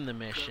farm the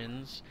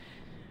missions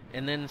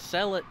and then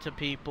sell it to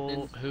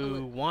people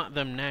who want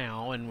them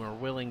now and we're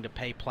willing to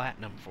pay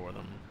platinum for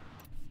them.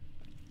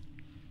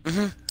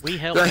 We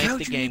help make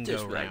the game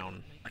go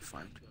round. I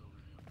farmed.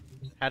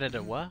 How did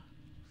it what?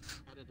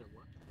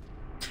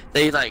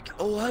 They like,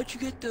 oh, how'd you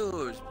get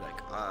those?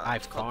 Like, I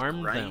it's called farmed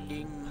them.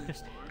 grinding.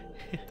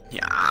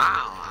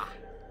 Yeah.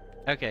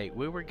 Okay,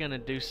 we were gonna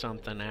do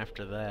something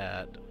after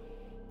that.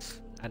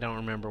 I don't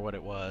remember what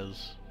it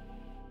was.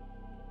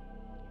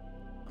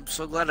 I'm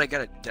so glad I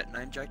got a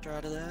detonite injector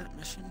out of that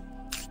mission.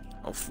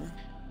 Hopefully.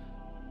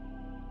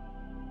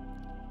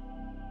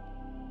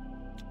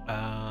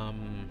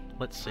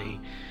 Let's see.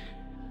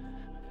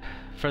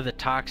 For the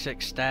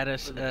toxic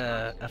status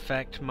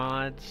effect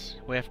mods,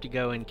 we have to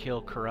go and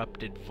kill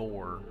corrupted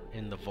Vor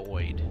in the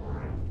void.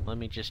 Let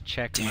me just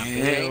check my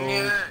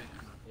build.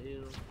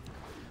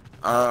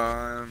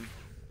 Am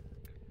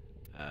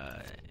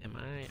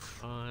I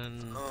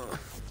on?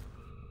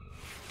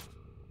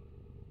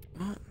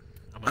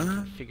 I'm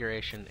on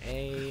configuration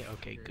A.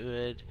 Okay,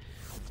 good.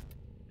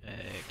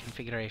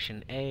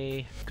 Configuration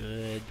A.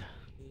 Good.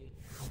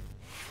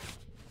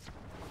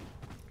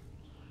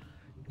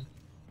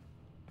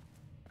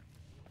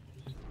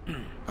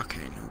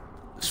 Okay, no,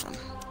 this one.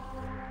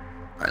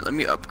 Alright, let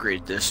me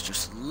upgrade this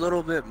just a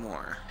little bit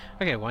more.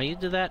 Okay, while you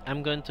do that,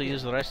 I'm going to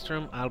use the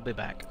restroom. I'll be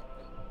back.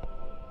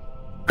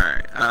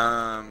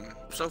 Alright,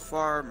 so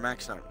far,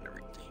 maxed out and everything.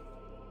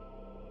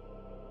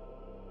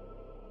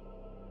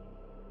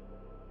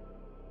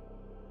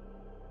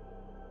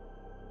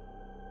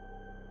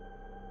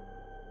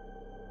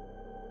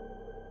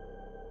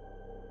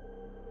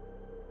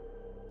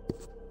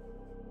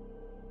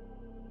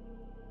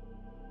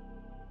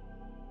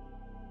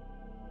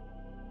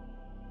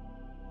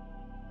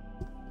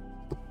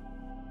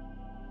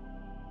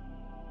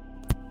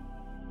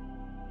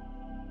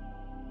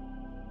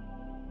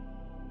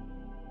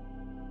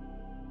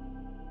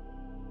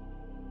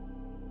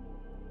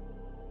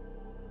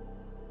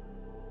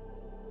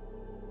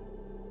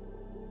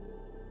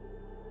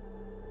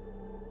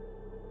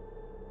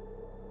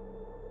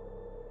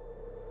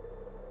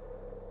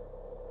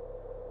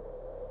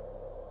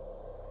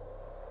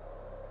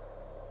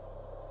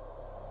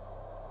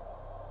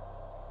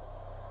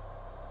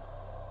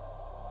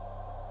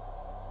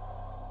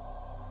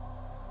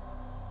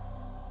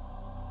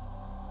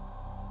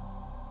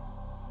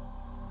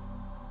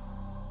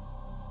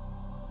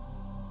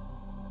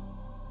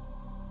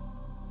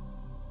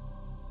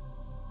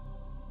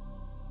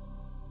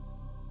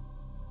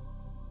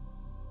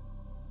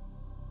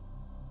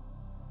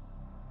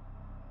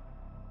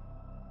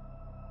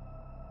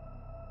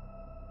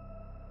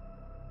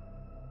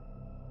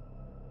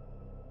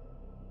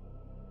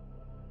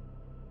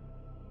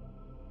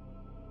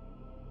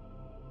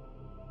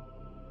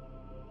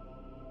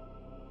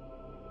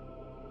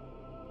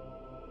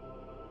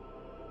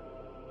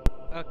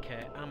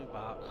 Okay, I'm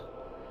back.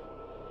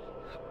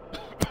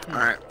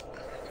 Alright.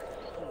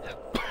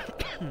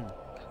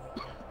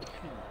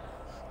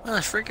 Oh,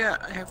 I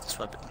forgot I have this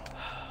weapon.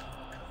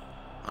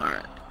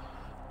 Alright.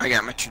 I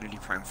got my Trinity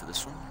Prime for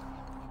this one.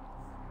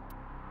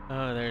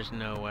 Oh, there's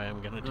no way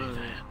I'm gonna do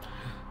that.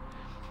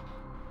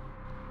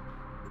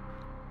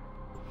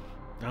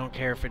 I don't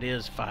care if it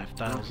is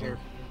 5,000.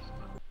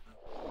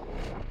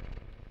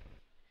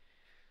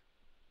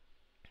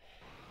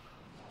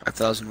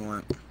 5,000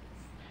 what?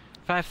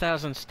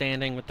 5,000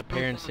 standing with the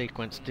parent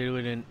sequence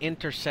doing an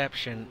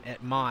interception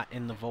at Mott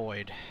in the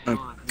void.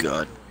 Oh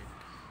god.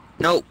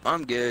 Nope,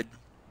 I'm good.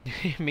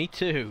 Me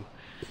too.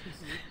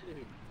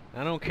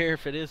 I don't care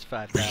if it is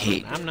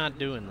 5,000. I'm not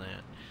doing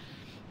that.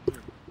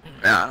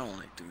 Yeah, I don't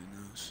like doing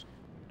those.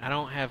 I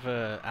don't have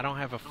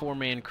a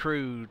four-man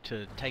crew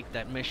to take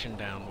that mission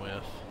down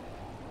with.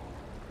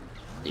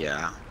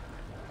 Yeah.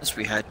 Unless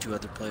we had 2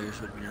 other players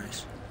would be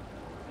nice.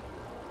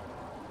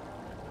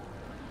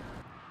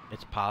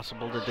 It's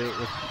possible to do it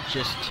with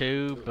just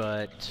 2,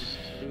 but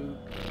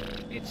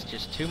it's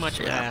just too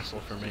much of a hassle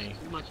for me.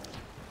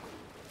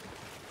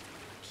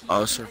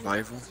 Oh,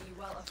 survival?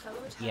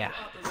 Yeah.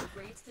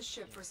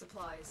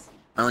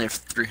 I only have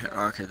 300.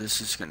 Okay, this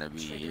is gonna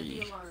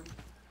be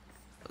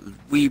a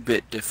wee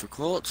bit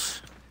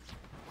difficult.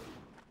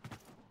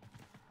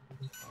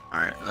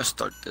 Alright, let's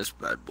start this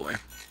bad boy.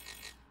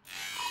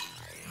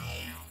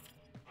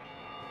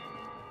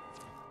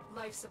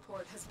 Life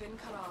support has been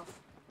cut off.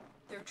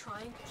 They're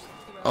trying.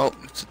 Oh,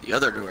 it's the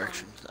other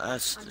direction.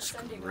 That's just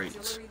great.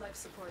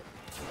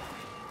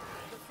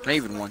 Can I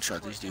even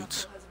one-shot these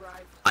dudes?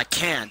 I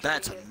can.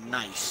 That's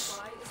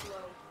nice.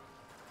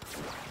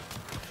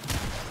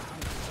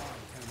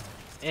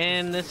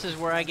 And this is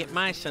where I get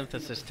my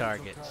synthesis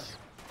targets.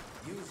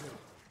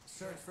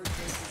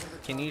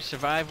 Can you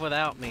survive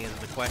without me is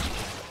the question.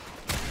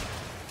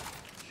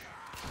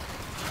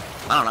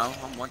 I don't know.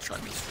 I'm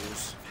one-shotting these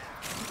fools.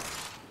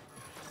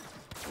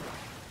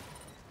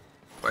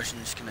 Question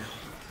is,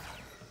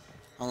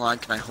 how long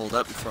can I hold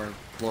up before I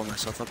blow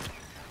myself up?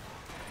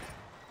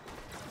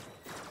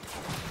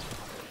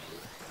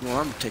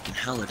 Well, I'm taking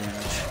hella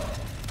damage.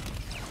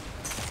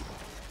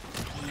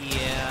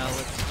 Yeah,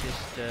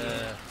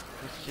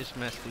 let's just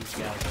mess these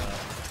guys up.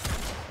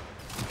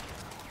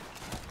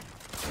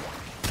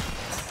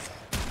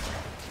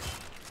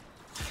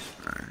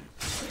 Alright.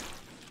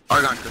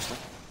 Argon crystal.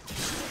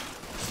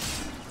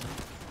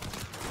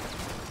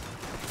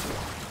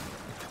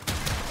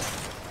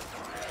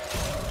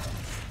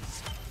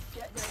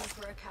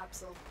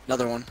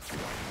 Another one.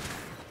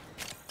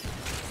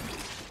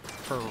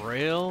 For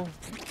real?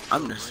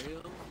 I'm just.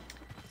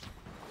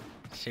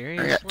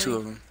 Seriously? I got 2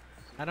 of them.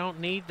 I don't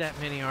need that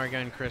many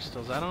argon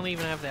crystals. I don't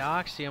even have the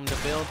oxium to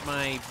build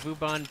my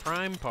Vubon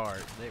Prime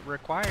part. It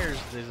requires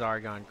these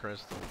argon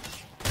crystals.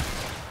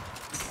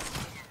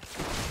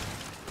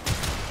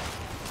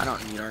 I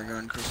don't need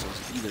argon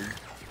crystals either.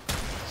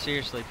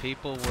 Seriously,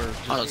 people were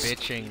just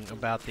bitching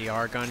about the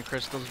argon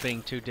crystals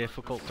being too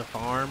difficult to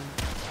farm.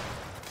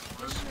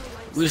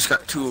 We just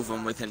got 2 of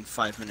them within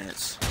 5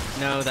 minutes.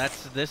 No,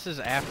 this is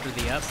after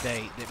the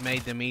update that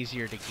made them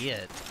easier to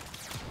get.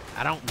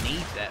 I don't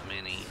need that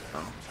many.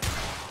 Oh.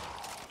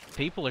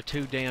 People are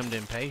too damned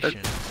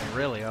impatient. They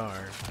really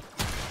are.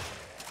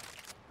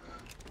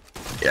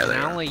 Yeah, And they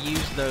I are. only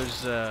use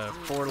those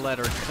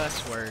 4-letter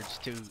cuss words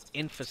to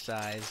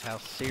emphasize how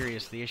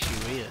serious the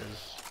issue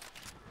is.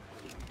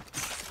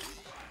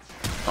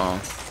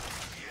 Oh.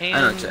 And,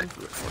 I know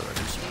exactly what 4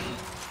 letters mean.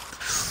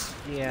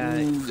 Yeah.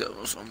 Ooh, that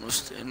was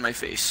almost in my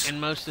face. And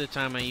most of the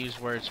time I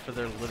use words for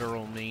their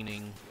literal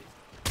meaning.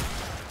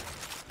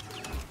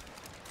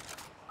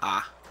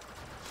 Ah.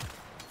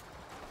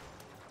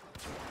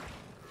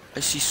 I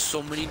see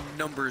so many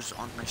numbers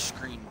on my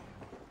screen.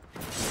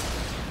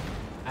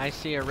 I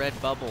see a red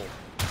bubble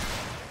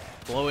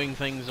blowing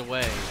things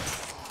away,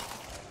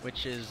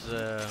 which is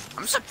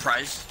I'm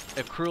surprised.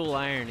 a cruel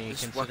irony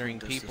This considering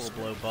weapon does people this.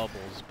 blow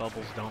bubbles.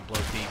 Bubbles don't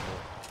blow people.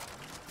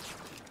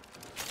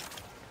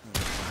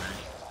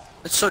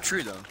 It's so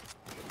true though.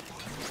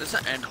 Does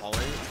that end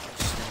hallway?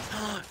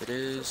 It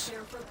is.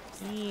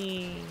 Let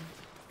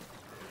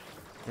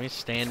me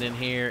stand in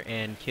here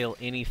and kill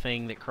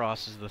anything that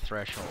crosses the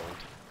threshold.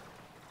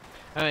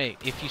 Alright,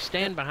 if you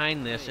stand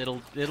behind this,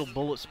 it'll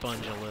bullet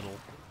sponge a little.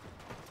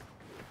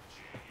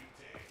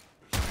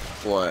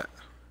 What?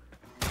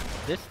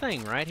 This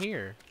thing right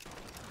here.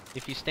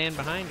 If you stand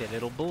behind it,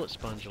 it'll bullet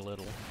sponge a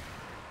little.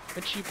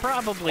 Which you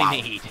probably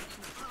need.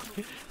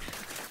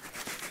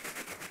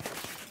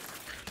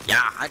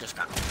 Yeah, I just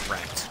got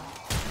wrecked.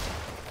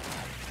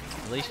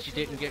 At least you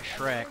didn't get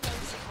Shrek'd.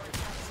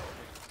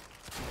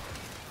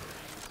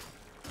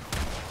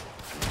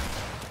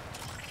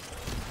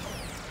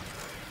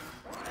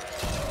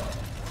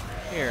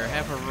 Here,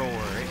 have a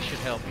roar. It should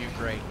help you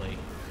greatly.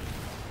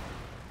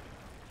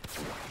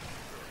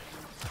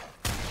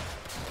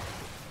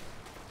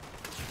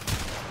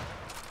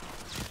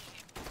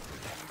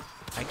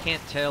 I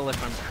can't tell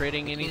if I'm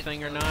critting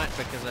anything or not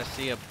because I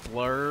see a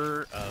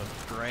blur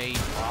of gray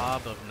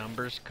blob of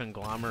numbers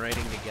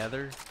conglomerating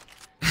together.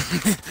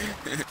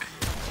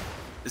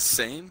 The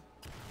same?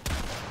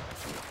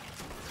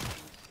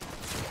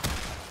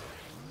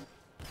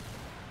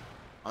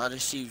 I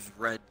just see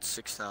red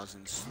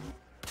 6000s.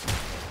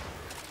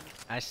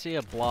 I see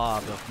a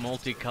blob of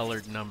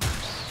multicolored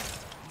numbers.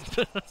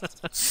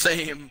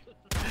 Same.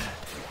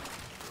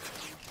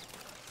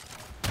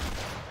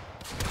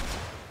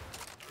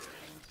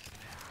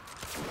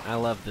 I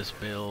love this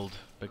build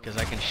because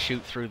I can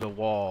shoot through the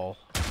wall.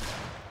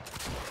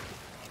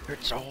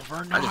 It's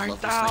over I just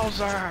love this thing.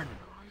 9,000!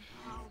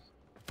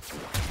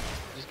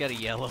 Just got a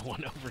yellow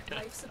one over there.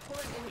 Life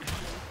support incoming.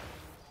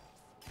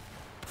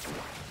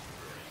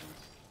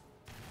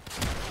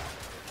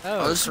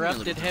 Oh, this is really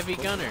corrupted heavy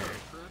difficult. gunner.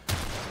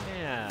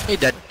 Yeah, Hey,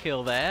 Dad. I'll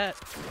kill that.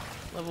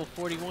 Level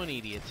 41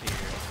 idiots here.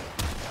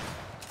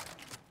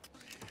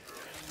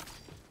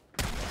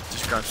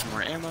 Just grab some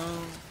more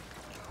ammo.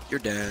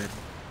 You're dead.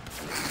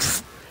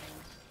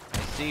 I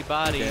see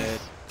bodies. Dead.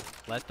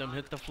 Let them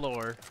hit the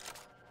floor.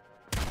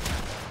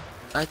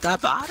 Like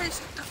that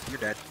bodies. You're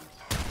dead.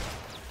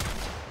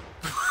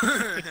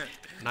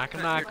 Knock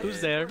knock,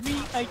 who's there?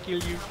 Me, I kill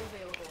you. Now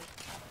available.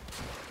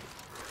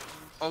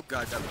 Oh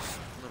god, that was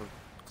a little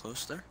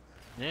close there.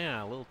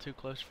 Yeah, a little too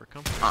close for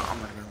comfort. I'm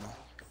gonna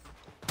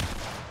go.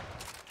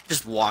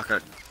 Just walk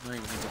it. I don't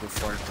even have to go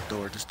far at the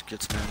door just to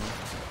get some ammo.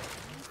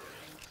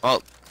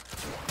 Oh.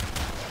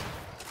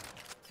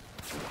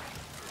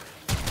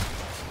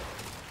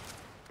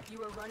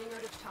 You are running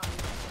out of time.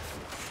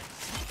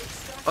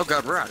 Oh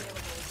god, we're out of here.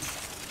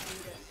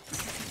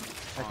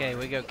 Okay,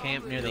 we go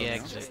camp near the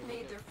exit. Just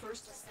made their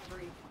first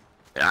discovery.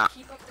 Yeah.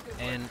 Keep up the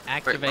good And work.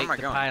 activate am I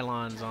the going?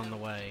 pylons on the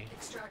way.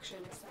 Extraction.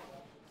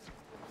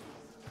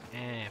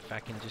 If I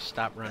can just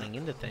stop running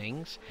into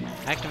things.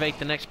 Activate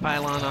the next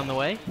pylon on the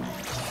way.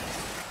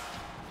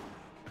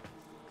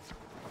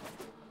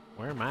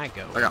 Where am I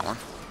going? I got one.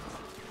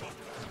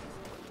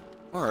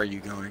 Where are you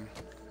going?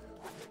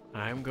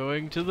 I'm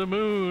going to the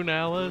moon,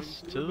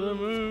 Alice. To the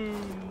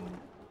moon.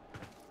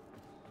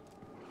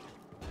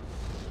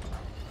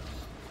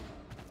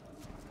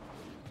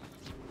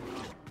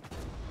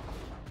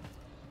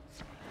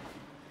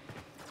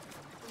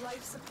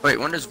 Life support Wait,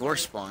 when does underway. Vor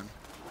spawn?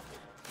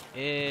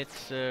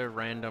 It's a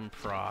random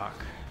proc.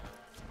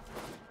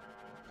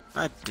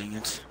 Ah, dang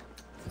it.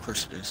 Of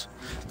course it is.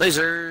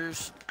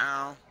 Lasers!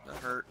 Ow, that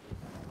hurt.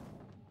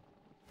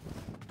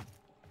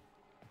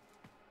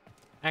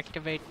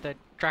 Activate the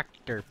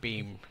tractor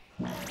beam.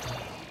 Alright,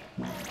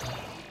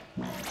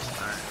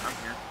 I'm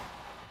here.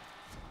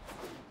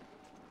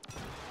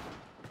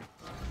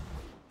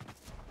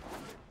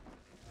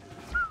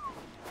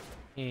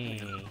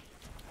 Hey.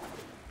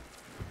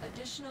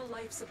 Additional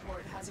life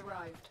support has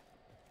arrived.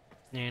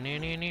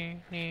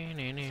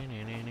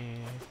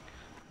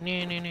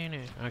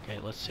 Okay,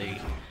 let's see.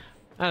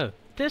 Oh,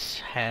 this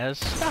has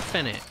stuff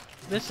in it.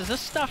 This is a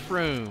stuff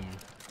room.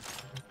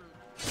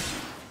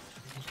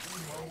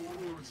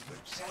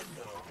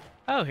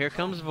 Oh, here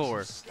comes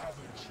Vor.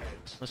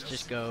 Let's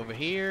just go over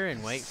here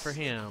and wait for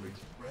him.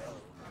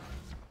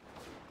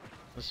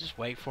 Let's just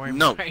wait for him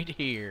right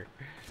here.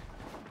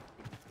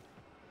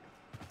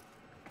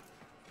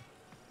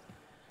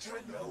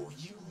 Tenno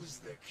use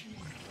the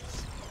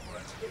keys,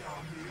 but they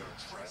are mere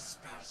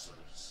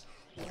trespassers.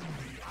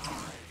 Only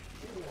I,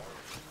 or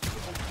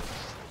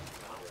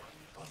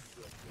of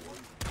the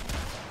void.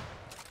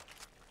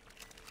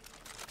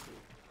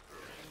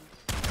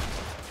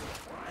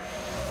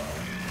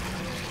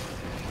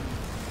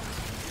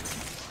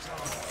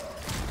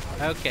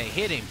 Okay,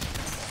 hit him.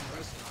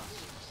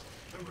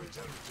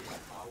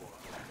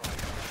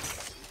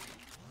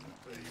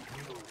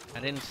 I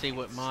didn't see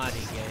what mod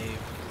he gave.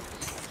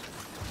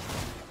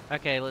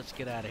 Okay, let's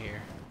get out of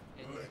here.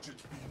 Let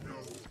it be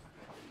known,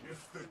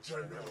 if the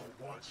Tenno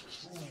wants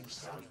true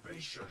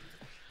salvation,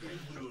 they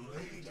will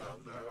lay down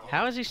their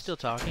How is he still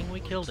talking? We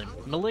killed him.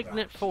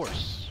 Malignant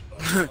Force.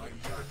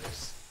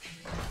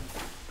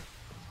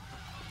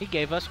 He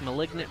gave us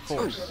Malignant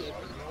Force.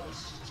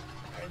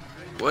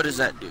 What does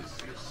that do?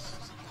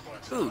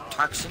 Ooh,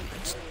 toxin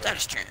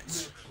status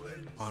chance.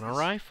 On a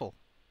rifle.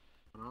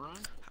 On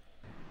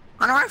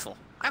a rifle.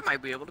 I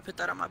might be able to put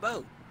that on my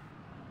bow.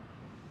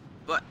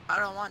 But I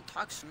don't want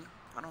toxin.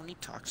 I don't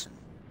need toxin.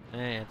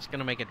 Eh, it's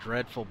gonna make a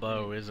dreadful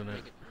bow, isn't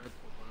it?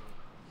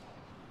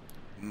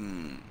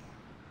 Hmm.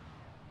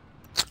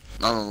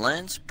 On the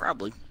lens?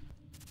 Probably.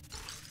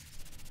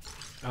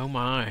 Oh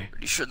my.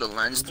 Pretty sure the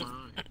lens...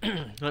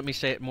 Let me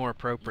say it more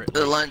appropriately.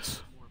 The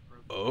lens...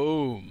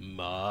 Oh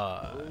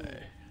my.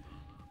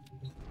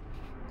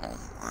 Oh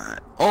my.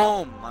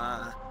 Oh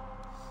my.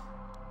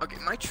 Okay,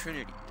 my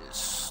Trinity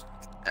is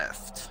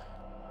effed.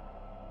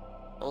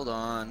 Hold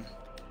on.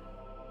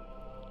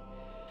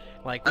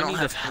 Like, I we don't need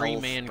a have health,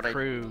 3-man but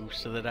crew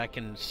so that I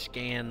can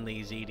scan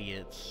these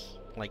idiots.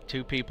 Like,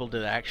 2 people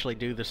to actually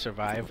do the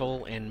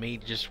survival, and me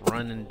just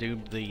run and do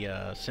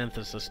the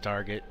synthesis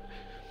target.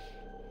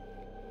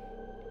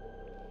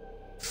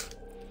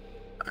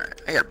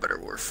 Alright, I got a better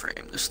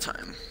Warframe this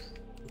time.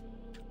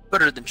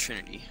 Better than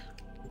Trinity.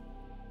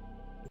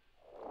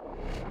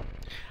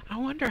 I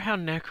wonder how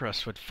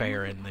Necros would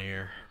fare in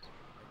there.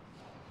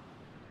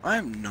 I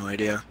have no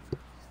idea.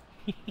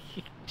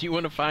 Do you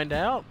want to find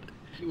out?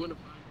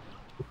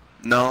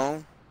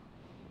 No.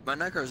 My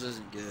Necros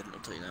isn't good, I'll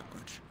tell you that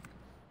much.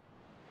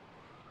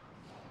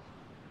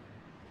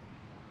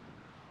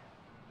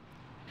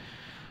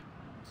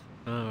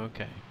 Oh,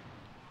 okay.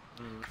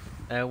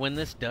 When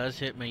this does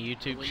hit my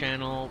YouTube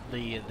channel,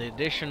 the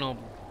additional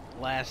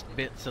last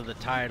bits of the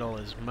title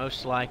is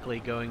most likely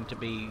going to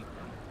be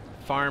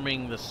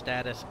farming the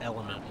status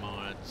element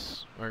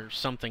mods, or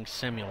something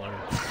similar.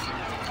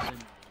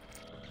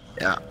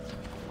 Yeah.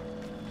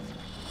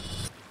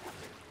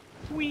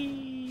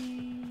 Whee!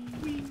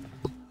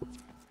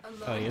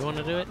 Oh, you want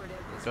to do it?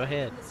 Go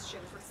ahead.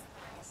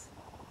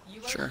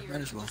 Sure,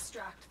 might as well.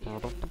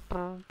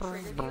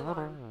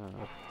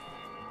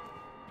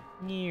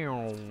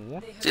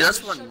 See,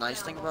 that's one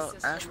nice thing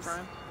about Ash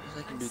Prime, is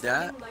I can do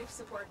that.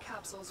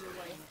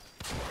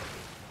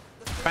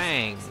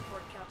 Bang!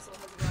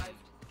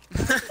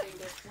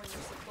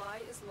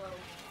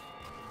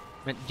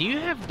 But do you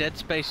have Dead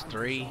Space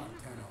 3?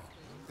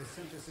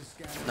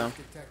 No.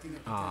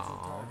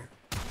 Aww.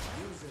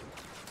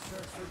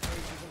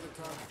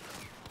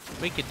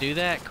 We could do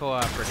that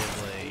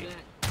cooperatively.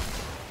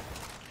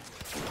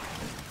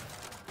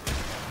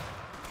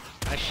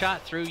 I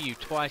shot through you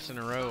twice in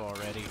a row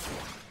already.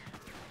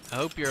 I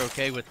hope you're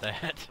okay with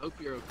that.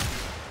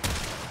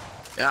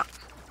 Yeah.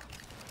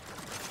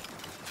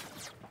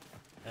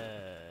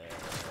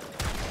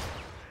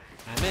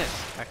 I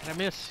missed. How can I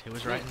miss? It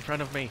was right in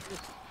front of me.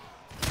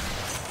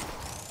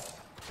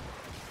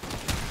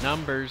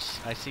 Numbers.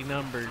 I see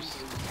numbers.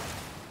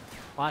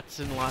 Lots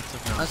and lots of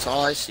numbers. That's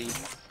all I see.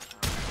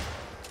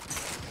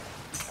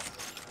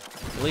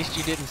 At least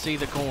you didn't see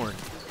the corn,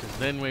 because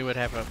then we would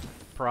have a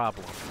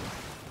problem.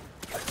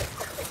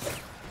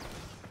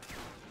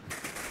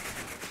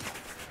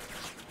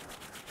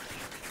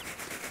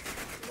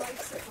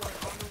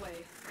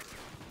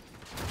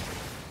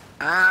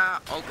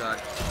 Ah, oh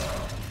god.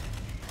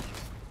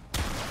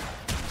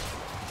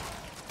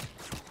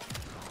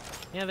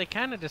 Yeah, they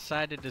kind of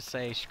decided to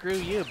say, screw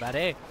you,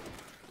 buddy.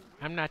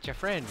 I'm not your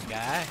friend,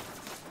 guy.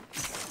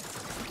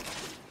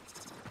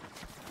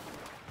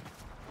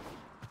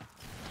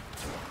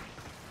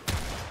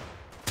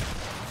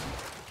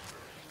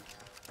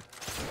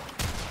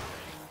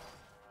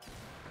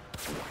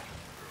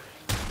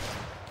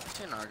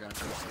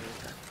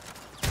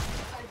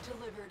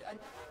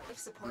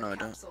 No, I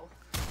don't. Capsule.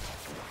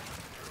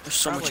 There's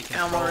so Probably much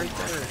ammo right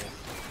control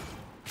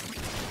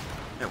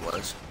there. It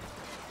was.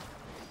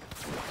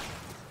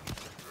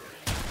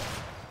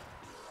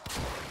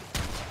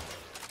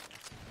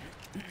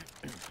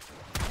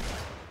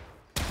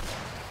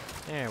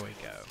 There we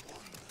go.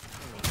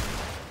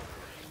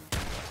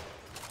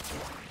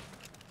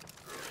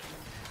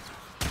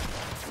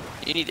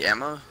 You need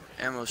ammo?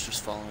 Ammo's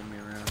just following me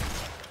around.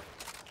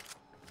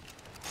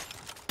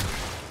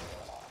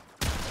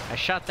 I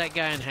shot that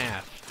guy in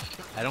half.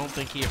 I don't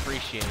think he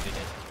appreciated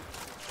it.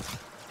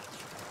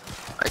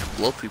 I can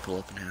blow people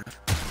up in half.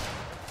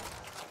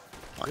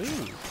 Watch. Ooh,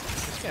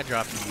 this guy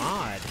dropped a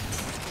mod.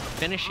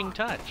 Finishing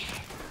touch.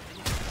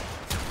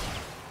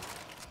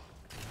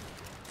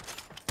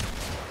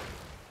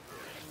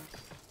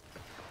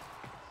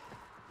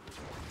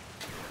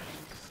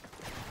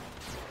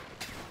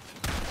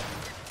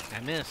 I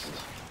missed.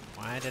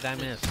 Why did I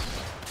miss?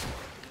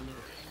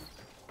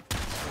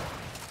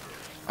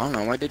 I don't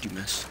know, why did you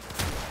miss?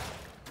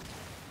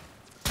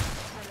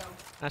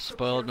 I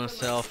spoiled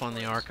myself on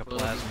the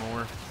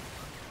Archiplasmor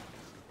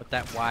with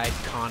that wide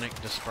conic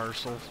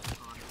dispersal.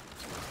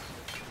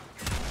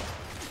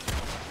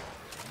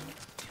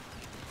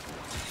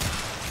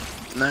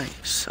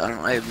 Nice.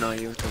 I have no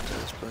idea what that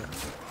is, but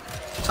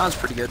sounds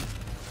pretty good.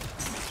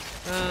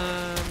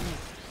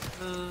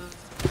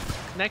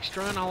 Next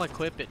run I'll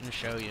equip it and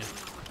show you.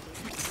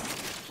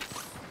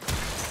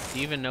 Do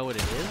you even know what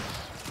it is?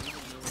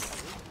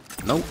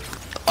 Nope.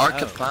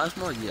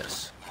 Archiplasma,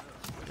 yes.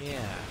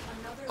 Yeah.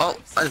 Oh,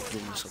 I just blew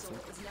myself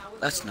up.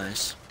 That's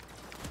nice.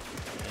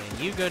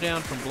 And you go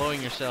down from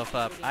blowing yourself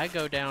up. I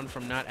go down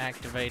from not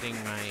activating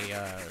my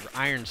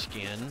iron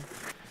skin.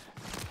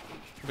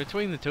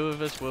 Between the two of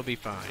us, we'll be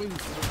fine.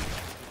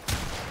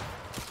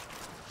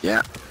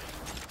 Yeah.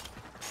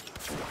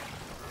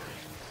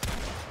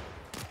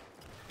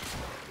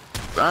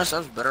 To be honest, I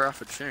was better off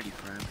with Trinity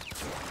Prime.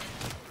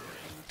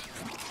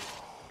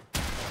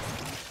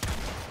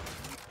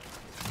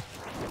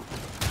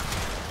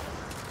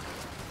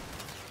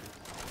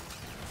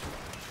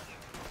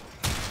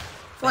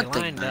 One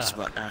thing nice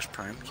about Ash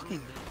Prime.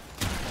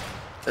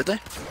 Did they?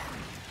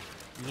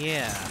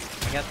 Yeah,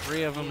 I got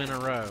 3 of them in a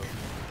row.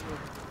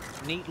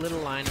 Neat little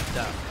line of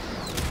ducks.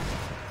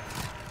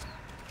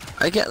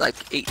 I get like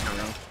 8 in a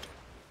row.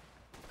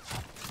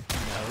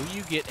 No,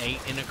 you get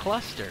 8 in a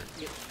cluster.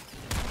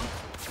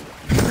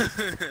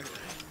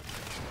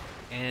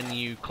 And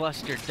you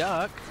cluster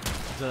duck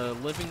the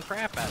living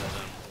crap out of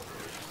them.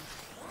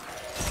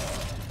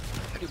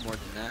 I do more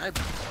than that. I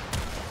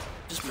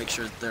just make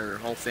sure that their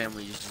whole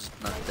family is just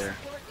not there.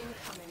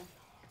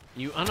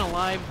 You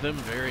unalive them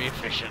very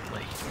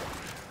efficiently.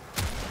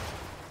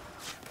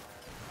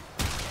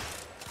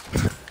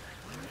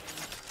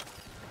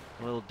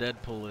 A little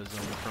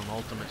Deadpoolism from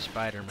Ultimate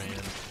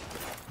Spider-Man.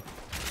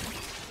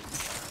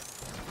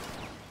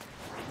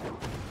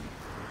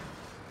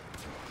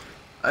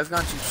 I've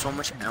gone through so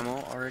much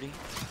ammo already.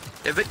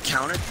 If it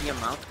counted the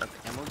amount of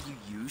ammo you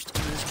used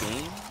in this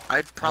game,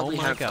 I'd probably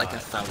have like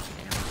 1,000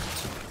 ammo.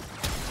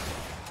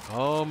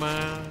 Oh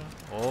my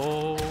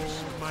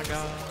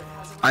god.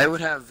 I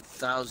would have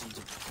thousands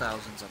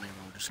on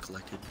ammo just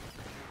collected.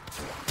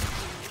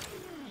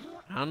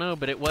 I don't know,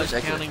 but it was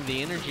counting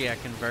the energy I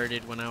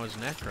converted when I was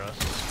Necros.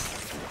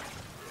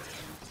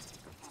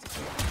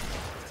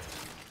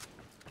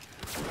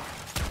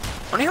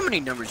 I wonder how many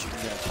numbers you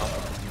can get pop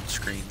up on your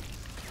screen.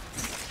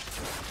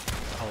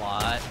 A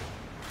lot.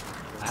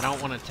 I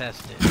don't want to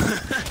test it.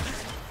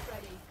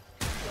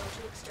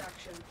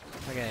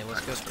 Okay, let's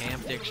go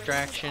camp to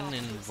extraction,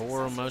 and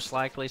Vor will most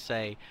likely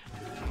say,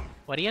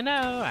 "What do you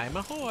know? I'm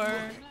a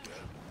whore."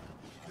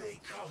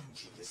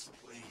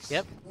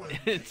 Yep,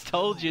 it's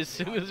told you as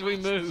soon as we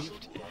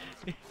moved.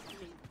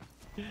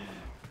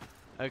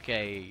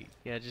 Okay,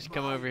 yeah, just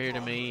come over here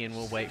to me and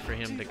we'll wait for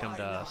him to come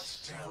to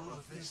us.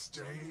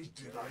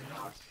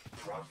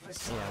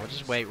 Yeah, we'll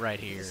just wait right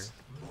here.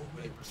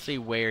 See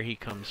where he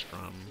comes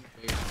from.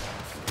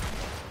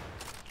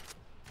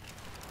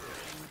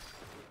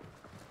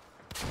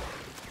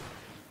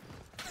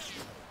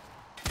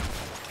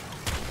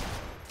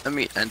 Let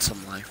me end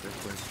some life real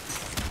quick.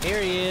 Here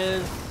he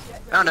is.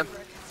 Found him.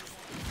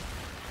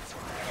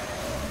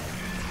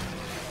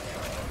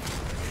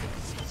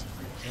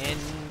 And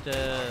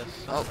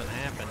something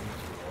happened.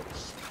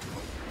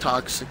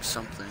 Toxic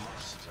something.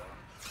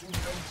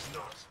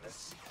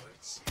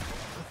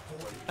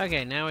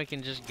 Okay, now we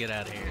can just get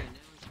out of here.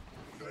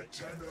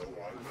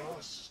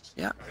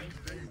 Yeah.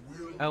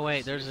 Oh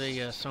wait, there's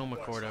a Soma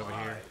cord over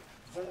here.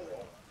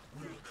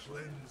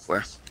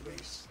 Where?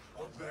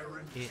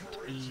 It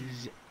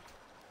is.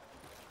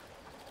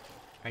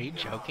 Are you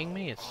joking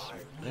me? It's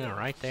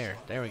right there.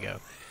 There we go.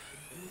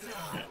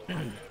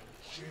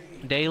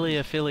 Daily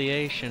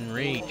affiliation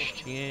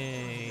reached.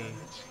 Yay.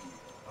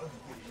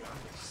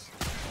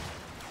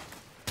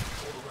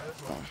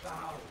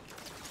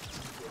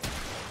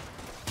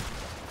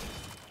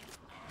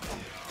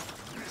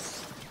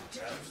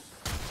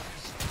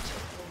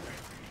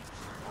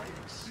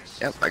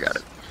 Yep, I got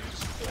it.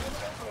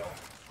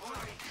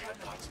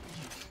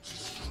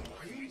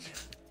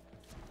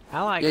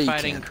 I like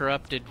fighting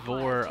corrupted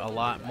Vor a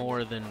lot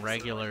more than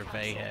regular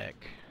Vahek.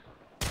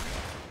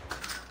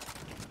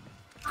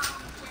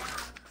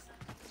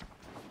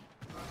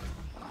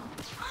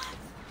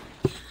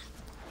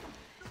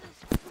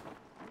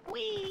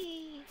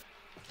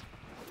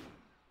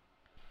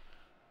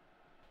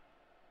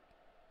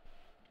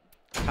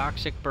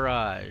 Toxic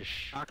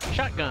Barrage.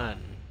 Shotgun.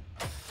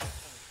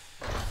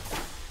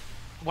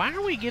 Why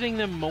are we getting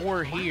them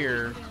more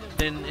here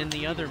than in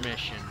the other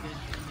mission?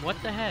 What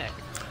the heck?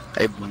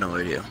 I have no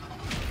idea.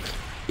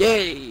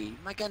 Yay!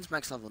 My gun's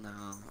max level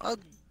now.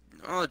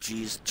 Oh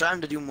jeez. Time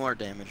to do more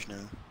damage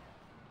now.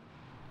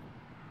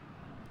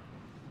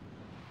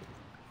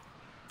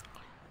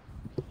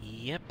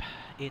 Yep,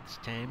 it's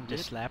time to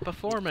slap a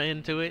Forma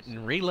into it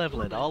and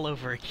re-level it all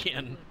over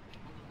again.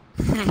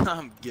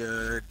 I'm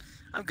good.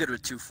 I'm good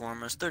with 2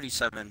 Formas,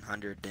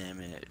 3,700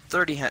 damage,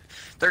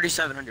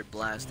 3,700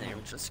 blast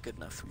damage. That's good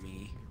enough for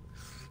me.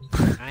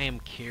 I am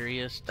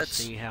curious to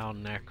see how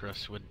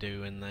Necros would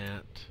do in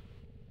that.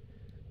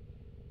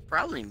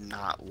 Probably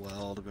not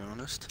well, to be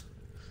honest.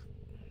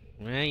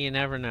 Well, you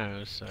never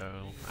know, so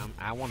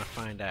I want to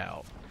find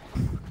out.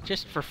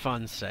 Just for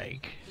fun's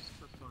sake.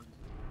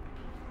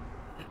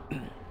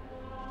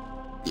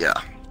 Yeah.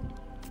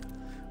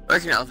 I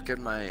reckon I'll get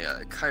my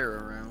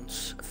Kyra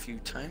rounds a few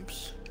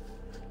times.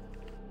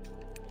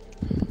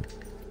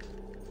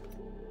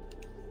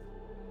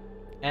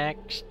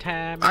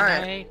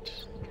 Exterminate.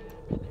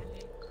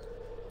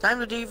 Time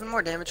to do even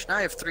more damage. Now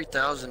I have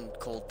 3,000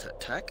 cold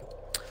tech.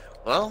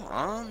 Well,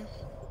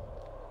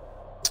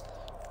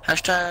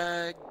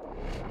 hashtag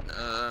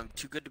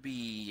too good to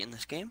be in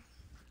this game.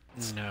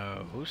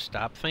 No,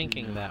 stop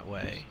thinking that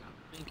way.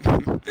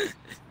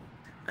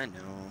 I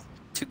know.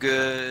 Too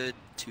good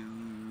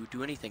to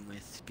do anything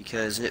with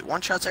because it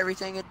one-shots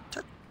everything it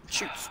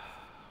shoots.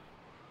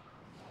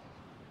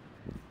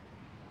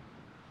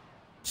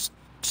 Just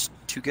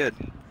too good.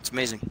 It's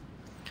amazing.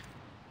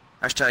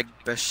 Hashtag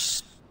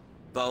best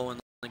bow in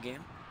the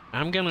game.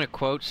 I'm gonna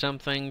quote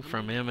something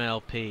from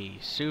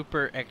MLP.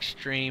 Super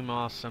extreme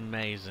awesome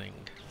amazing.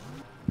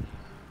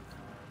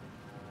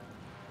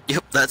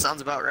 Yep, that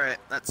sounds about right.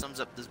 That sums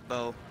up this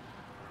bow.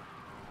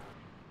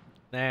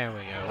 There we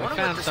go. We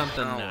found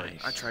something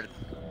nice. I tried it.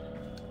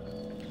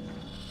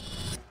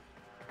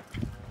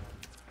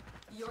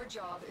 Your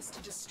job is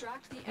to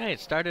distract the Hey, it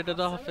started it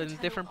off in a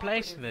different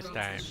place this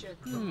time.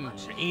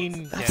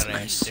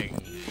 Interesting.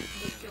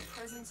 Make your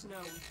presence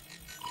known.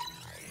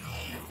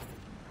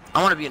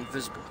 I want to be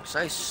invisible, because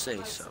I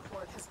say so.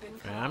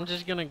 I'm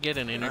just gonna get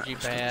an energy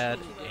pad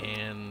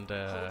and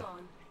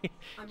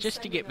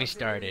just to get me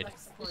started.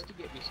 The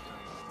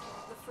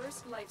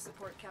first life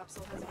support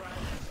capsule has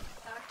arrived.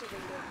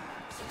 Activated.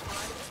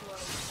 Supply is low.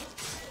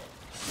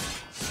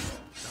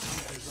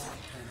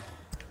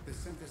 The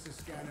synthesis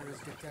scanner is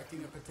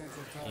detecting a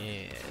potential target.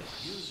 Yes.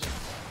 Use it.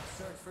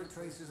 Search for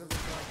traces of the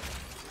target.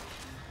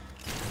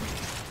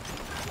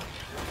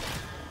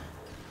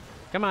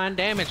 Come on,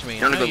 damage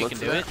me. I know you can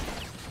do it.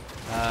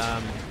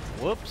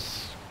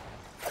 Whoops.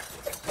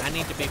 I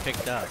need to be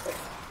picked up.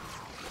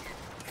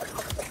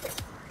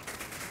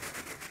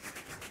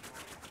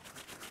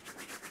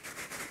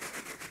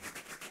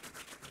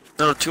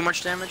 No, too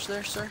much damage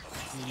there, sir?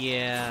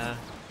 Yeah.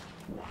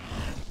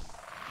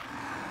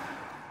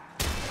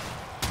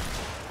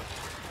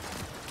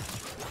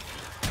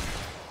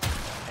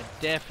 I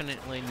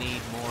definitely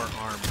need more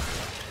armor.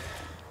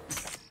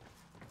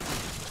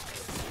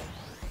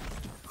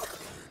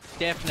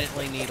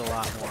 Definitely need a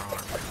lot more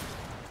armor.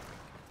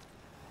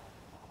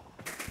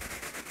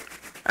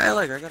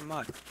 I got a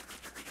mod.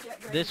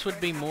 This would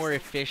be more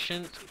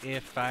efficient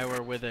if I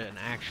were with an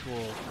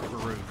actual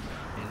group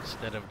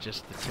instead of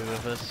just the 2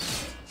 of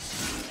us.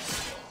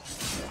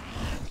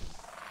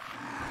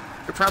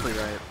 You're probably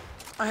right.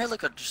 I had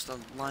like just a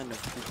line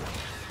of people.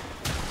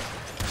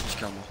 Just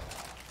kill them.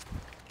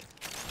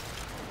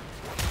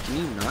 Can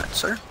you not,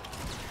 sir?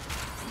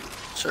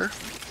 Sir?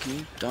 Can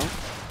you don't?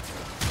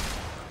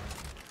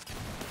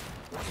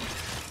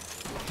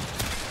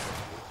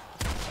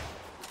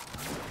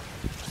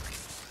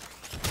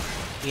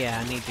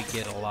 Yeah, I need to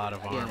get a lot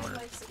of armor.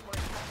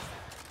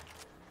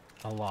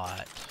 A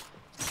lot.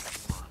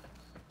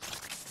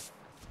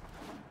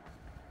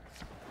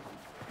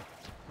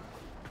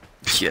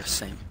 Yeah,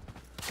 same.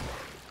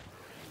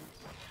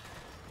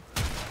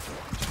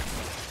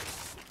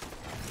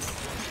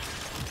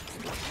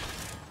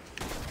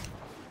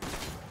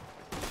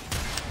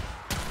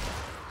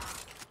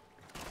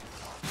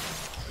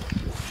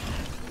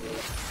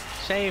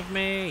 Save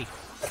me!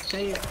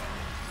 Save!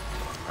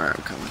 Alright,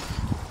 I'm coming.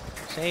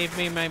 Save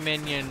me, my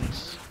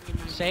minions!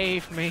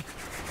 Save me!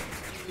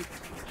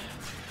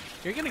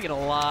 You're gonna get a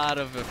lot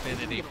of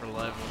affinity for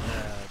level.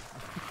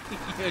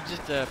 You're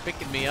just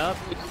picking me up.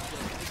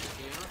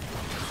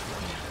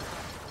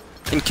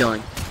 And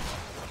killing.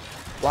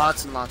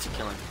 Lots and lots of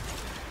killing.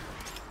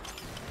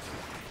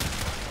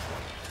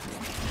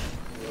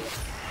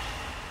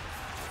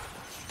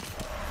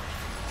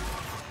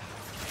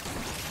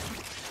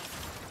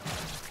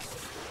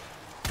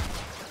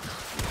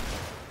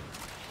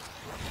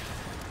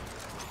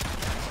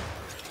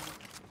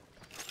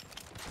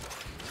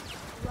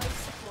 Life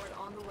support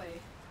on the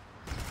way.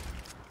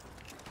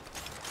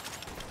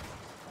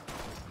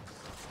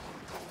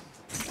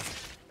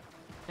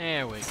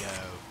 There we go.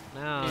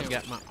 Now I've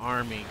got my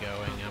army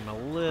going. I'm a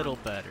little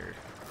better.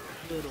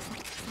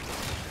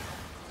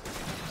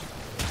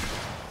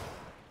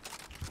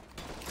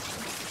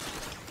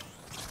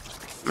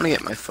 gonna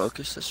get my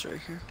focus. That's right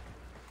here.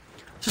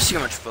 Just see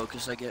how much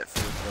focus I get for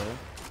the bow.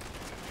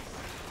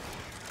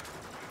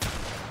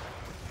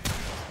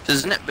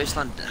 Isn't it based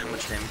on how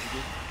much damage you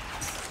do?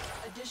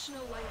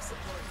 Additional life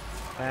support.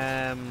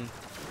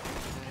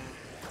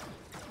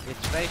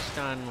 It's based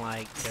on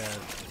like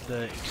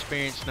the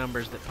experience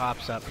numbers that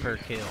pops up per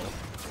kill.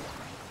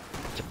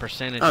 It's a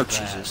percentage Oh of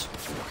that. Jesus.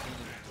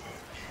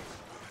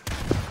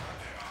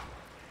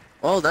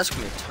 Well, that's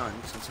gonna be a ton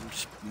since I'm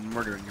just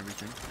murdering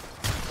everything.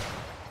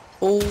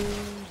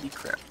 Holy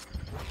crap.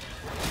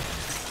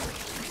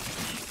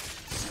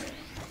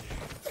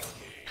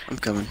 I'm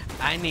coming.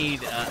 I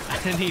need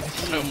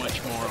so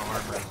much more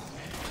armor.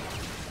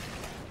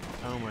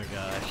 Oh my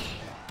gosh.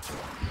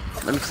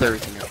 Let me clear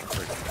everything out real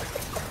quick.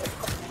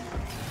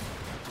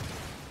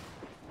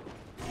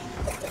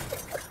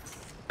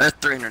 I have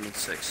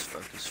 306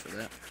 focus for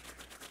that.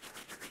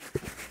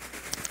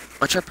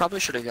 Which I probably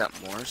should have got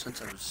more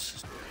since I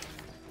was...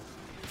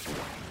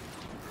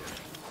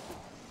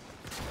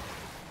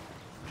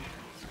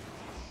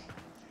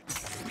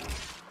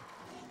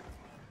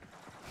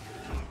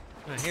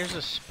 Now here's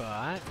a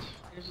spot.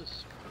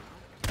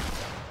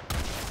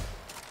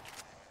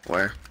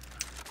 Where?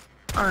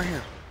 Oh, right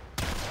here.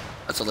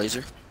 That's a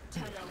laser.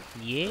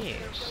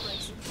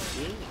 Yes.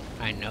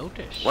 I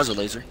noticed. Was a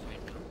laser.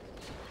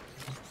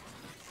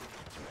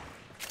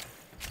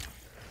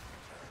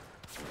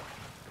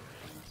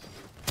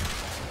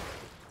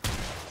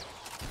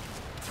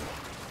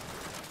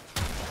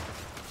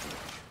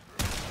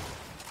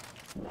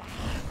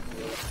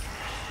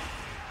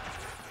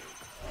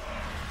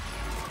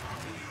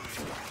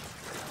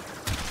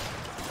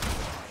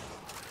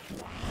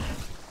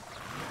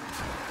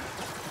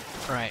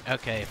 Right,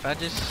 okay, if I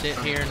just sit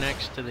here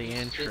next to the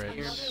entrance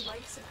Another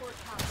life support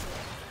capsule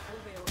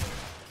available.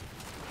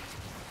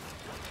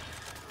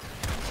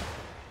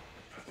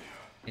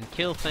 and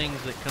kill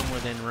things that come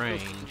within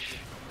range.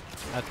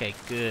 Okay,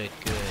 good.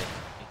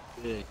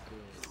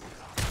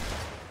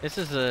 This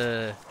is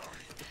a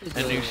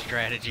new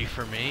strategy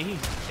for me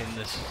in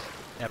this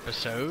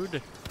episode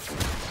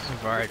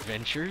of our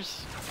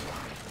adventures.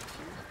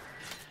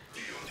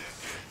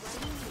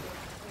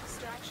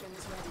 Extraction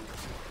is ready.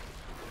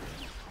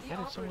 The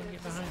How did someone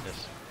get behind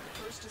us?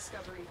 First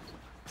discovery.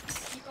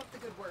 Keep up the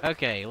good work.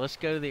 Okay, let's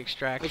go to the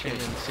extraction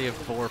and see if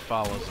Vor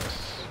follows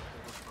us.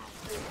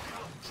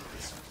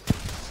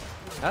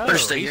 Oh, Better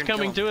stay he's here and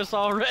coming kill to us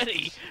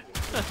already.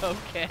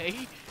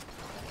 Okay.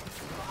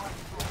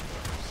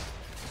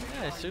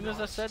 Yeah, as soon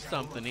as I said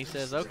something, he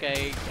says,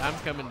 "Okay, I'm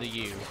coming to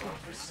you."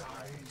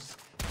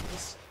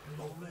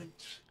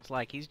 It's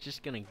like he's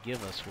just gonna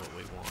give us what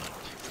we want.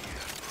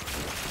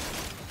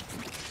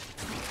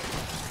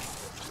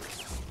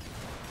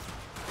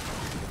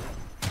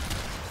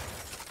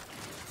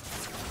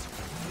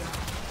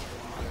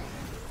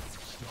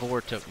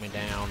 Vor took me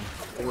down.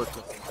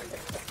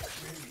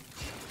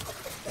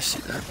 I see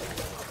that.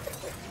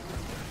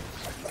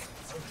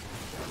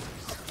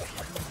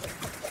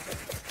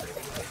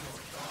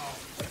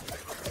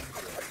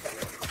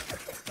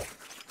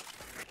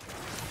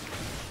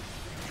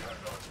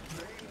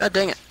 God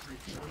dang it.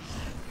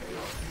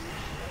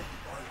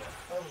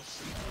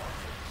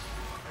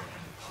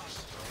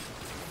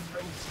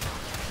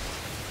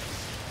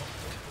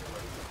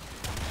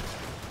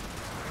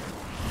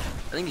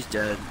 I think he's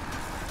dead.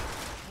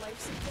 Life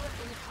support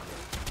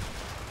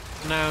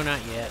incoming. No, not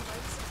yet.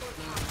 Life support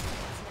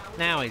capsule is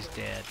Now he's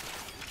dead.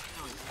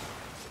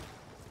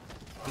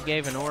 He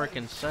gave an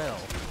Orican cell.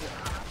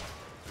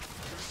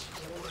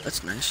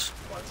 That's nice.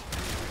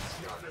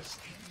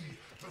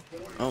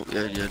 Oh,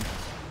 yeah, he did.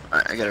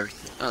 Alright, I got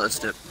everything. Oh, let's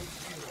dip.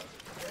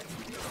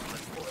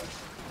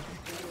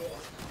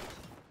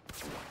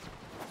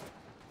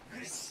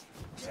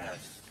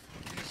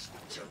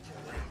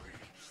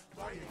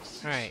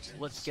 Alright,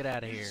 let's get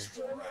out of here.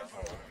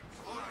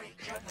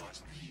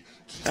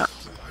 Yeah.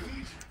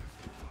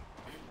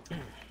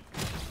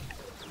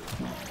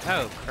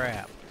 Oh,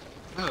 crap.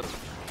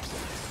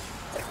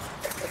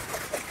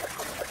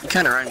 You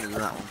kind of ran into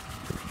that one.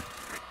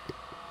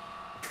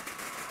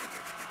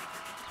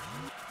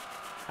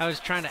 I was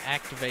trying to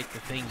activate the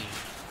thingy.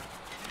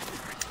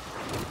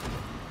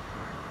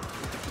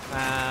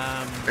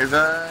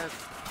 Revive.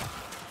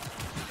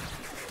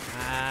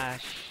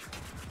 Gosh.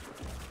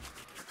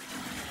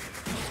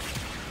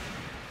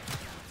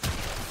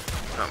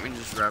 Want me to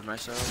just grab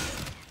myself?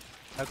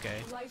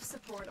 Okay. life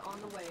support on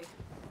the way.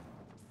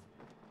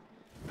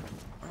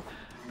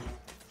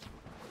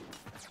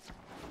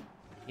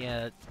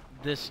 Yeah,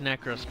 this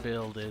Necros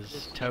build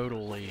is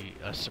totally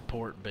a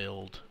support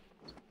build.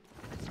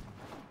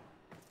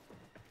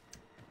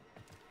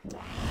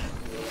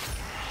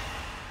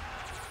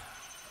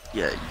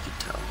 Yeah, you can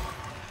tell.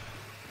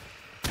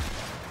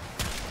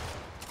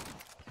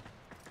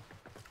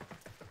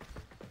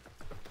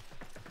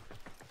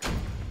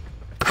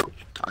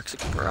 Toxic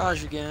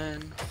barrage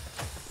again.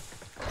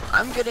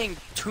 I'm getting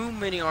too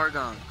many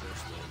argon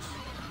crystals.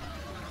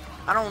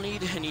 I don't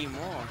need any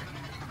more.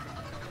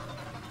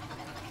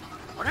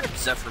 I wonder if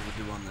Zephyr would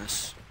do on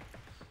this.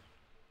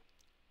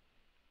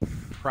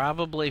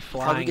 Probably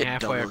flying get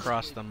halfway doubled.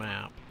 across the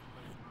map.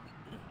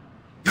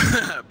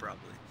 Probably.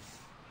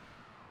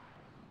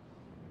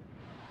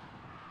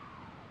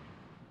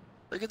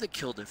 Look at the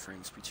kill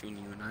difference between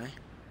you and I.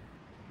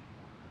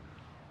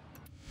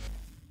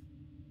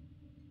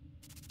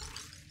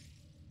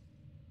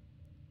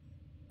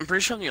 I'm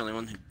pretty sure I'm the only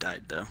one who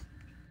died, though.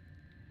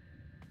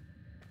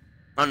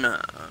 Oh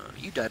no,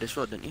 you died as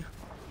well, didn't you?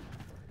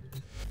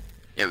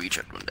 Yeah, we each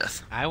had one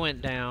death. I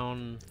went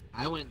down.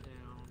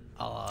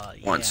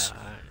 Once.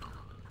 Yeah,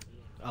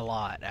 a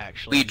lot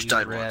actually. We each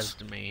died You once.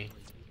 rezzed me.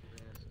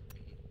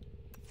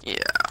 Yeah.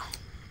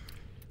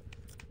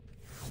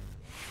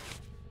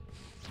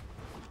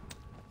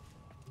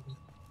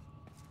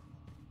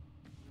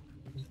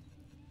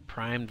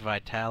 Primed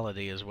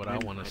Vitality is what I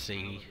want to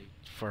see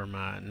for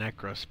my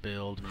Necros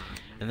build.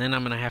 And then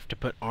I'm going to have to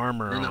put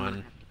armor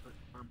on.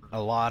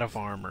 A lot of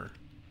armor.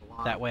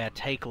 That way I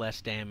take less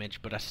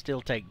damage, but I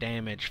still take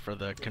damage for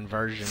the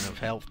conversion of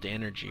health to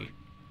energy.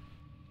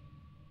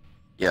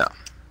 Yeah.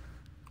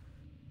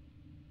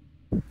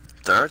 The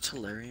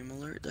artillerium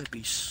alert, that'd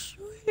be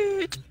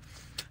sweet.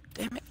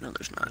 Damn it, no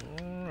there's not.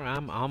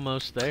 I'm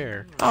almost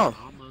there. Oh.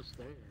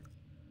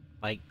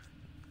 Like,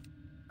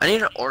 I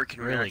need an Orkin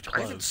really reactor. I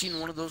haven't close. seen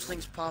one of those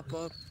things pop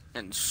up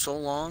in so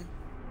long.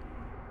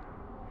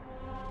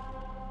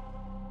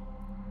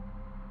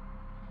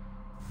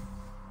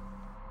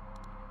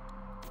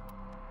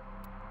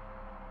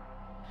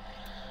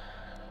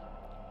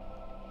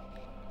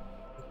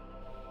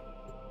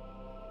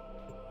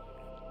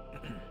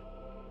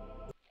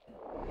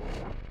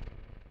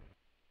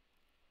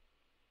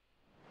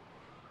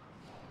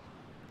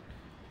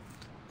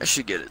 I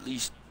should get at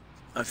least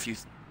a few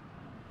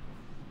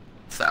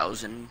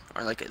thousand,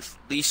 or like at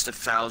least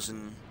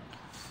 1,000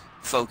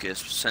 focus,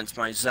 since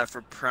my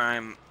Zephyr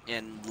Prime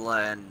and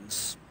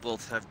lens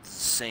both have the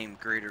same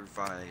greater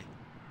Vazrin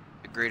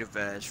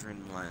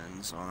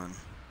lens on.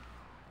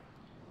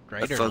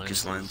 greater a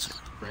focus lenses.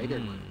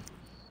 lens.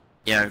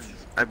 Yeah,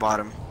 I bought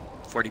them.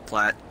 40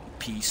 plat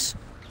piece.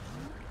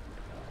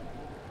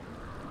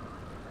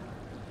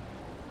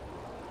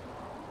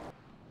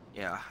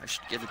 Yeah, I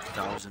should get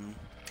 1,000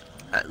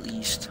 at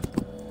least.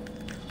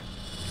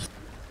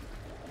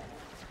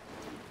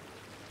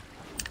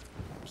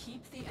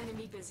 Keep the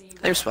enemy busy.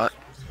 Same spot.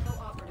 No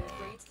operative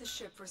rates the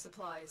ship for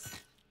supplies.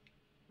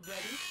 Ready?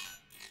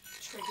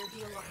 Trigger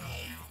the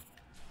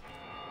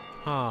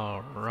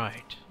alarm.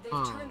 Alright. They've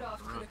turned off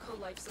critical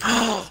life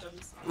support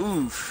systems.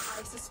 Oof.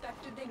 I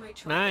suspected they might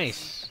try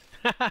Nice.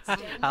 this. Stand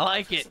I by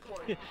like for it.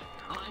 support. The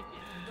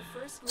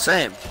first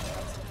Same. life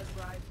support has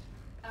arrived.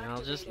 And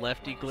I'll just Activated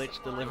lefty life glitch the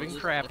supply living is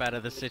crap out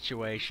of the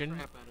situation.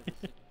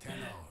 Tenno,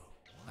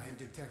 I am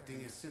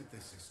detecting a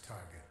synthesis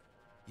target.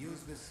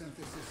 Use the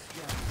synthesis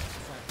scan to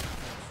track the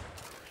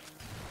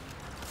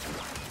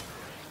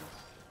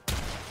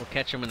capture. We'll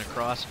catch him in a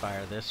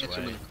crossfire this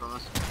way.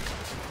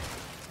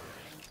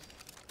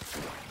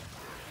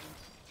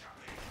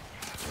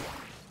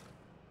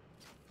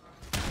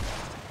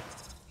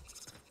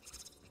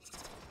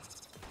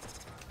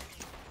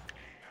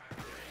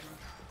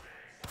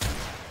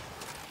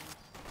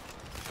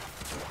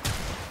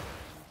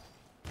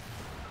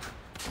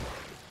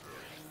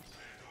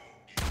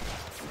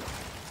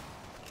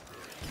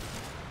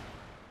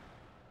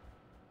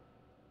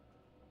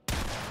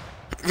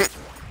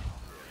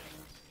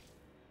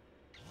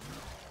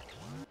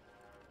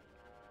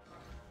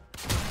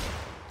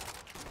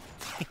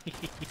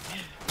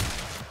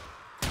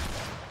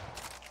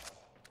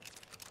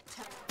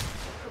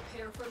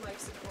 Prepare for life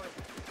support.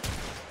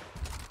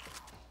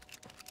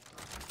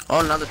 Oh,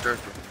 another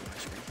dirt broken on my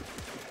screen.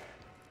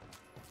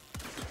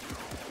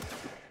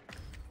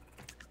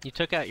 You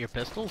took out your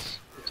pistols?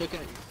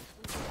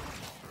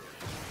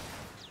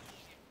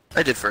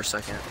 I did for a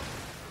second.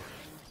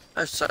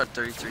 I saw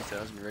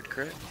 33,000 red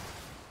crit.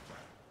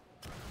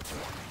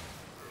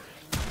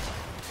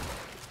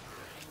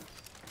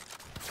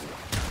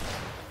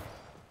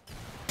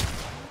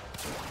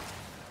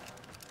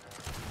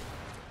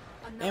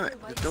 Damn it,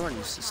 the door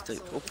needs to stay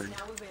open.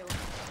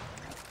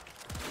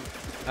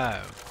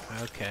 Oh,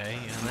 okay.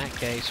 In that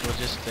case, we'll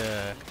just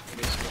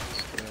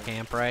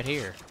camp right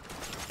here.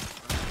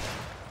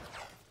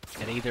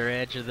 At either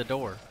edge of the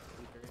door.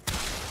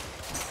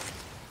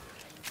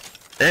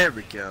 There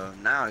we go.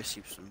 Now I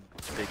see some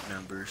big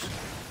numbers.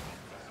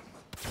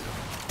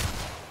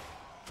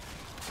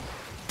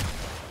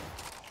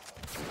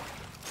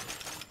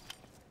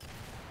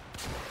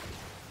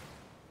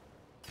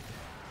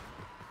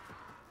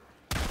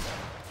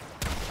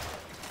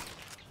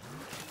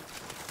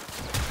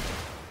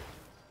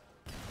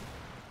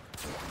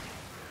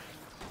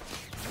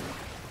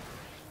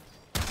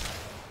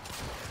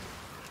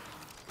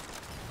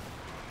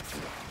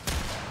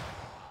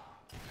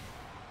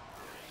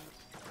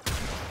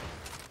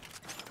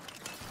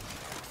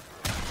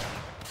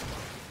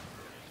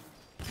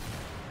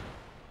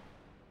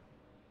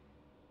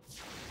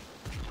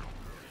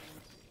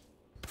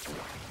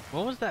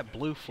 What was that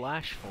blue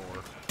flash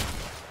for?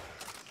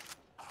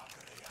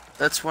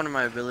 That's one of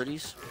my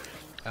abilities.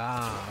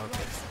 Ah, okay.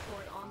 Life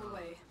support on the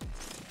way.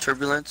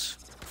 Turbulence.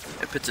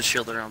 It puts a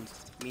shield around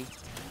me.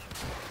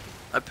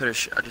 I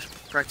just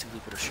practically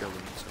put a shield on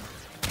myself.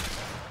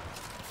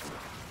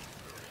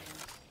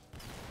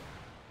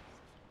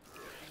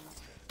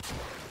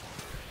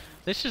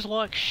 This is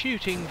like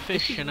shooting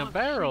fish in a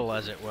barrel,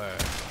 as it were.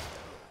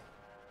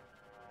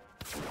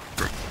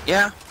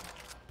 Yeah.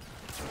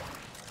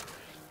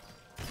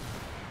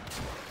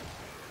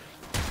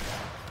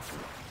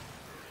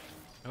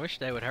 I wish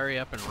they would hurry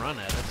up and run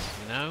at us,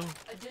 you know?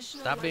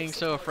 Stop being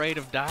so afraid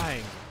of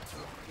dying.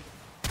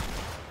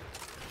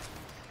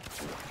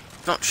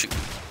 Don't shoot.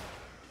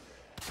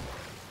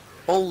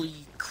 Holy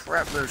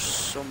crap, there's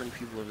so many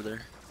people over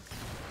there.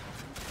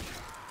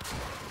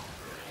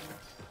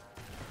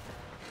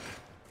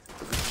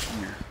 Over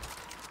here.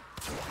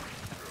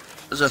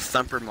 There's a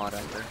thumper mod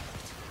out there.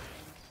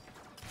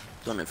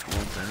 Don't know if you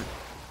want that.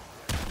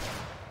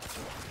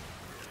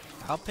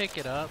 I'll pick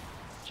it up,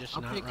 just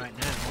not right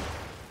now.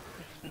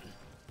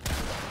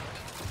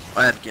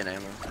 I had to get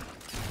ammo.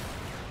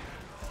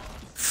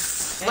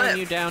 And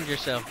you downed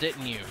yourself,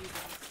 didn't you?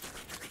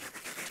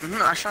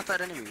 I shot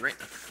that enemy right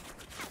in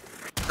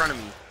front of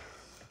me.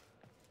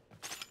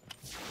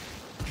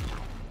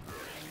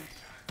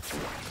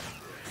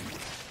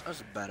 That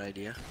was a bad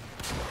idea.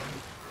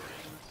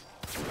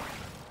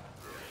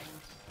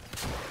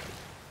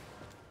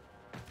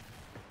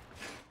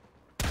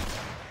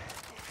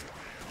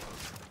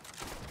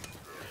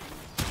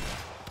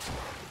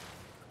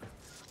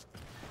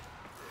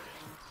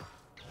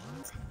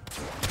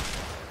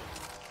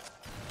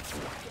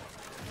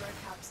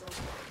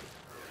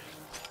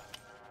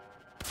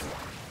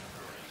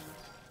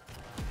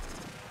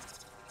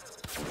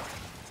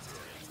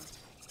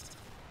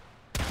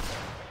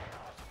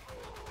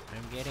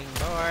 I'm getting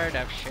bored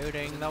of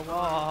shooting the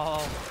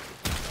wall.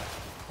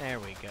 There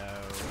we go.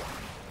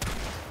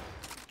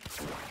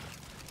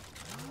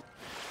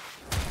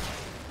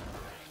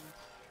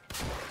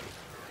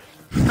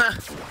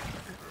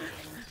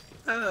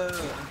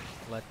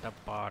 Let the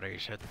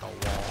bodies hit the wall.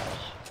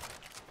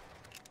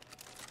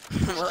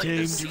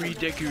 It's time to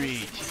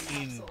redecorate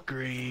in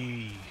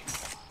gray.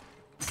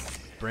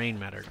 Brain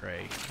matter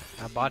gray.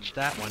 I botched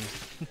that one.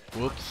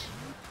 Whoops.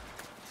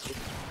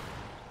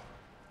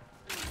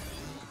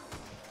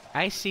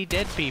 I see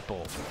dead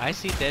people. I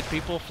see dead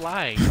people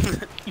flying.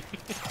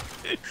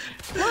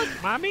 Look,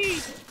 mommy!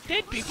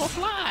 Dead people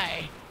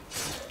fly!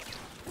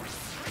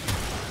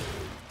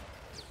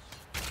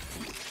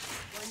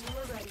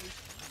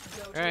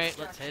 Alright,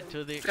 let's head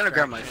to the I'm gonna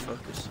grab my extraction.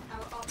 focus.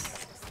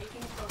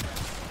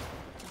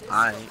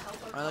 I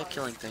like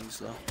killing things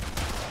though.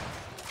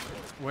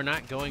 We're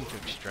not going to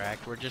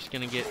extract, we're just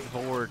gonna get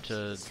Vor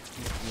to,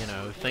 you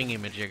know,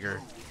 thingy-majigger.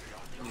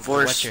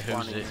 Force Who's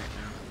spawning it?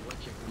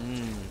 right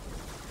now.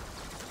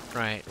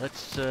 Right,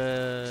 let's go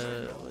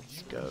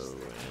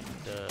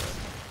and,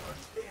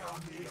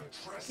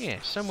 yeah,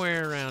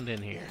 somewhere around in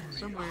here.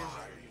 Somewhere.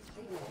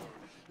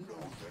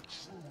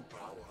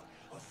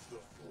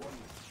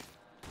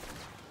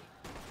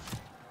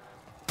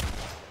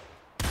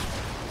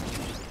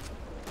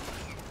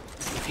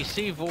 If you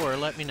see Vor,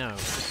 let me know.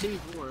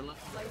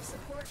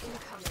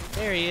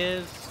 There he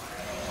is.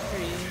 There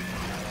he is.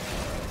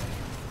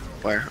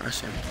 Where? I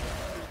see him.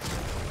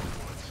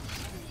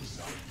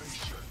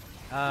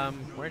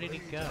 Where did he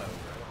go?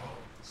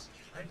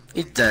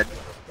 He's dead.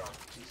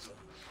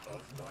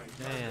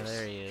 Yeah,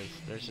 there he is.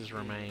 There's his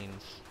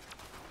remains.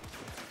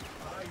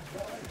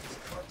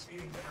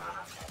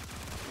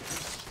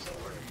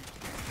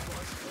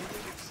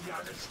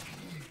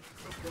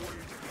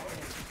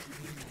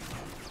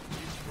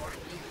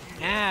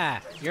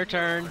 Ah, your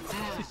turn.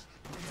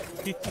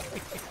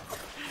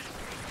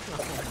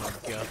 Oh my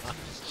god.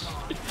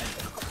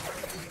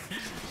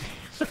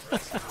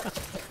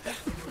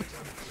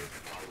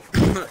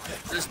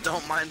 Just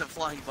don't mind the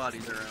flying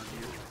bodies around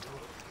you.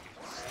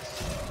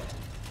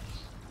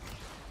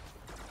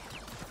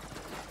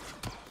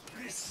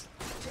 This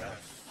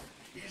death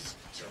is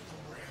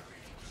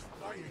temporary.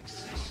 My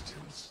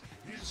existence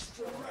is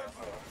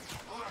forever.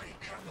 I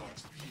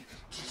cannot be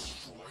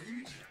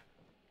destroyed.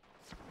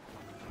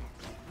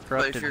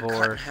 Corrupted you're Vor.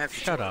 cut in half,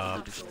 Shut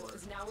up.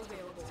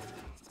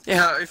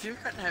 Yeah, if you're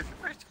cut in half, you're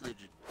practically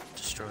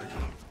destroyed.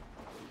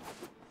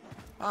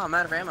 Oh, I'm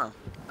out of ammo.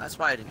 That's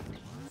why I didn't.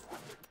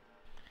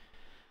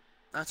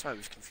 That's why I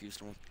was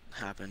confused on what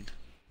happened.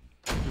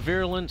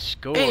 Virulent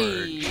Scourge.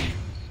 Hey!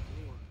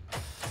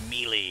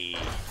 Melee.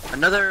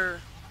 Another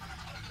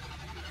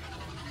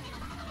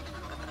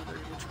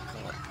what you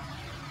call it?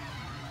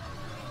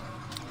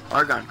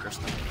 Argon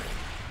crystal.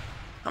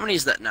 How many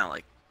is that now?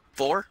 Like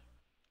 4?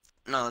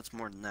 No, that's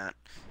more than that.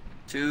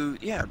 2,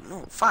 yeah,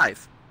 no,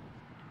 5.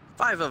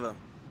 5 of them.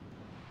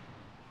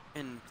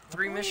 In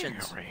 3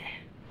 missions.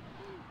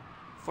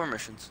 4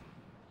 missions.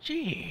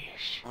 Jeez.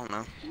 I don't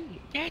know.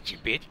 That's a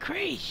bit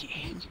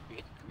crazy.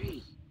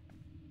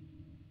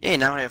 Hey,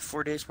 now I have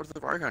 4 days worth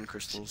of argon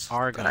crystals.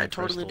 Argon that I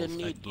totally crystals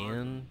didn't need.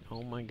 again.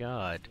 Oh my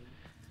god.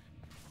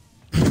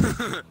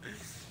 Can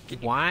you-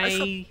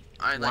 Why?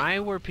 I like- Why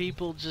were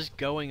people just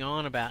going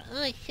on about?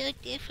 Oh, it's so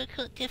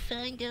difficult to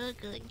find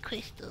argon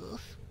crystals.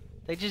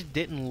 They just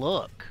didn't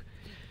look.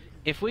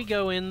 If we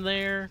go in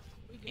there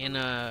in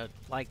a,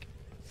 like,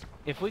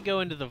 if we go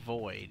into the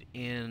void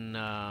in,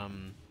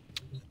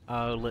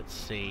 oh, let's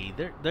see,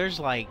 there's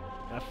like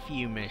a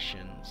few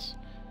missions.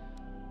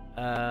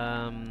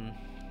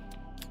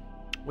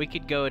 We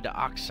could go into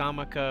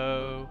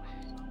Oxamako,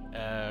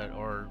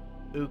 or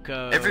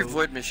Uko. Every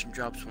void mission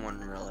drops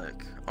one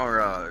relic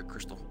or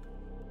crystal.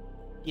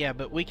 Yeah,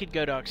 but we could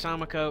go to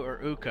Oxamako or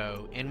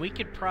Uko, and we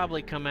could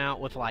probably come out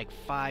with like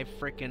 5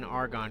 frickin'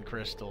 Argon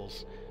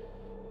crystals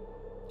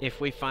if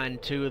we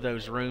find 2 of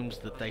those rooms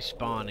that they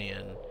spawn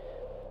in.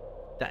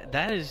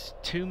 That is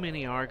too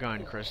many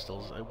Argon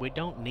crystals. We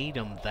don't need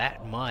them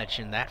that much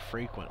and that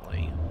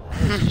frequently.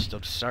 It's just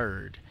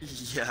absurd.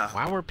 Yeah.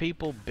 Why were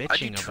people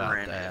bitching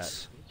about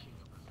that?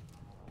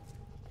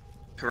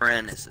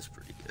 Tyrannus is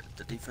pretty good.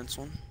 The defense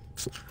one?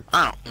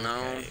 I don't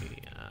know.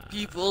 Okay,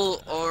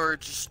 People are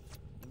just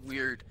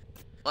weird.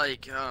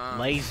 Like,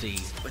 lazy.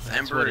 with That's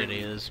Ember what it and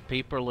is.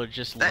 People are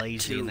just that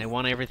lazy and too. they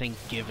want everything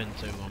given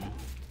to them.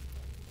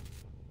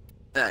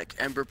 Like,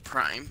 Ember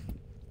Prime.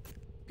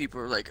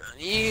 People are like,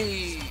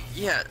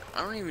 yeah,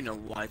 I don't even know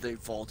why they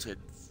vaulted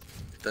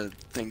the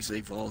things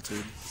they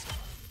vaulted.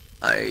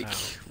 Like,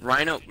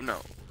 Rhino, no.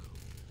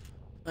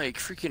 Like,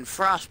 freaking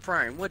Frost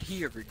Prime, what'd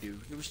he ever do?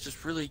 He was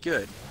just really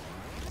good.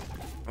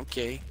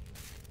 Okay.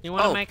 You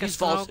want to Oh, make a he's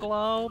snow vaulted.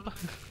 globe?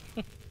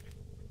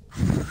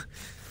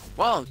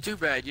 Well, too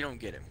bad you don't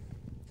get him.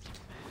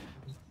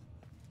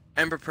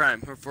 Ember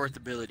Prime, her 4th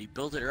ability.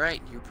 Build it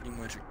right, you're pretty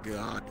much a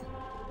god.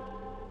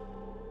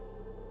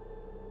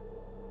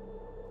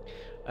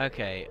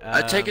 Okay.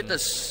 I take it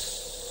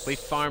this. We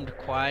farmed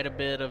quite a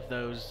bit of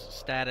those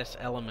status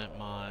element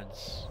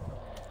mods.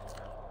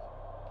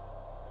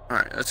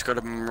 Alright, let's go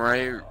to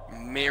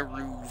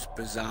Meru's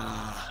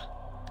Bazaar.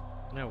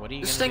 No, what are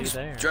you This gonna do thing's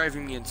there?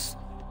 driving me ins.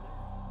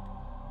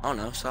 I don't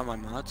know, sell my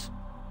mods.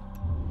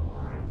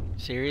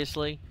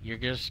 Seriously? You're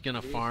just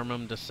gonna farm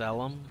them to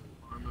sell them?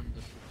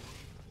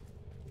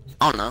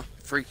 I don't know,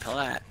 free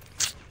plat.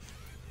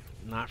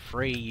 Not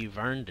free, you've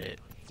earned it.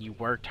 You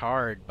worked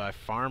hard by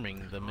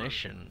farming the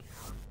mission.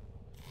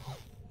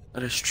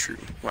 That is true.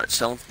 What,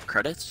 selling for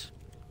credits?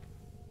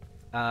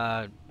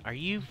 Are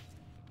you...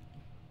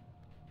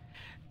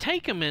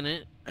 Take a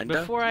minute, Endo?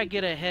 before I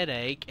get a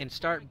headache and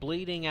start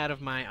bleeding out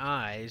of my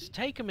eyes,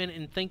 take a minute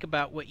and think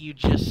about what you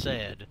just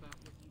said.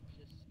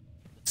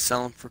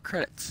 Selling for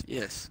credits,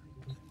 yes.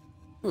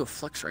 Ooh, a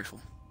flex rifle.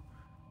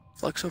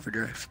 Flex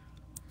overdrive.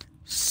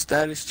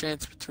 Status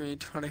chance between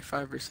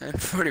 25% and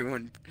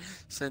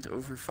 41%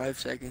 over 5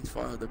 seconds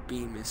while the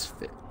beam is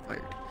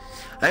fired.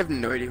 I have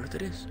no idea what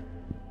that is.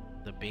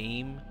 The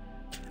beam?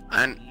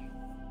 And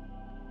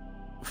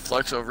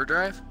flex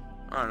overdrive?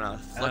 I don't know.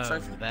 Flex Oh,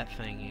 rifle? that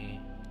thingy.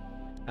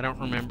 I don't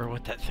remember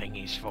what that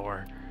thingy's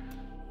for.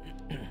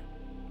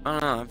 I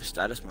don't know. I have a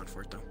status mod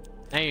for it though.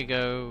 There you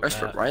go. Rest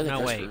for Riley. No,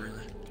 rest wait. for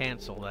Riley.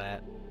 Cancel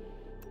that.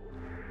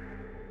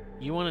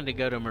 You wanted to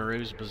go to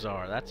Meru's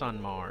Bazaar. That's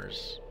on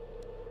Mars.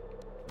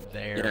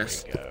 There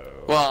Yes. we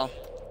go. Well,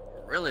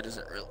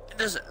 it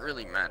doesn't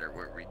really matter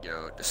where we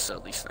go to sell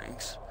these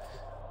things.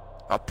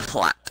 A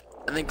plat.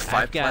 I think 5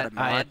 I've plat got a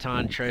mod.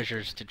 Iaton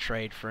treasures to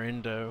trade for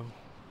Endo.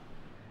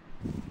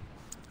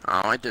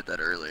 Oh, I did that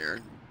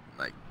earlier.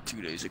 Like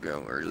 2 days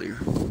ago earlier.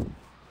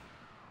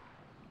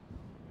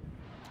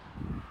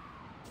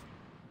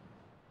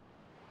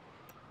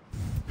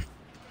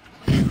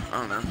 I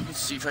don't know. Let's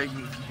see if I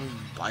can people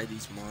buy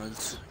these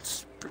mods.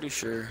 It's pretty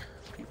sure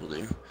people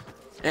do.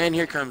 And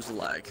here comes the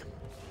lag.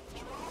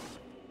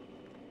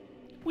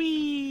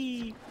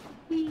 Whee!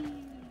 Whee!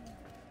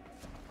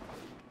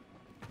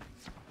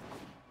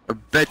 I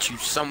bet you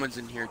someone's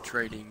in here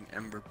trading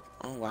Ember.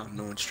 Oh wow,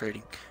 no one's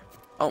trading.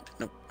 Oh,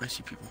 no, I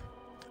see people.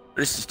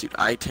 What is this dude?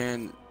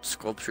 I-10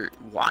 sculpture.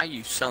 Why are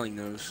you selling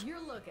those?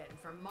 You're looking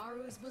for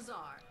Maru's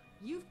Bazaar.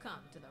 You've come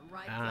to the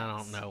right place. I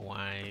don't know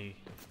why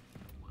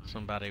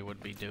somebody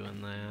would be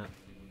doing that.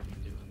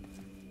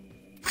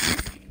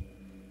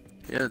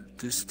 Yeah,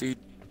 this dude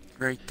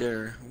right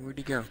there. Where'd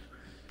he go?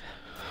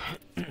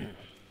 Wow, 10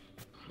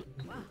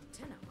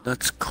 of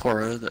That's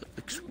Cora. That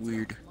looks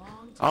weird.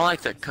 I don't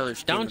like that color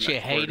scheme. Don't in you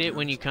that hate Cora it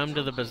when you come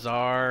to the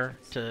bazaar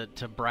to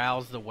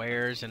browse the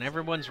wares and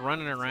everyone's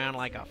running around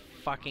like a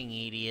fucking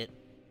idiot?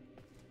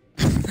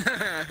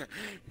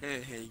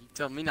 Hey, you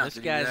tell me not This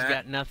to guy's do that.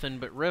 got nothing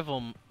but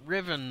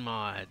Riven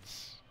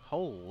mods.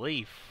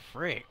 Holy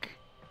frick.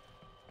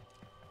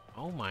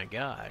 Oh my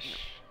gosh.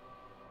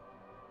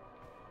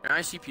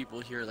 I see people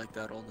here like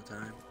that all the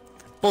time.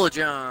 Bullet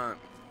jump!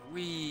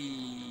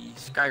 Wee!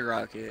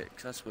 Skyrocket!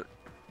 'Cause that's what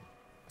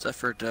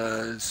Zephyr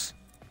does.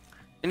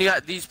 And you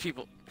got these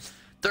people.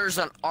 There's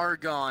an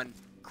Argon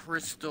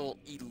Crystal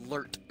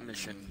Alert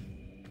mission.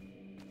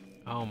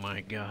 Oh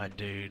my god,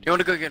 dude. You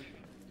wanna go get...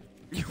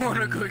 You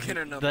wanna go get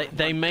another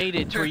They one? made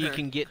it to where you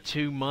can get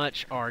too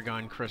much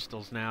Argon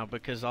crystals now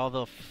because all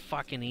the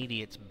fucking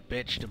idiots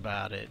bitched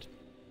about it.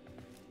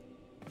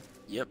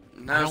 Yep.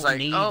 And I was don't like,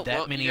 need oh, that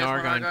well, many you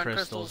guys want Argon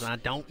crystals, and I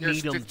don't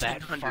Here's need them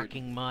that 1,500.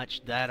 fucking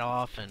much that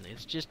often.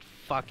 It's just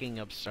fucking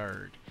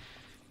absurd.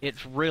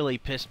 It's really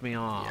pissed me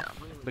off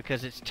Yeah.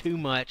 because it's too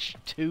much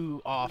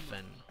too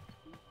often.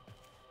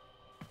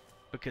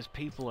 Because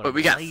people are But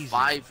we got lazy.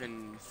 5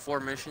 and 4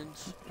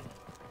 missions.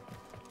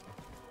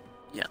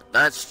 Yeah,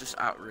 that's just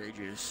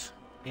outrageous.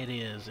 It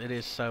is. It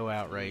is so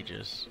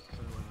outrageous.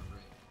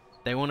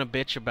 They want to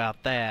bitch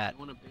about that,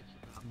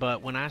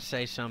 but when I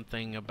say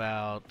something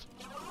about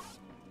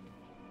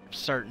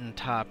certain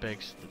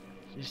topics,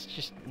 it's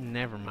just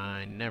never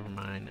mind. Never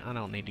mind. I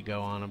don't need to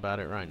go on about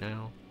it right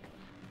now.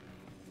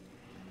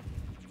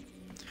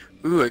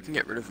 Ooh, I can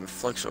get rid of a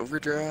Flux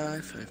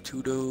Overdrive. I have 2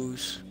 of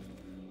those.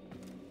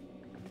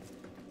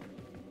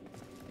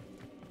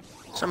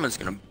 Someone's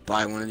gonna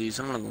buy one of these.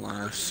 I'm gonna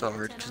laugh so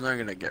hard because they're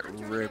gonna get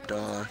ripped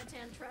off.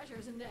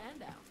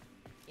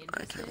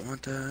 I can't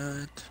want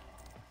that.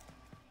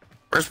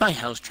 Where's my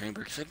health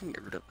chamber? Because I can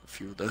get rid of a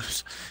few of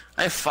those.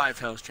 I have 5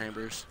 health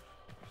chambers.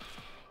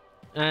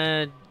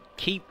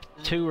 Keep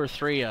 2 or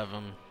 3 of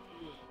them.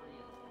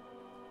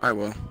 I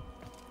will.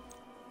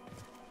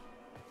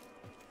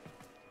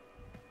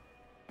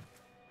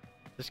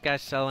 This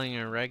guy's selling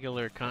a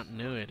regular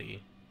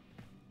continuity.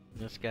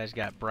 This guy's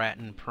got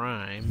Bratton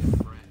Prime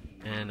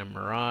and a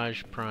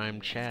Mirage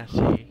Prime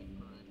chassis.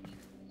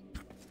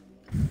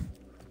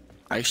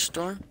 Ice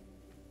Storm?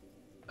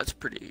 That's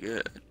pretty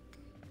good.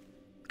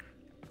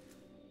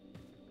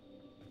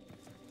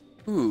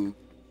 Ooh,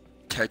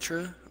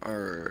 Tetra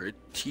or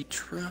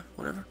Tetra,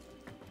 whatever.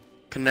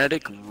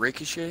 Kinetic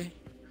Ricochet.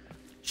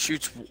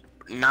 Shots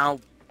now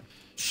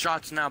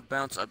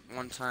bounce up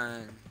 1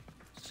 time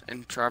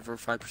and travel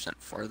 5%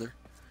 farther.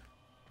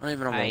 I don't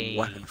even have a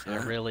weapon for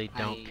that. I really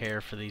don't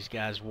care for these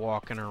guys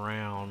walking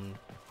around.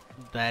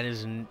 That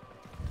is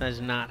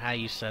not how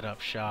you set up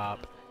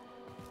shop.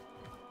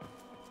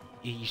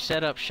 You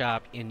set up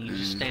shop and you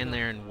just stand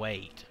there and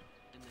wait.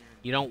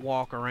 You don't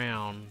walk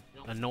around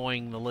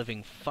annoying the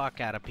living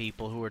fuck out of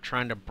people who are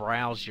trying to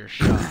browse your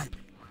shop.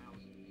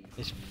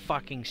 It's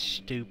fucking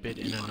stupid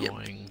and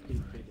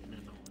annoying.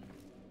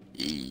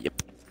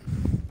 Yep.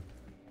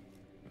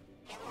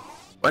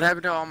 What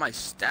happened to all my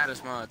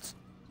status mods?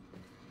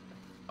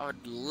 I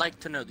would like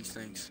to know these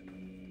things.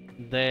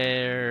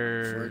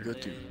 Before I go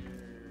to.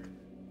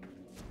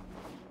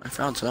 I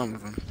found some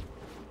of them.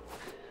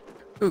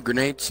 Ooh,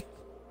 grenades.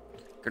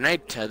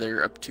 Grenade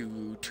tether up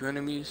to 2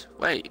 enemies.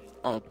 Wait.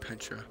 Oh,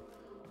 Pentra.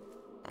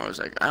 I was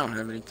like, I don't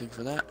have anything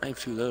for that. I have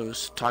 2 of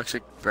those.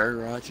 Toxic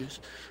barrages.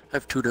 I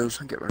have 2 of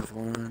those. I'll get rid of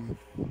 1.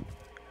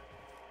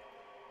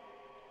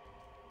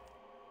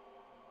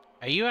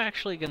 Are you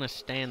actually gonna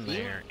stand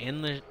there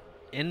in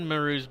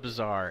Maru's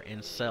Bazaar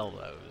and sell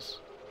those?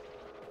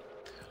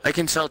 I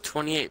can sell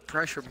 28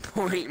 pressure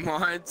point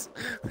mods.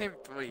 I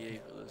have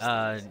 28 of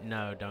those.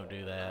 No, don't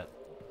do that.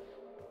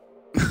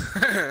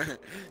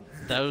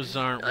 Those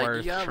aren't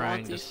worth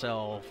trying to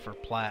sell for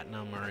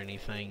platinum or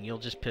anything. You'll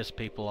just piss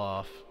people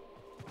off.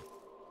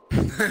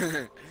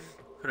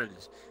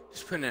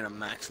 Just put in a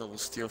max level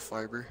steel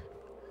fiber.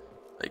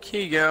 Like,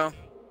 here you go.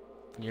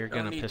 You're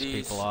gonna piss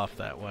people off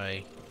that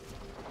way.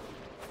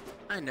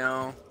 I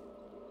know.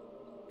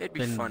 It'd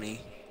be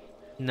funny.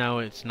 No,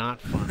 it's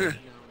not funny.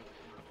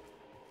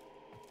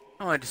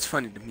 Oh, it's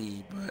funny to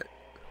me, but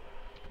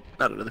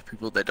not to other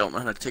people that don't know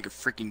how to take a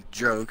freaking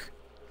joke.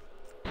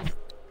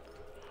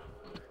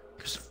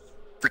 Because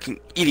freaking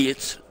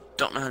idiots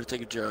don't know how to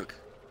take a joke.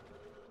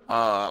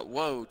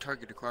 Whoa,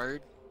 target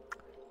acquired.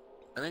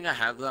 I think I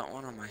have that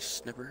one on my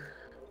snipper.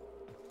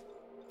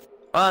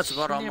 Oh, that's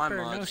about all my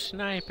mods. No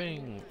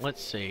sniping.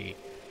 Let's see.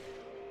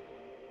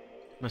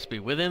 Must be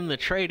within the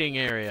trading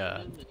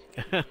area.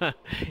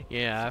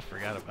 Yeah, I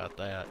forgot about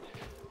that.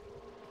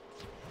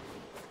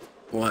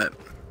 What?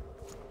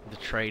 The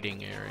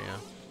trading area.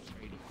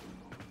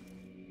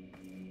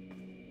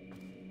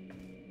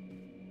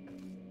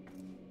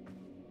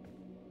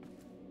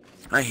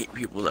 I hate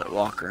people that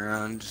walk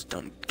around and just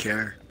don't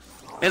care.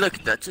 Hey, look,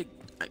 that's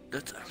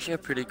actually a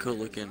pretty cool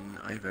looking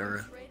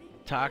Ivera.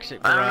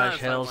 Toxic Barrage,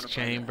 Hell's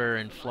Chamber,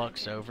 and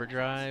Flux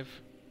Overdrive.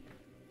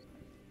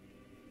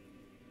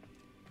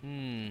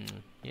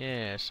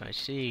 Yes, I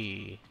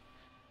see.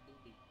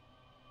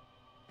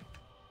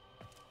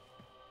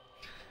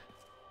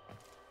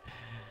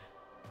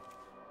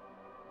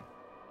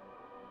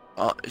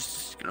 Oh, it's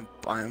just gonna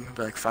buy him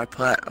like 5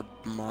 plat a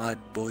mod,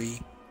 boy.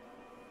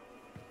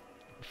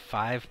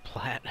 5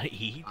 plat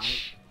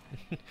each?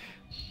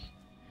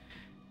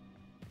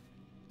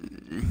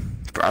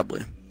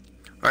 Probably.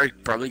 Or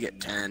I'd probably get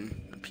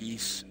 10 a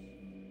piece.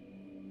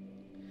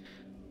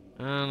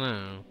 I don't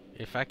know.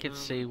 If I could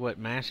see what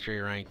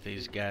mastery rank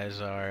these guys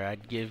are,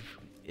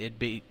 it'd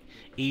be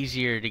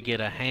easier to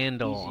get a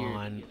handle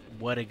on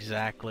what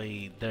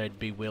exactly they'd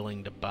be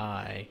willing to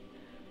buy.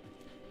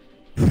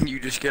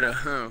 You just get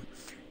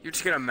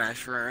a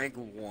mastery rank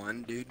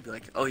 1, dude. Be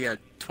like, oh yeah,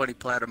 20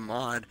 plat a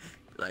mod.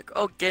 Be like,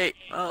 okay,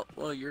 oh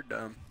well, you're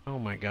dumb. Oh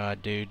my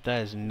god, dude,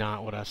 that is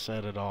not what I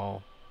said at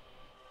all.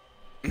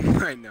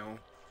 I know.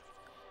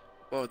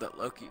 Whoa, that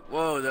Loki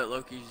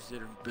just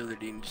did an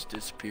ability and just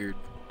disappeared.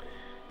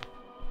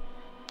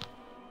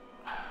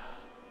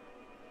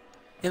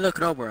 Hey, look,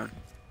 an Oberon.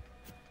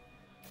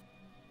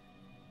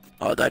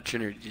 Oh, that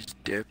generator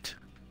just dipped.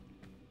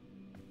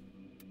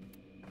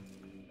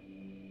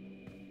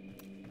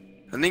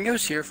 I think it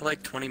was here for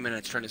like 20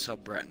 minutes trying to sell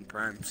Bratton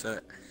Prime, so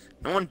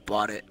no one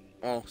bought it.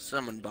 Well,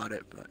 someone bought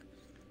it, but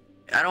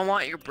I don't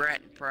want your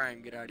Bratton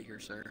Prime. Get out of here,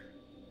 sir.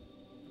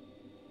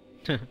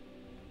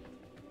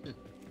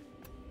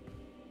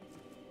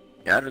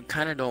 Yeah, I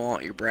kind of don't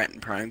want your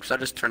Bratton Prime, because I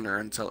just turned around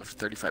and sell it for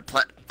 35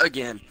 plat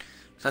again.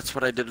 That's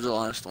what I did with the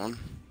last one.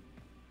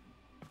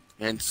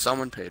 And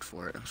someone paid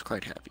for it. I was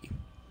quite happy.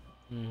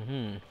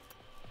 Mm-hmm.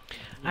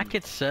 I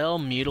could sell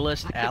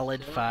Mutalist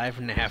Alid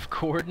 5 nav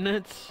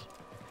coordinates?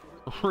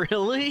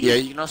 Really? Yeah,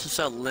 you can also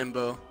sell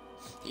Limbo.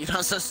 You can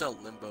also sell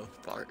Limbo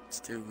parts,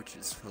 too, which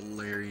is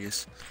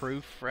hilarious.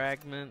 Proof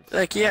fragments?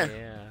 Like, yeah. Oh,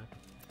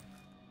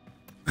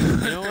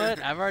 yeah. You know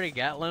what? I've already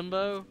got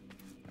Limbo.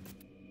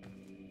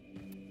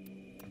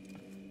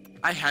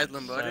 I had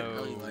Limbo, I didn't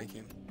really like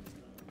him.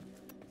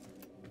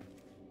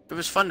 It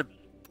was fun to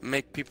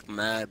make people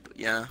mad, but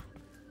yeah.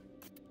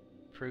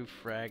 Proof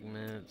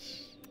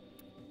fragments.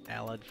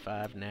 Alid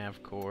 5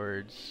 nav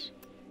cords.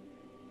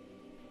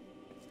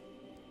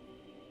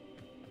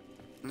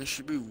 And there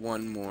should be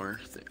one more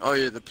thing. Oh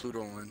yeah, the Pluto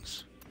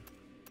ones.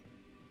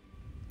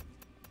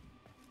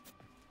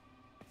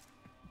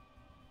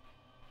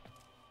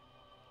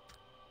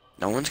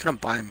 No one's gonna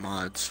buy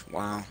mods.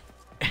 Wow.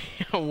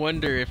 I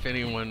wonder if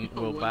anyone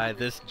will buy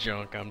this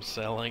junk I'm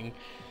selling.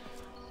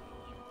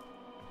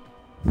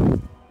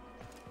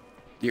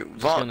 You I'm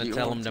just gonna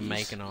tell them to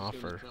make an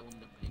offer.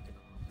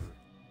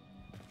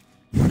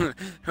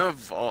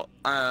 Vault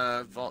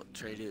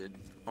traded.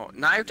 Oh,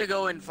 now I have to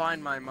go and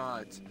find my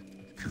mods.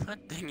 God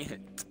dang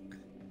it.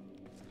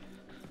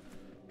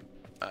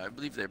 I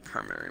believe they're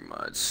primary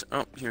mods.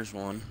 Oh, here's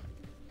one.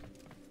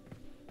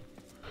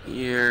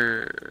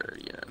 Here,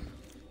 yeah.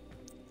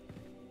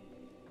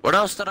 What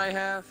else did I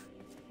have?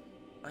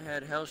 I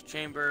had Hell's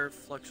Chamber,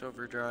 Flux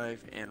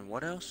Overdrive, and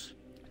what else?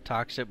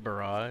 Toxic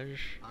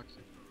Barrage.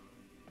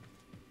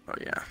 Oh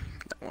yeah,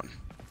 that one.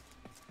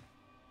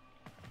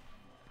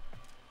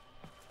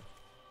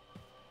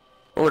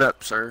 Hold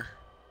up, sir.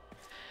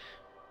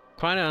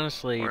 Quite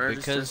honestly, Where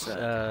because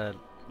this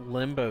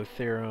Limbo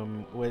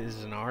Theorem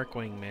was an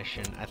Arcwing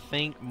mission, I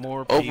think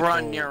more people over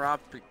on Near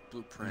Optic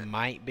Blueprint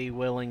might be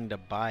willing to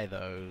buy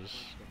those.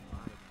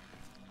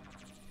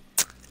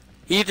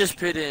 He just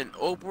put in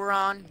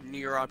Oberon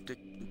Near Optic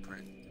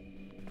Blueprint.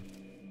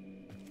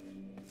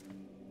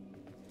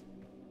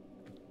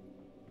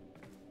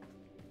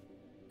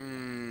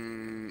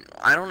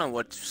 I don't know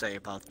what to say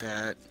about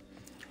that.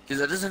 Because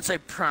it doesn't say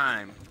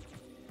Prime.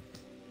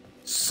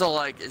 So,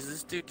 like, is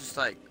this dude just,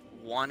 like,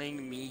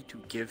 wanting me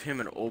to give him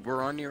an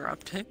Oberon Near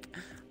Optic?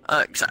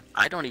 'Cause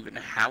I don't even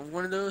have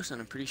one of those, and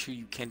I'm pretty sure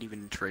you can't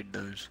even trade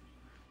those.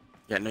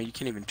 Yeah, no, you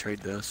can't even trade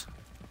those.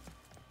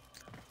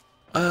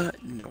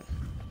 No.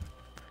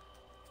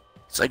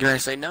 So can I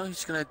say no?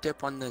 He's gonna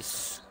dip on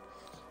this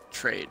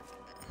trade.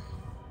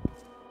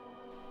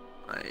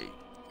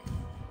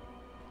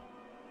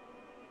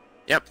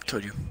 Yep,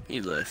 told you.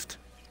 He left.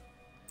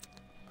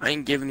 I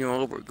ain't giving you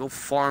over. Go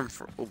farm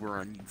for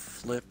Oberon, you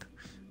flip.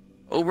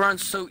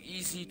 Oberon's so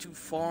easy to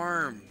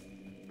farm.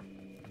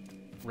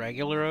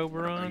 Regular Are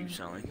Oberon? you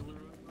selling?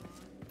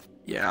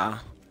 Yeah.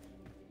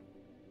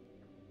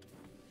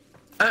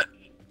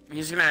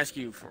 He's gonna ask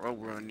you for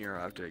Oberon Near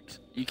Optics.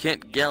 You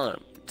can't get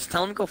him. Just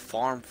tell him to go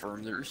farm for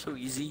him. They're so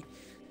easy.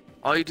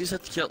 All you do is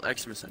have to kill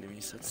Xmas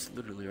enemies. That's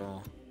literally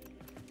all.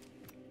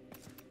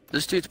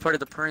 This dude's part of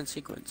the Purring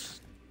sequence.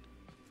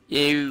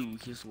 Ew,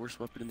 he's the worst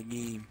weapon in the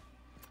game.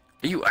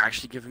 Are you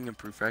actually giving him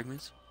proof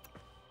fragments?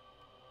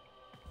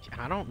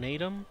 I don't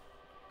need them.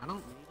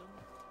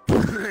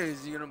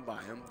 Is he gonna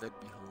buy them? That'd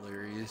be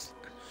hilarious.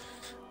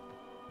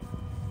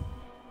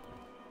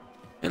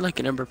 I like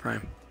an Ember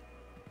Prime.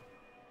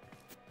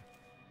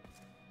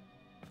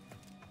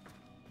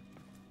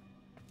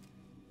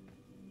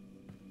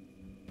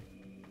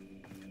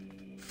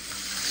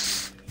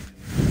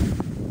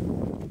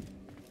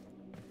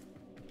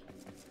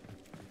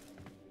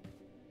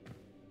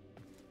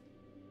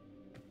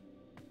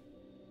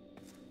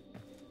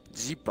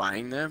 Is he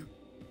buying them?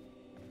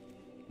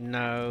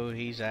 No,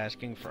 he's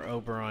asking for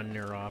Oberon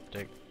Near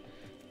Optic.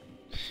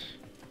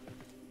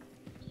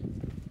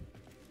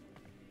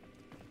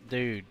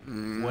 Dude,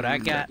 what I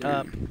got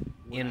up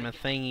in my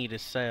thingy to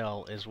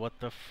sell is what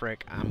the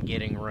frick I'm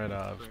getting rid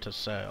of to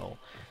sell.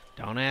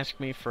 Don't ask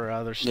me for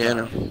other stuff. Yeah,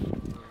 no.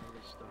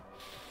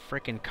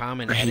 Frickin'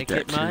 common I hate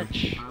that etiquette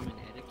too.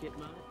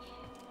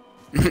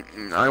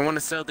 much? I want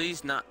to sell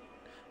these, not...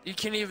 You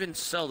can't even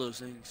sell those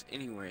things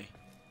anyway.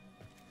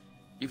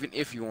 Even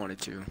if you wanted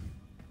to.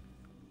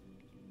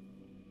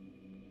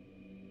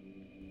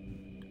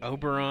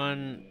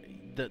 Oberon,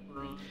 the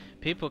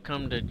people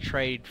come to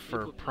trade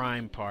for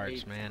prime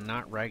parts, man,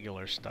 not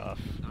regular stuff.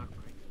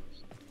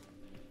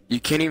 You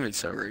can't even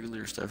sell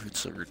regular stuff, it's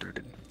so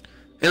retarded.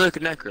 Hey, look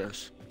at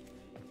Necros.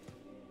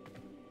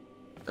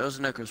 That was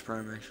Necros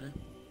Prime, actually.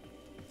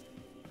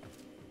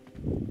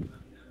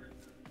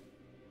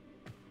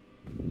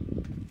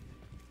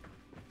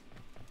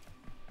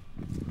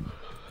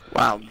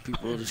 Wow,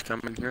 people just come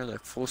in here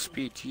like full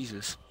speed,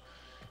 Jesus.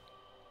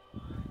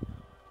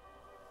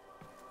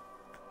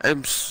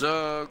 I'm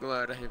so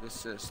glad I have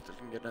assist. I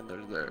can get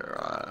under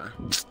there.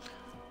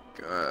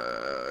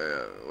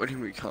 What do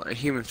we call it? A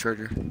human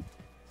charger.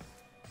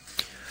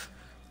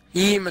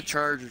 Human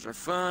chargers are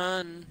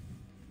fun.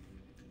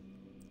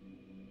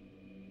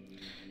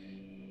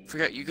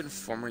 Forgot you can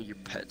former your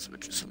pets,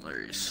 which is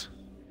hilarious.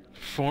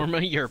 Forma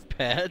your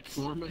pets?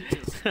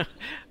 Yeah,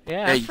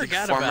 Yeah, I you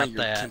forgot can former about your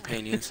that.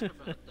 companions.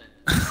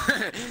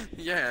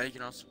 Yeah, you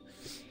can also.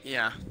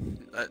 Yeah,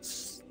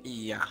 that's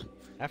yeah.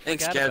 I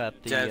Thanks, forgot Gab,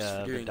 about Devs,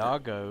 for the doing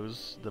that.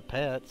 doggos, the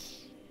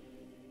pets.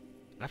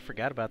 I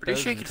forgot about Pretty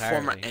those sure you can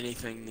former entirely.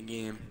 anything in the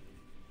game.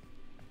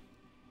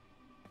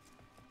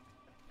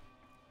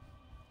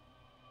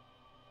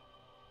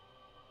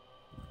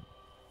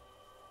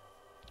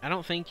 I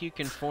don't think you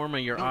can forma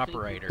your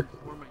operator.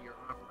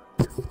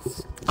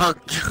 Oh,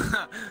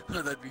 God.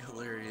 Oh, that'd be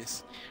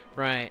hilarious.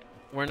 Right.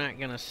 We're not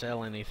gonna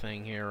sell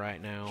anything here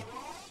right now.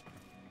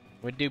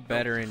 We'd do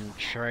better in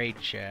trade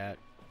chat.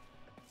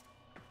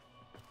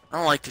 I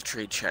don't like to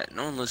trade chat.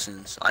 No one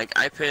listens. Like,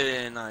 I put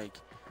in, like,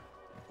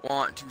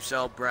 want to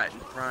sell Bratton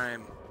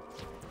Prime.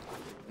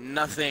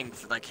 Nothing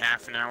for like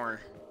half an hour.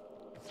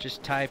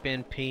 Just type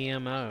in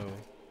PMO.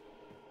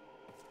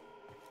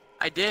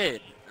 I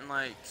did. And,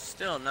 like,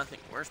 still nothing.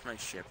 Where's my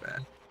ship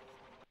at?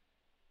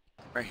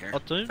 Right here. I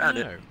don't Found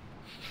know. it.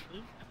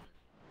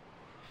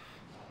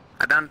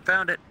 I done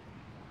found it.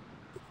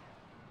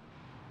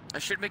 I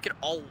should make it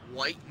all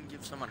white and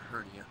give someone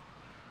hernia.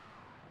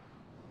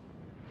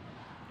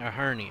 A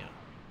hernia.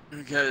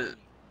 Because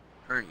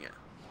hernia,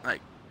 like,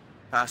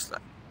 past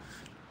that.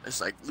 It's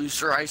like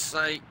looser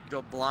eyesight,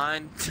 go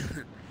blind.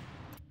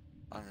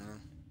 I don't know.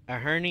 A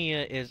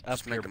hernia is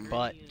Just up your make 'em-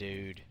 butt,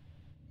 dude.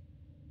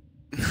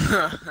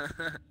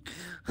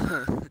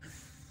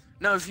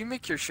 No, if you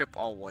make your ship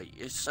all white,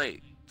 it's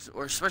like,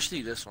 or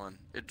especially this one,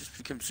 it just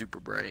becomes super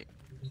bright.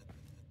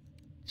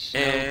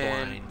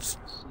 Snowblind.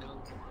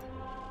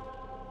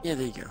 Yeah,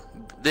 there you go.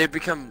 They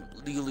become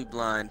legally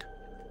blind.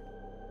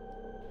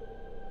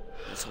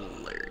 That's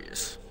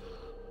hilarious.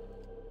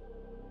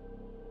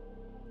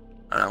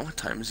 I don't know, what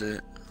time is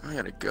it? I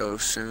gotta go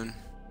soon.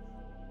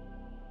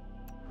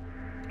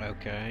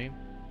 Okay.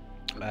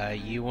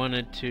 You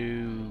wanted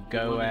to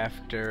go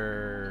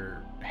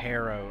after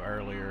Harrow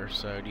earlier,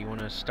 so do you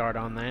want to start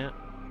on that?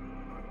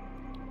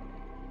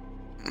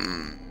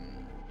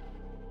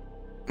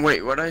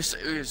 Wait, what I say?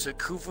 It's a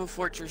Kufa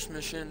Fortress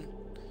mission,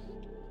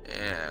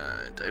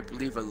 and I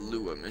believe a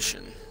Lua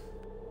mission.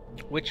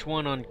 Which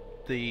one on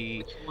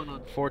the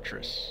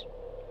fortress?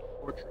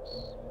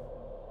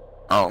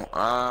 Oh,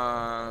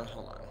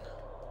 hold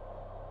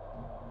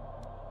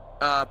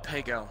on.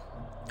 Pago.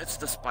 It's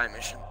the spy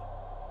mission.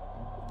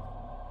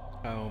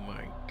 Oh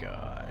my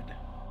god.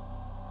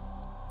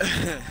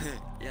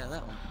 Yeah,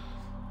 that one.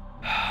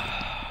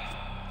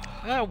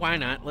 Why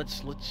not?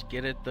 Let's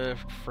get it the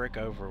frick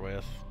over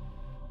with.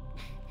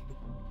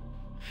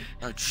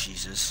 Oh,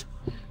 Jesus.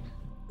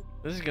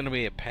 This is gonna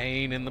be a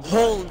pain in the butt.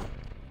 Hold.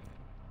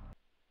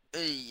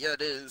 Yeah,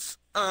 it is.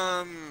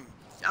 I'm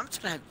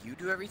just gonna have you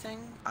do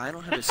everything. I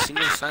don't have a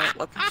single silent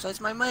weapon besides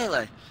my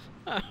melee.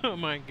 Oh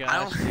my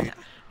gosh.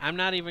 I'm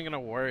not even gonna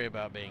worry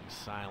about being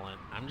silent.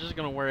 I'm just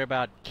gonna worry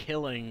about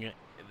killing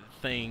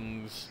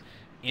things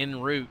en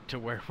route to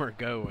where we're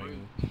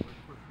going.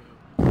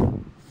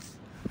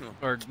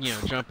 Or, you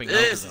know, jumping over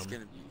them. This is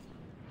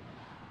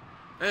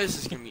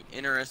gonna be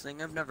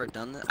interesting. I've never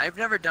done that. I've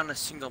never done a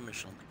single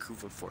mission on the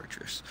Kufa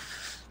Fortress.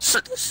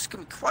 So this is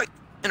gonna be quite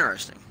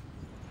interesting.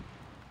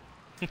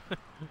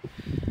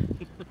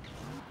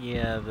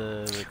 Yeah,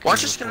 the Watch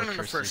Kuva us get in the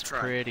Fortress first is try.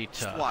 pretty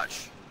Just tough.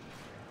 watch.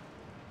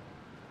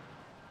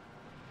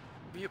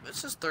 Yeah,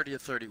 this is 30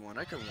 of 31.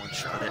 I can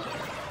one-shot it.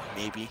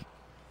 Maybe.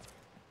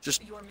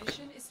 Just... Your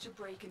mission is to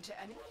break into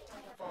any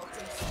vaults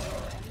and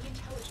steal any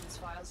intelligence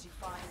files you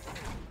find.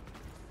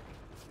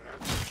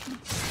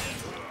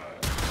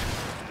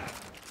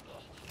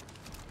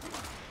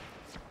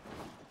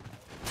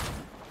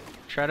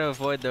 Try to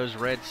avoid those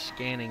red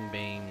scanning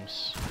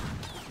beams.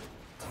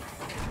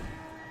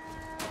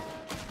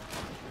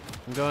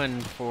 I'm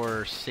going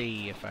for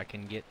C if I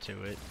can get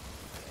to it.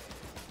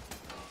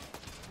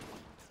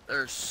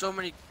 There's so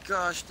many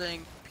gosh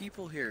dang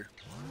people here.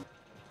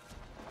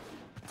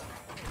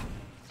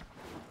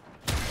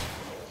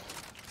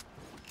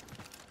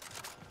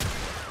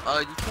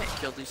 You can't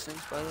kill these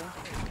things, by the way.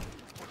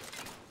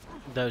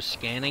 Those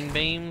scanning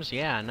beams?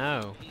 Yeah, I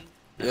know.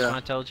 That's why I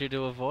told you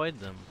to avoid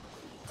them.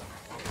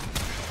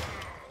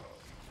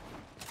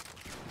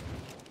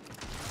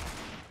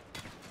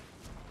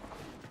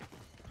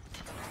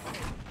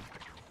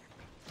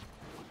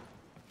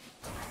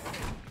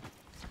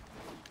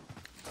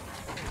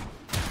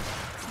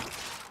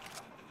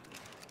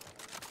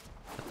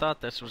 I thought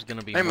this was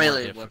gonna be more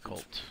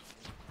difficult.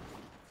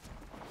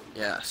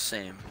 Yeah,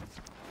 same.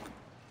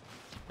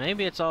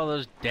 Maybe it's all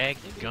those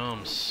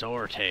daggum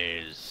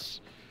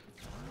sorties.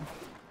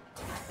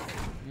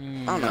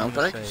 I don't know,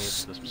 but I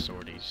save just... the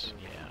sorties.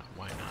 Yeah,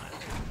 why not?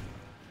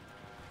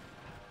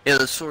 Yeah,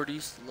 the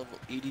sorties, level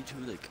 80 to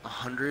like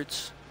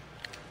 100s.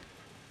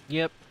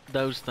 Yep,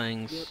 those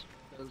things.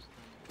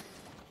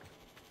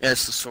 Yeah,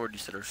 it's the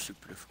sorties that are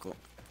super difficult.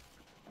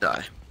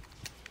 Die.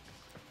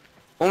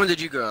 What one did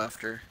you go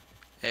after?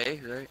 A,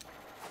 right?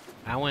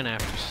 I went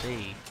after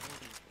C,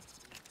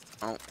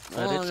 Oh, but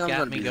well, it's I'm got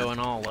gonna me be going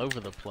all over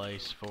the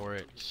place for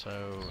it,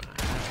 so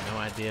I have no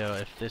idea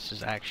if this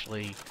is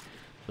actually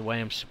the way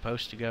I'm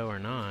supposed to go or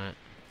not.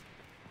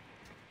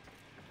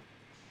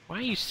 Why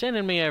are you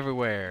sending me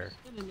everywhere?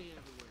 You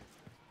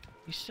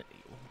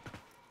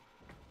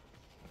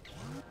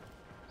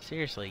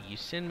Seriously, you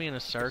send me in a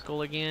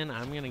circle again,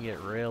 I'm gonna get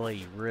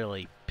really,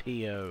 really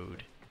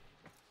PO'd.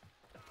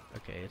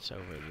 Okay, it's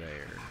over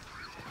there.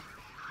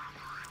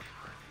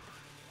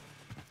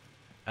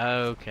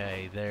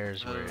 Okay,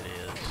 there's where it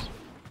is.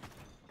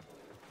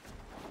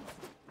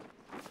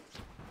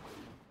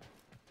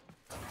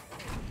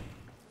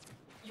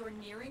 You're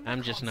nearing I'm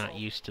the just not console.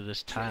 used to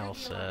this Trigger tile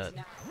the alarms set.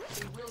 now.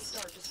 They will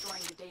start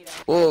destroying the data.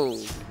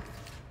 Whoa.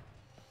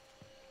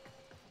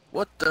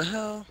 What the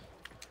hell?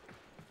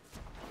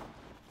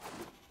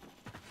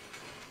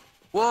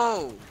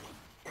 Whoa.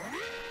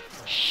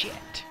 Shit!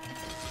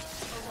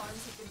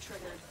 Alarms have been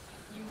triggered.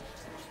 You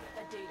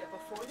a data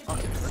before the Oh,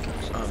 data extraction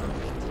is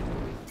complete.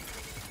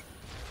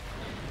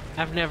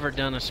 I've never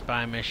done a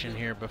spy mission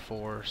here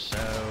before, so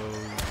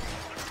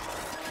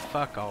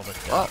fuck all the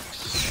Oh.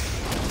 ducks.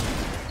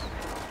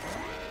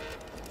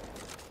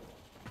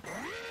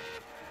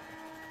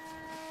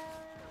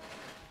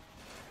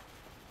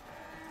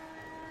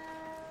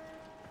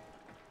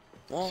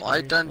 Well,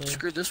 I done Seriously?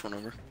 screwed this one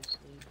over.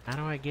 How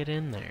do I get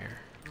in there?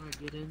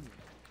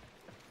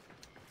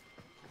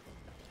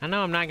 I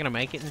know I'm not gonna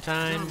make it in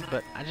time,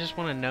 but I just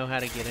want to know how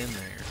to get in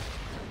there.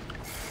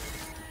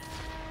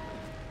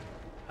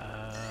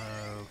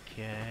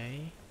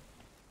 Okay.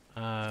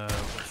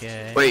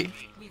 Okay. Wait.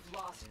 We've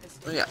lost this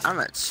Oh data. yeah, I'm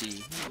at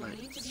C. You'll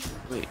need to be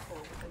Wait. careful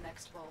with the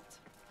next vault.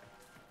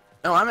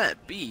 No, I'm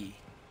at B.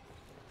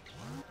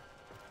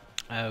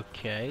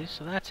 Okay,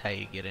 so that's how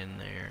you get in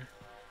there.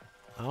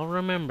 I'll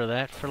remember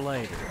that for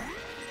later.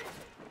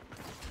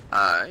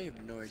 I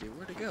have no idea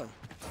where to go.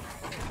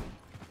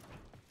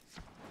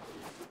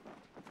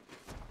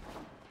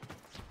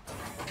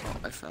 Oh,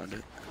 I found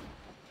it.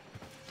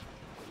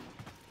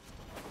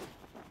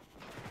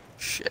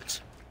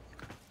 Shit.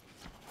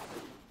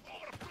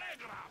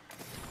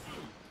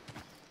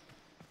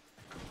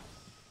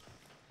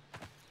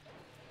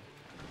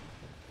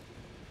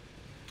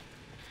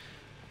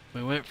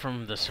 We went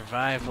from the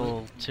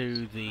survival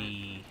to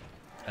the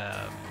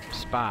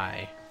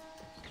spy.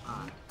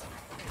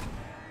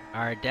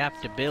 Our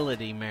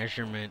adaptability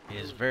measurement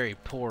is very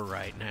poor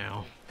right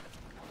now.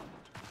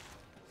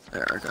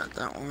 There, I got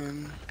that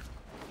one.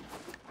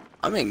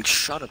 I'm being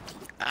shot up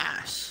the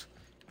ass.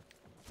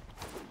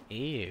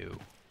 Ew.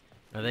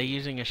 Are they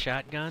using a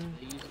shotgun?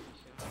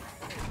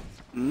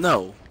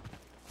 No.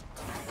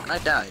 And I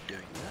died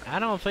doing that. I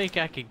don't think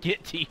I could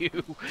get to you.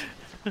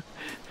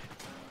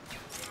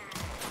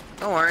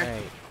 Don't worry.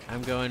 Hey,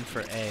 I'm going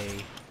for A.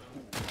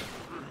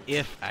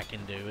 If I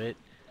can do it.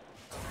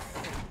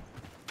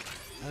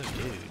 Oh,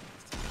 dude.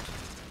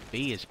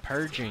 B is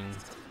purging.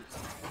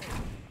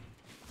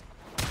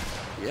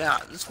 Yeah,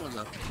 this one's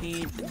a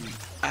pain in the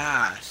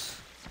ass.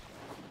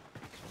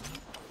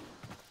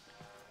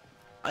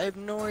 I have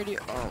no idea.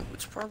 Oh,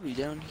 it's probably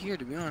down here,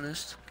 to be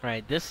honest.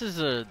 Right, this is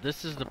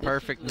the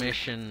perfect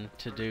mission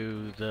to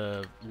do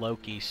the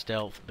Loki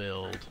stealth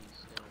build.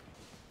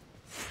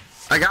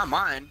 I got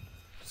mine.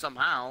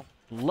 Somehow.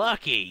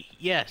 Lucky!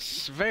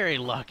 Yes, very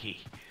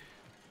lucky.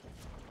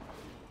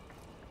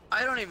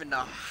 I don't even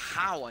know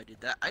how I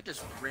did that. I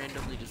just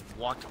randomly just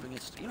walked up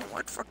against. You know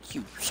what? Fuck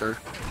you, sir.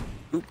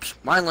 Oops,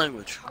 my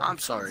language. I'm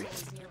sorry.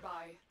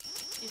 Nearby.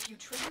 If you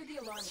trigger the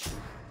alarm,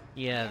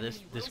 Yeah,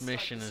 this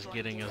mission is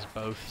getting us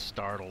both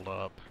startled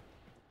up.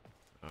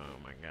 Oh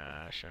my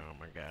gosh, oh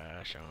my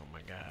gosh, oh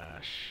my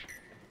gosh.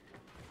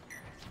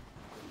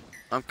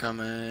 I'm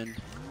coming.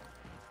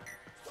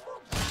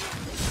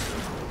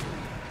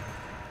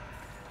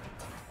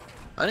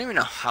 I don't even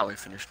know how I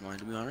finished mine,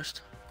 to be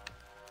honest.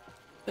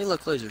 Hey,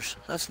 look, lasers.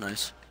 That's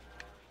nice.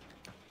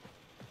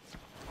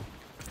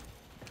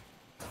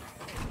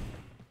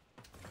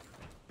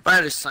 If I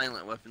had a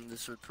silent weapon,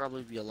 this would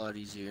probably be a lot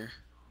easier.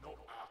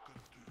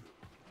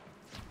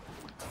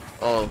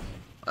 Oh,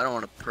 I don't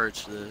want to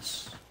purge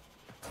this.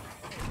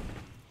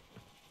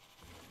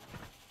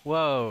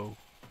 Whoa.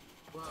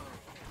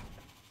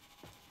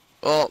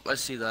 Oh, I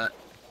see that.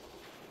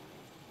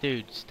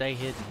 Dude, stay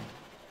hidden.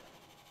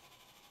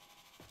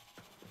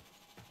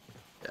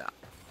 Yeah.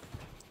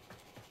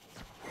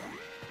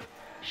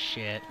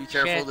 Shit. Be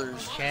careful, Shit.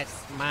 there's- Shit.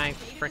 My data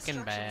frickin' destruction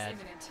is bad.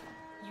 imminent.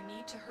 You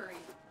need to hurry.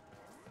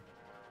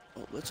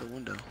 Oh, that's a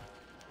window.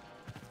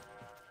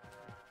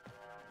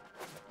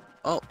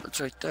 Oh, it's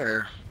right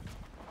there.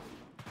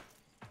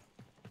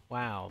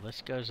 Wow,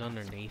 this goes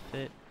underneath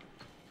it.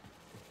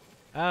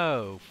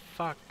 Oh,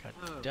 fuck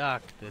a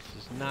duck. This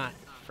is not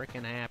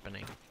frickin'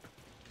 happening.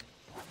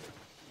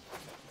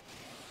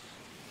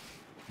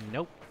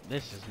 Nope,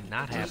 this is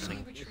not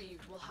happening.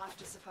 Retrieved will have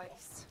to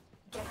suffice.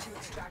 Get to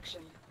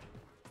extraction.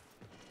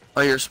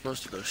 Oh, you're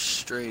supposed to go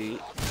straight.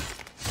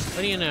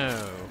 What do you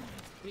know?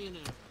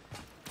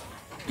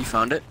 You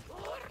found it?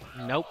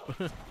 Nope.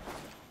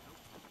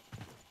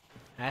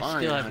 I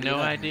Fine, still how have do you no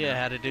know? idea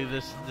how to do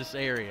this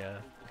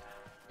area.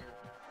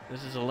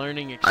 This is a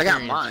learning I experience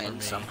got mine for me.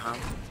 somehow.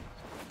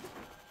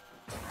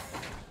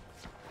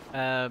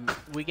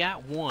 We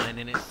got one,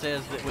 and it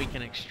says that we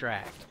can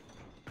extract.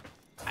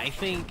 I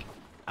think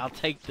I'll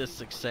take this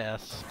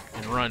success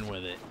and run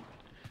with it.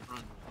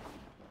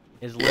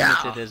 As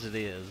limited as it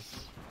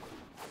is.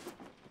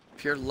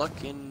 If you're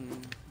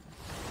looking...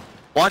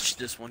 Watch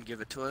this one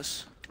give it to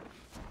us.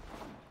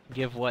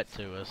 Give what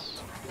to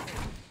us?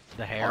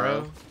 The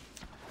harrow?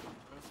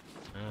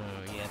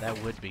 Oh, yeah,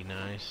 that would be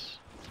nice.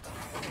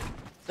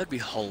 That'd be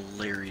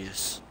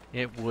hilarious.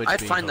 It would I'd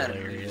be find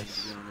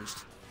hilarious. that amusing, to be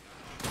honest.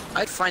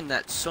 I'd find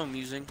that so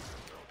amusing.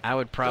 I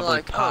would probably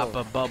like, pop oh.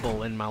 a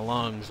bubble in my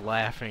lungs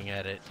laughing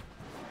at it.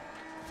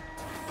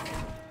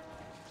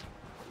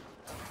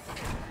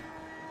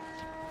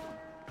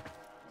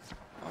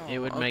 Oh, It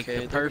would make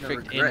okay, the they're gonna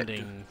perfect regret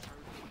ending.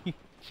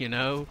 You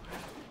know?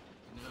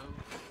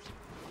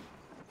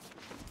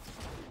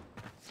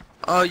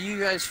 Oh, you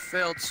guys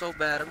failed so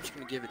bad. I'm just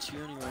gonna give it to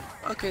you anyway.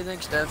 Okay,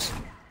 thanks, devs.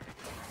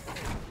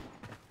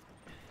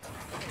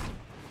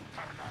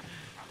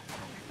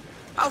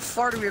 How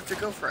far do we have to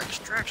go for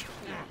extraction?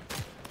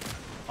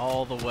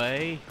 All the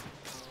way.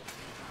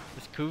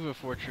 This Kuva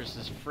fortress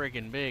is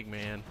friggin' big,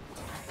 man.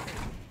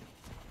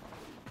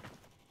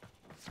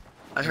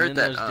 I And heard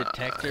then that. those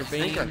detector I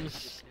think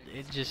beams.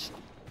 It just,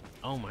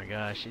 oh my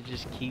gosh, it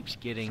just keeps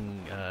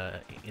getting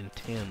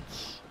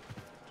intense.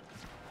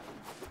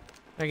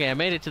 Okay, I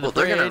made it to the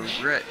They're gonna bridge.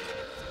 regret.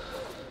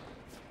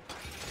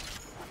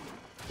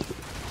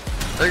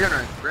 They're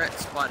gonna regret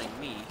spotting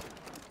me.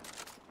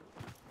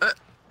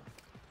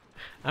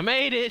 I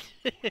made it!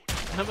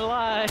 I'm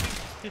alive!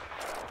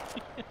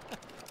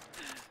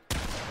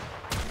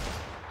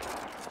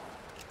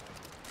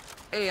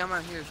 Hey, I'm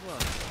out here as well.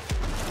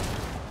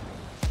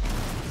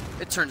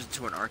 It turns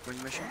into an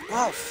Arcwing mission.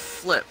 Wow,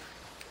 flip.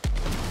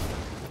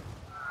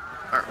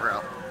 Art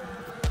route.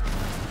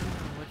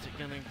 What's it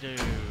gonna do?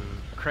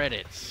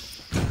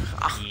 Credits.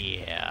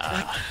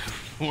 Yeah.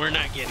 We're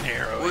not getting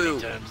arrow Whoa,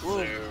 anytime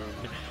whoa.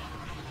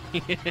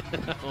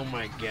 soon. Oh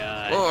my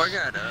god. Whoa, I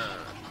got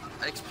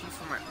XP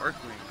for my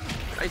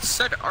Arcwing. I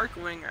said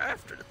Arcwing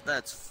after that.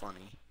 That's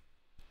funny.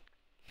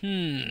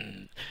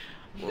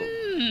 Whoa.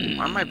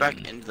 Why am I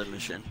back into the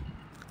mission?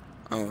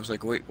 Oh, I was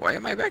like, wait, why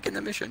am I back in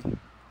the mission?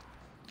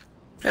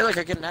 Hey, look,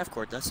 I get an nav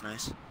cord. That's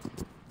nice.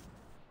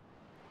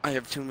 I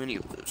have too many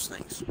of those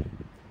things.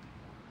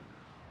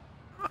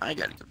 I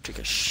gotta go take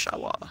a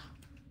shower.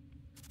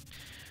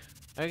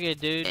 Okay,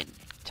 dude. And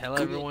Tell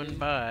go everyone ahead.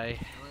 bye.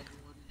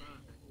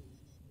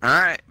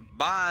 Alright,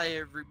 bye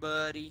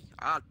everybody.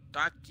 I'll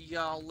talk to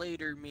y'all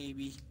later,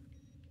 maybe.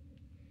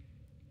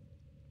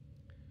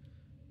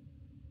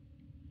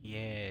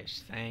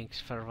 Yes, thanks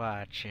for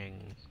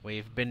watching.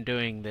 We've been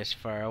doing this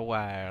for a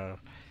while.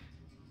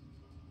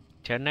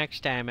 Till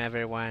next time,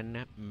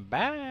 everyone.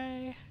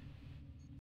 Bye.